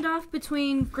 Standoff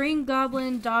between Green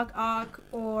Goblin, Doc Ock,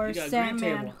 or You got green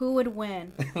Sandman. table. Who would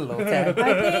win? one. Low tag.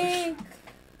 I think.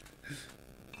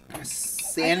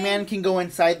 Sandman can go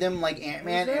inside them like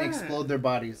Ant-Man Who's and that? explode their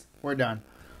bodies. We're done.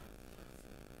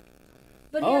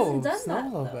 But he hasn't done that.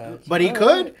 Snowball Though. Badge. But he Oh,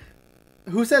 could.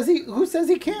 Who says he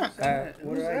can't? What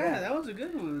Who's do I that? got? That was a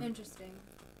good one. Interesting.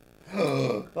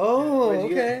 Oh, What'd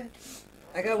you okay.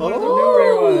 I got one of the Oh. new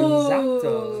rare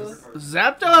ones.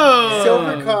 Zapdos. Zapdos! Silver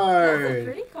That's a card.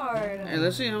 pretty card. Hey,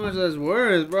 let's see how much that's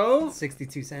worth, bro.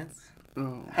 62 cents.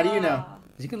 Oh. How do you know? Ah.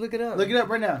 You can look it up. Look it up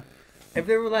right now. If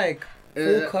they were like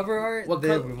full Uh, cover art, what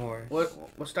there'd col- be more. What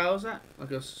style is that?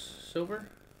 Like a silver?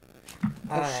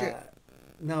 shit.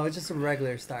 No, it's just a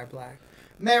regular Star Black.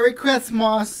 Merry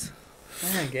Christmas.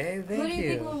 Man, Gabe, Who thank do you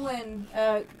think will win?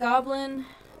 Goblin,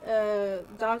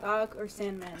 Doc Ock, or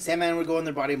Sandman? Sandman would go in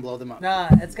their body and blow them up. Nah,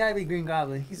 it's gotta be Green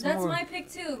Goblin. He's That's more. my pick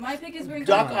too. My pick is Green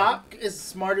Doc Goblin. Ock is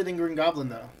smarter than Green Goblin,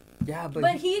 though. Yeah, But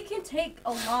but he can take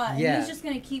a lot, and Yeah. he's just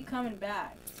gonna keep coming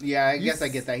back. Yeah, I guess I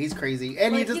get that. He's crazy,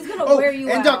 and Like, he just he's gonna wear you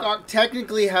and Doc out. Ock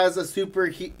technically has a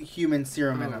superhuman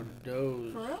serum in him.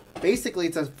 Those. For real? Basically,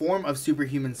 it's a form of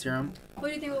superhuman serum. Who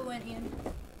do you think will win, Ian?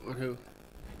 On who?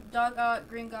 Doc Ock,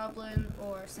 Green Goblin,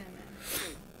 or Sandman?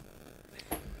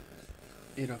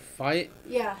 In a fight?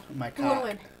 Yeah. Oh my Who would God.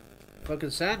 win? Fucking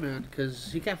Sandman,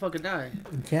 because he can't fucking die.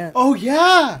 you can't. Oh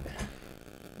yeah.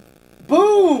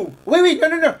 Boo! Wait,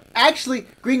 no. Actually,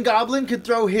 Green Goblin could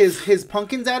throw his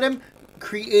pumpkins at him,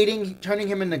 turning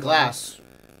him into glass,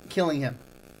 killing him.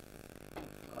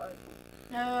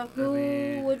 Who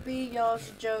mean- would be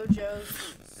y'all's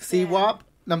JoJo's? See, stand? Wop?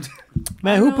 No, Man,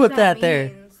 I who don't know put what that there?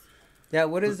 means. Yeah,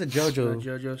 what is the JoJo?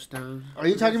 JoJo Stone. Are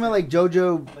you talking about like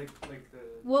JoJo? like the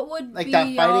What would Like be that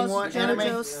fighting y'all's one anime?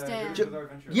 JoJo's stand? Bizarre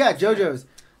Adventure. Yeah, JoJo's.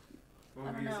 What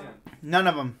would I be your don't know. stand? None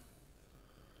of them.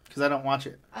 Because I don't watch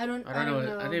it. I don't I don't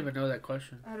know. know. I didn't even know that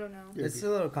question. I don't know. It's a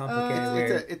little complicated. Uh,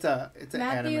 weird. It's an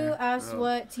Matthew anime. asked Oh.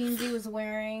 what Teensy was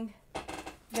wearing.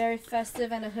 Very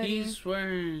festive and a hoodie. He's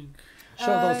wearing. Show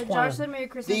those Josh one. said Merry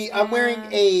Christmas. I'm wearing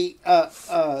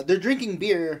and- they're drinking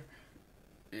beer.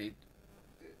 Hey,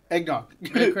 Eggnog.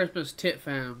 Merry Christmas, Tit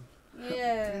Fam.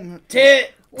 Yeah.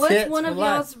 Tit! What's Tits one of for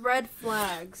life. y'all's red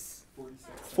flags?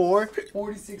 46. 4.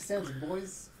 46 cents,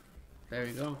 boys. There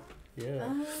you go.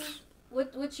 Yeah.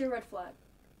 What's your red flag?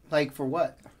 Like for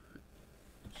what?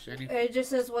 Shitty. It just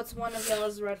says what's one of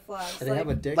y'all's red flags. Do they have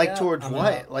a dick Like out? towards I'm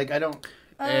what? out. Like I don't.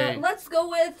 Hey. Let's go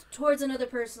with towards another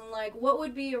person. Like, what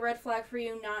would be a red flag for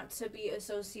you not to be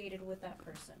associated with that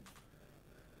person?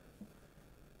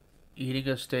 Eating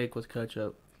a steak with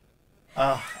ketchup.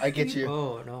 I get you.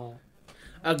 Oh no.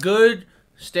 A good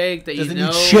steak that Doesn't you know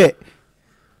eat shit.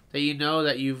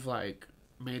 that you've like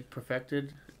made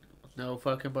perfected, with no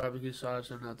fucking barbecue sauce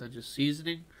or nothing, just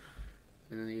seasoning,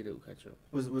 and then you eat it with ketchup.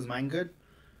 Was mine good?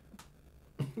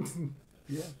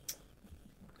 Yeah.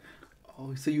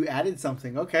 Oh, so you added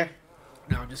something? Okay.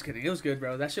 No, I'm just kidding. It was good,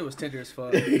 bro. That shit was tender as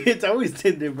fuck. It's always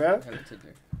tender, bro. I had it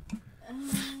tender.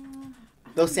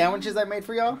 Those sandwiches I made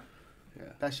for y'all. Yeah.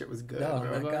 That shit was good, Oh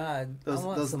bro. my god. I Those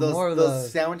want those some those, more of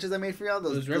those sandwiches I made for y'all.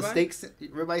 Those Those ribeye? steaks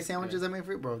ribeye sandwiches I made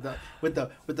for you, bro. With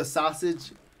the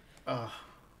sausage. Oh,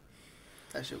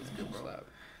 that shit was good,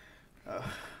 bro.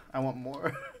 I want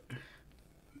more.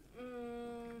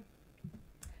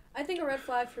 I think a red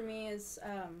flag for me is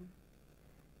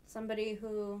somebody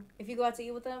who, if you go out to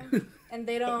eat with them and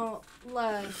they don't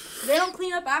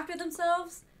clean up after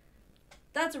themselves,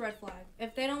 that's a red flag.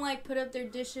 If they don't like put up their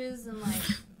dishes and like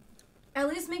at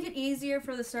least make it easier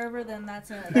for the server, then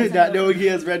that's a Not knowing he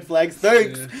has red flags.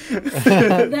 Thanks.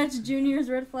 That's Junior's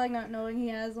red flag, not knowing he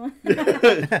has one.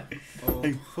 Oh,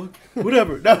 Hey, fuck.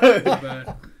 Whatever. No.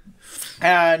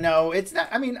 bad. No, it's not.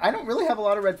 I mean, I don't really have a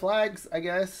lot of red flags. I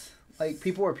guess like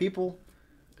people are people.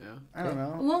 Yeah. I don't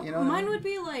know. Well, you know, mine would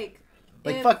be like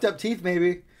if, fucked up teeth,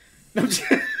 maybe. No, I'm just,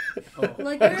 Oh.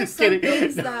 like there are just some kidding.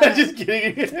 things No, that I'm just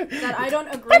kidding. that I don't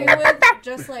agree with,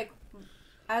 just like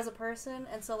as a person,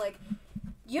 and so like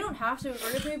you don't have to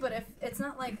agree with me, but if it's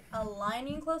not like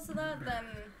aligning close to that, then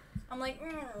I'm like,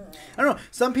 I don't know.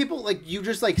 Some people like you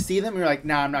just like see them and you're like,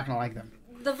 nah, I'm not gonna like them.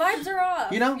 the vibes are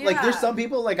off. You know, like Yeah. there's some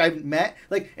people like I've met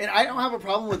like, and I don't have a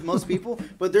problem with most people,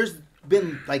 but there's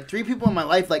been like 3 people in my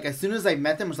life like as soon as I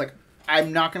met them, it was like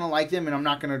I'm not gonna like them and I'm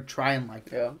not gonna try and like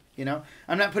them. Yeah. You know,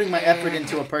 I'm not putting my effort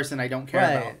into a person I don't care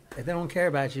about. Right. If they don't care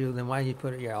about you, then why you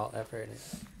put your all effort in it?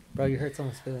 Bro, you hurt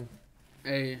someone's feelings.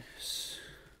 Hey.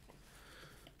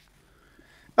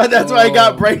 That's why I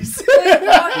got braces. Wait,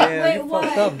 what? Yeah, Wait, you why?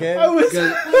 fucked up, I kid. was,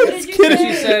 Good. I was Did you kidding.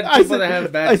 say? She said people that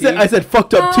have bad teeth. I said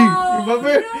fucked up Oh, teeth.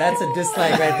 Remember? no. That's a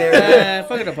dislike right there.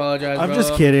 Fucking apologize, I'm bro.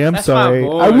 just kidding. I'm That's sorry. my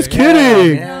boy. I was Yeah.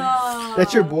 kidding. Yeah. No.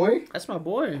 That's your boy? That's my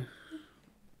boy.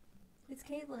 It's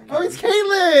Caitlin. Oh, it's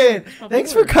Caitlin. my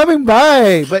Thanks boy. for coming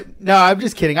by. But no, I'm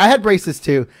just kidding. I had braces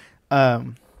too.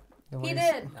 He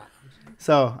did.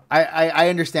 So I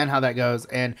understand how that goes,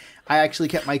 and I actually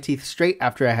kept my teeth straight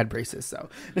after I had braces. So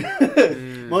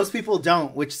most people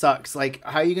don't, which sucks. Like,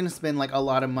 how are you gonna spend like a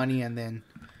lot of money and then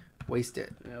waste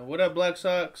it? Yeah, what up, Black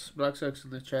Sox? Black Sox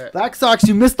in the chat. Black Sox,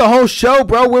 you missed the whole show,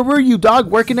 bro. Where were you, dog?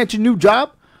 Working at your new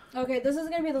job? Okay, this is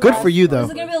gonna be the Good last, for you, though. This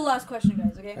is gonna be the last question,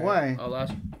 guys. Okay. Why? Oh,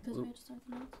 last Because we have to start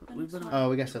the next one. We've been- Oh,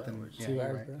 we got something. Yeah, 2 you're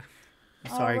hours, right. bro.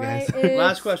 Sorry, Alright, guys. it's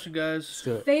last question, guys. Let's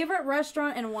do it. Favorite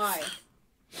restaurant and why?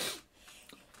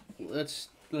 Let's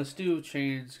do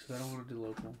chains because I don't want to do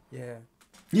local. Yeah.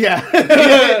 Yeah.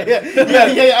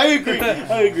 yeah. I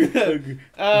agree.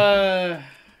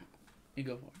 You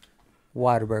go for it.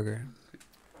 Whataburger.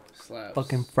 Slaps.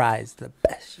 Fucking fries. The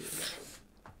best shit.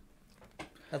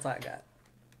 That's all I got.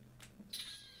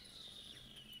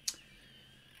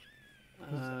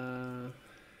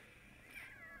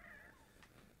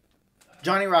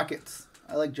 Johnny Rockets.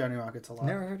 I like Johnny Rockets a lot.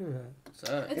 Never heard of that. What's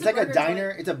that? It's like a burger diner.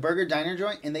 joint. It's a burger diner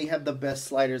joint, and they have the best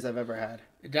sliders I've ever had.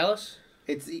 In Dallas?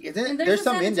 It's And there's there's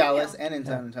some San in Antonio. Dallas and in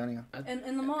San Antonio.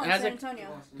 In the mall in It has San a-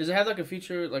 Antonio. Does it have like a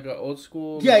feature, like an old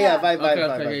school? Yeah, Yeah. vibe.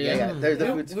 Okay, Yeah, yeah. The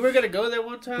We, food's, we were gonna go there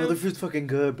one time. well, the food's fucking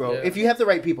good, bro. Yeah. If you have the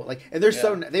right people, like, and they're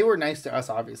so Yeah. they were nice to us,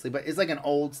 obviously, but it's like an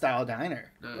old style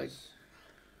diner. Nice.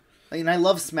 Like, and I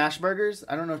love smash burgers.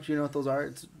 I don't know if you know what those are.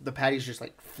 It's the patty's just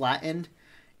like flattened,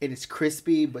 and it's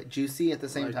crispy but juicy at the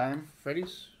same Like time.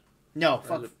 Freddy's? No, Or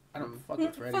fuck. is it- I don't fuck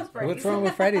with Freddy's. Fuck bro. Freddy's. What's wrong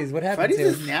with Freddy's? What happened Freddy's to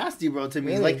is it? nasty, bro. To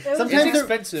me, Really? like was sometimes It's they're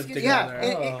expensive to go yeah,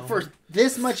 there. for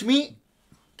this much meat.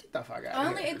 Get the fuck out I of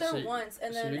only here. ate there So- once,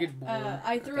 and so you then get bored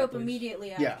I at threw that up place? immediately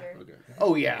Yeah. after. Okay.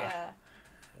 Oh yeah.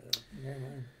 Never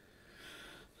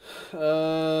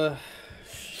mind.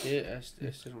 Shit, I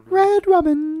still don't know. Red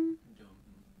Robin.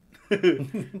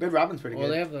 Red Robin's pretty Well,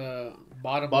 they good. have the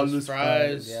bottomless Bottomless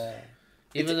fries. Yeah.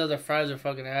 Even though the fries are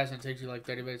fucking ass and it takes you like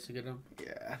 30 minutes to get them.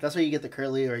 Yeah, that's why you get the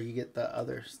curly or you get the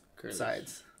other Curly's.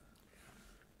 sides.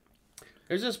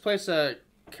 There's this place that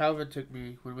Calvin took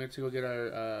me when we went to go get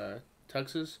our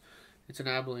tuxes. It's in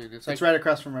Abilene. It's like It's right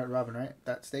across from Red Robin, right?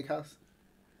 That steakhouse.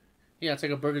 yeah, it's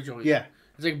like a burger joint. Yeah.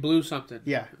 It's like Blue something.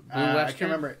 Yeah, Blue I Western?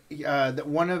 can't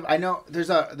remember. I know there's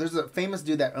a famous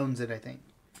dude that owns it. I think.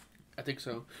 I think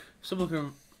so. Someone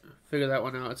can figure that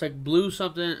one out. It's like Blue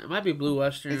something. It might be Blue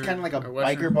Western. It's kind of like a or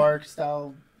Western. biker bar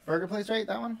style burger place, right?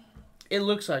 That one. It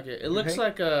looks like it. It looks Okay.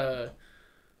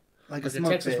 like a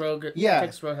smoke Texas pit. Road. Yeah.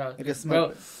 Texas Roadhouse. Like a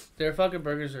smoke. Bro, their fucking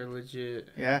burgers are legit.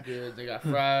 Yeah. Good. They got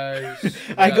fries.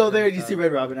 They I got go there and you stuff. see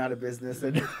Red Robin out of business,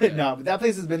 and Yeah. no, but that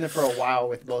place has been there for a while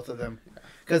with both of them,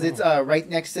 because it's right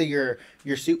next to your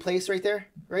suit place right there,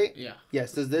 right? Yeah.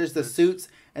 Yes. So there's the suits,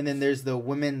 and then there's the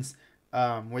women's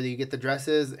where you get the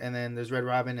dresses, and then there's Red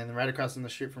Robin, and then right across on the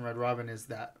street from Red Robin is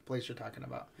that place you're talking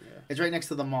about. Yeah. It's right next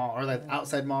to the mall, or like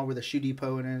outside mall with a shoe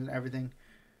depot and everything.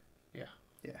 Yeah.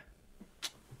 Yeah.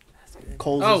 That's good.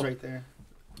 Kohl's Oh. is right there.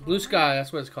 Blue Sky.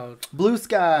 That's what it's called. Blue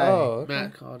Sky. Oh, okay.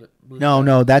 Matt called it. Blue No, Sky.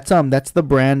 no, that's the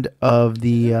brand of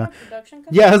the. Is it a production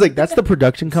company? Yeah, I was like, that's the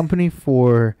production company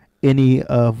for any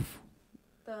of.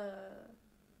 The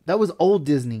That was old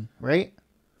Disney, right?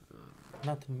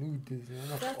 Not the new Disney.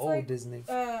 Not the That's old like- Disney.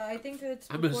 I think it's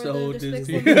I miss before the the old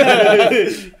Despicable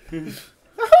Disney. Me.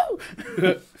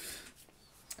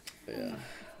 Yeah.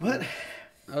 But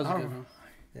That was a Oh. good one.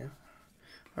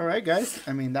 all right, guys.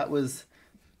 I mean, that was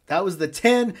the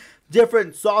 10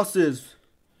 different sauces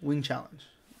wing challenge.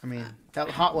 I mean, that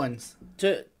hot ones.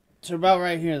 To about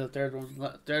right here, the third one,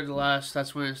 third to last.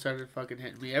 That's when it started fucking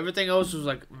hitting me. Everything else was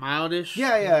like mildish.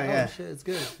 Yeah, yeah. Oh shit, it's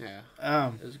good.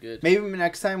 Yeah. It was good. Maybe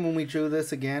next time when we do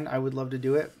this again, I would love to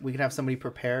do it. We could have somebody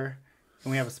prepare, and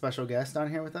we have a special guest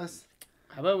on here with us.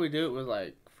 How about we do it with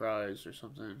like fries or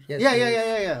something? Yes, Yeah,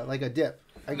 please. like a dip.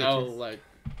 I get No, you. like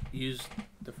use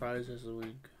the fries as a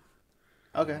wing.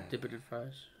 Okay. Dip it in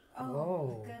fries. Oh,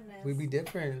 Whoa. goodness. We'd be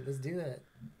different. Let's do that.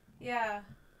 Yeah.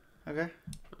 Okay.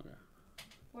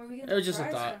 Where are we It getting was the just a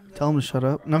fries thought. from, though? Tell him to shut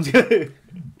up. No, I'm kidding.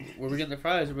 Where we getting the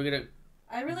fries? Are we gonna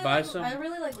I really buy like some? I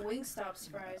really like Wingstop's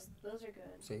fries. Those are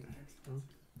good. See.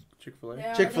 Chick-fil-A? They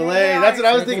are- Chick-fil-A. they That's are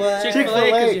what I was thinking. Chick-fil-A. Chick-fil-A,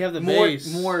 'cause you have the more,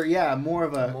 base. more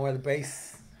of a, More of the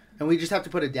base. and we just have to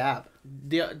put a dab.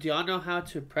 Do y'all know how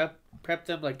to prep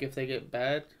them? Like if they get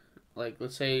bad, like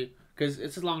let's say, because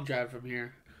it's a long drive from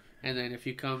here, and then if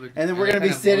you come And then we're they gonna be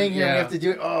kinda sitting blow- here and we yeah. have to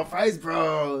do it. Oh, fries,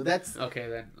 bro. That's Okay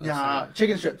then. let's yeah. do it.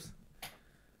 Chicken strips.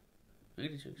 We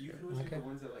can do chicken You strips. know, like Okay. the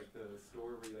ones at like the store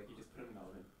where you, like you just put them in the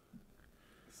oven,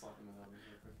 slap them in the oven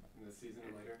real quick, and then season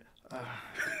them later.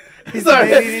 He's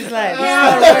like, He's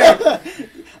like,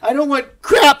 I don't want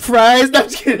crap fries. No, I'm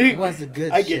just He kidding. wants the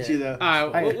good I get shit. you though. All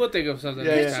right, I- we'll think of something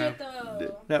Yeah, Good next yeah. time. shit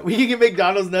though. No, we can get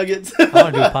McDonald's nuggets. I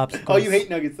wanna do popsicles. Oh, you hate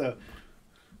nuggets though.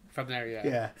 From there, yeah.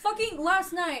 Yeah. Fucking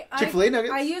last night, Chick-fil-A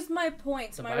nuggets. I used my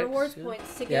points, The my bites, rewards yeah.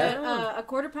 points to Yeah. get a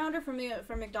quarter pounder from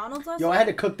McDonald's last Yo, night. I had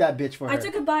to cook that bitch for her. I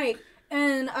took a bite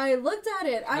and I looked at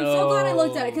it. I'm so glad I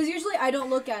looked at it because usually I don't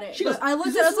look at it. She But goes, I looked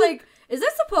 "Is at it. I this was like, "Is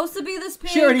this supposed to be this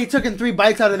pink?" She already took in 3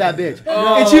 bites out of that bitch.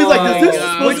 Oh And she was like, my "Is this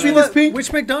God. supposed to be this pink?"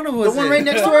 Which McDonald's The was one it? right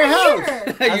next to Over our house.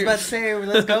 here. I was about to say,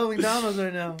 let's go McDonald's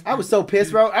right now. I was so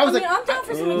pissed, bro. I was I mean, like, I'm down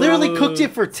for some. literally cooked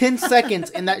it for 10 seconds,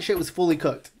 and that shit was fully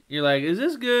cooked. You're like, is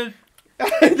this good?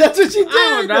 That's what she did.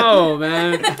 I don't know,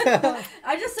 man.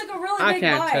 I just took a really I big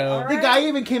can't bite. tell. all The right? guy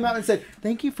even came out and said,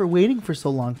 "Thank you for waiting for so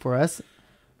long for us."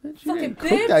 You Fucking didn't cook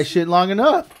bitch. that shit long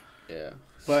enough. Yeah. Should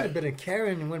have But been a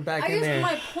Karen and went back I in used there.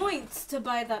 my points to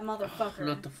buy that motherfucker.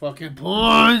 Not the fucking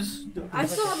points. I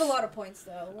still have a lot of points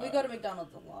though. We go to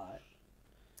McDonald's a lot.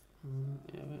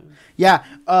 yeah,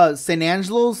 San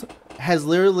Angelo's has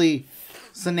literally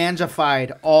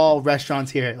Sanangified all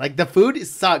restaurants here. Like the food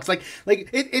sucks. Like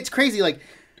it's crazy. Like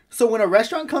so when a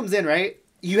restaurant comes in, right?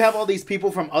 You have all these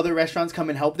people from other restaurants come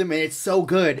and help them, and it's so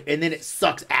good, and then it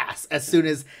sucks ass as soon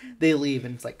as they leave,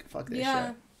 and it's like fuck this Yeah.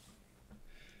 shit.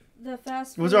 The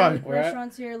fast What's food wrong? Where at?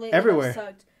 restaurants here lately Everywhere. have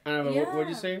sucked. I don't know. Yeah. What'd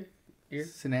you say? Here?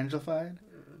 Sanangified.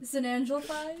 San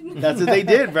Angelified. That's what they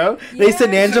did, bro. They Yes.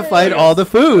 Sanangified all the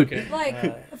food. Okay.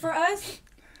 Like for us,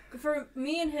 for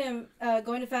me and him,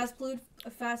 going to fast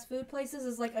food places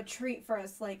is like a treat for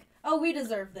us. Like, oh, we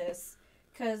deserve this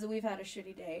because we've had a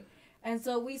shitty day, and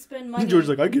so we spend money. George's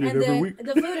like, I get it and every then week.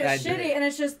 The food I is did shitty, it. and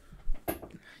it's just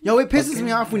Yo, it pisses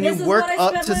me off when This you is work what I up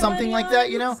spent to my something money like that,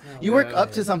 on? you know? No You work way.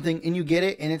 up to something and you get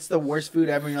it and it's the worst food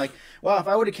ever and you're like, well, if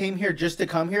I would have came here just to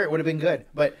come here, it would have been good.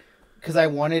 But because I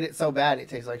wanted it so bad, it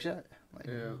tastes like shit. Like,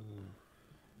 Yeah.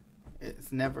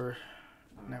 it's never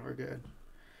good.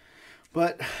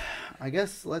 But I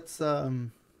guess let's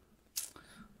call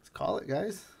it,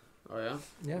 guys. Oh yeah.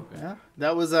 Yeah. Yeah.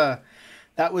 That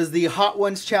was the Hot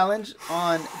Ones challenge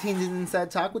on Teens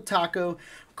Inside Talk with Taco.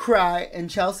 Cry and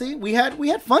Chelsea. We had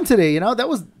fun today.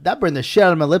 That burned the shit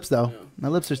out of my lips though. Yeah. My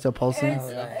lips are still pulsing.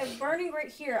 It's burning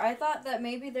right here. I thought that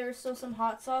maybe there was still some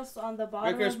hot sauce on the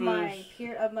bottom Merry of my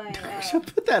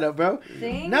Christmas. Put that up, bro.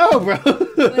 thing. No, bro.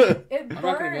 But it not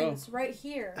gonna burns right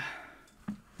here.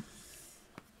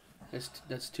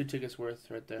 That's 2 tickets worth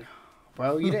right there.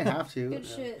 Bro, you didn't have to. Good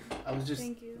shit. I was just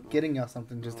Thank you. getting y'all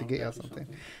something just to get y'all got you something.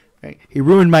 Right. He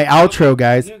ruined my Oh, outro,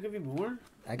 guys. You gonna give me more?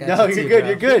 I got No, you you're too, good. bro.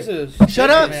 You're good. Jesus. Shut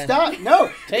Take up. it, man. Stop.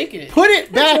 No. Take it. Put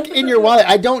it back in your wallet.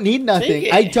 I don't need nothing. Take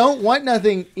it. I don't want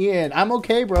nothing, Ian. I'm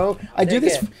okay, bro. I do Take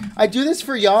this. it. I do this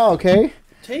for y'all, okay?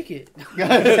 Take it.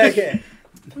 Take it.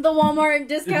 The Walmart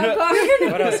discount card.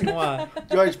 What else you want?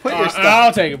 George, put your stuff.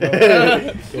 I'll take it,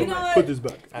 bro. You know what? Put this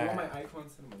back. I want Alright. my iPhone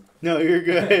cinnamon. No, you're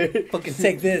good. Fucking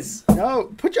take this.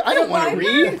 No, put your. I don't want to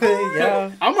read.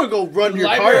 Yeah. I'm gonna go run your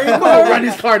Library card. I'm gonna run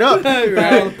his card up. All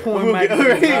the porn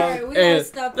magazines, bro. Alright, we Hey, gotta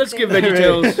stop. let's the give thing.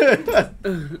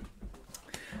 VeggieTales.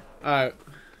 Alright.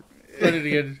 Run it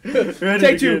again.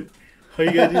 Take 2. All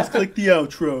you gotta do is click the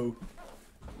outro.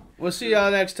 We'll see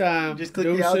y'all next time. Just click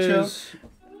the outro. Deuces.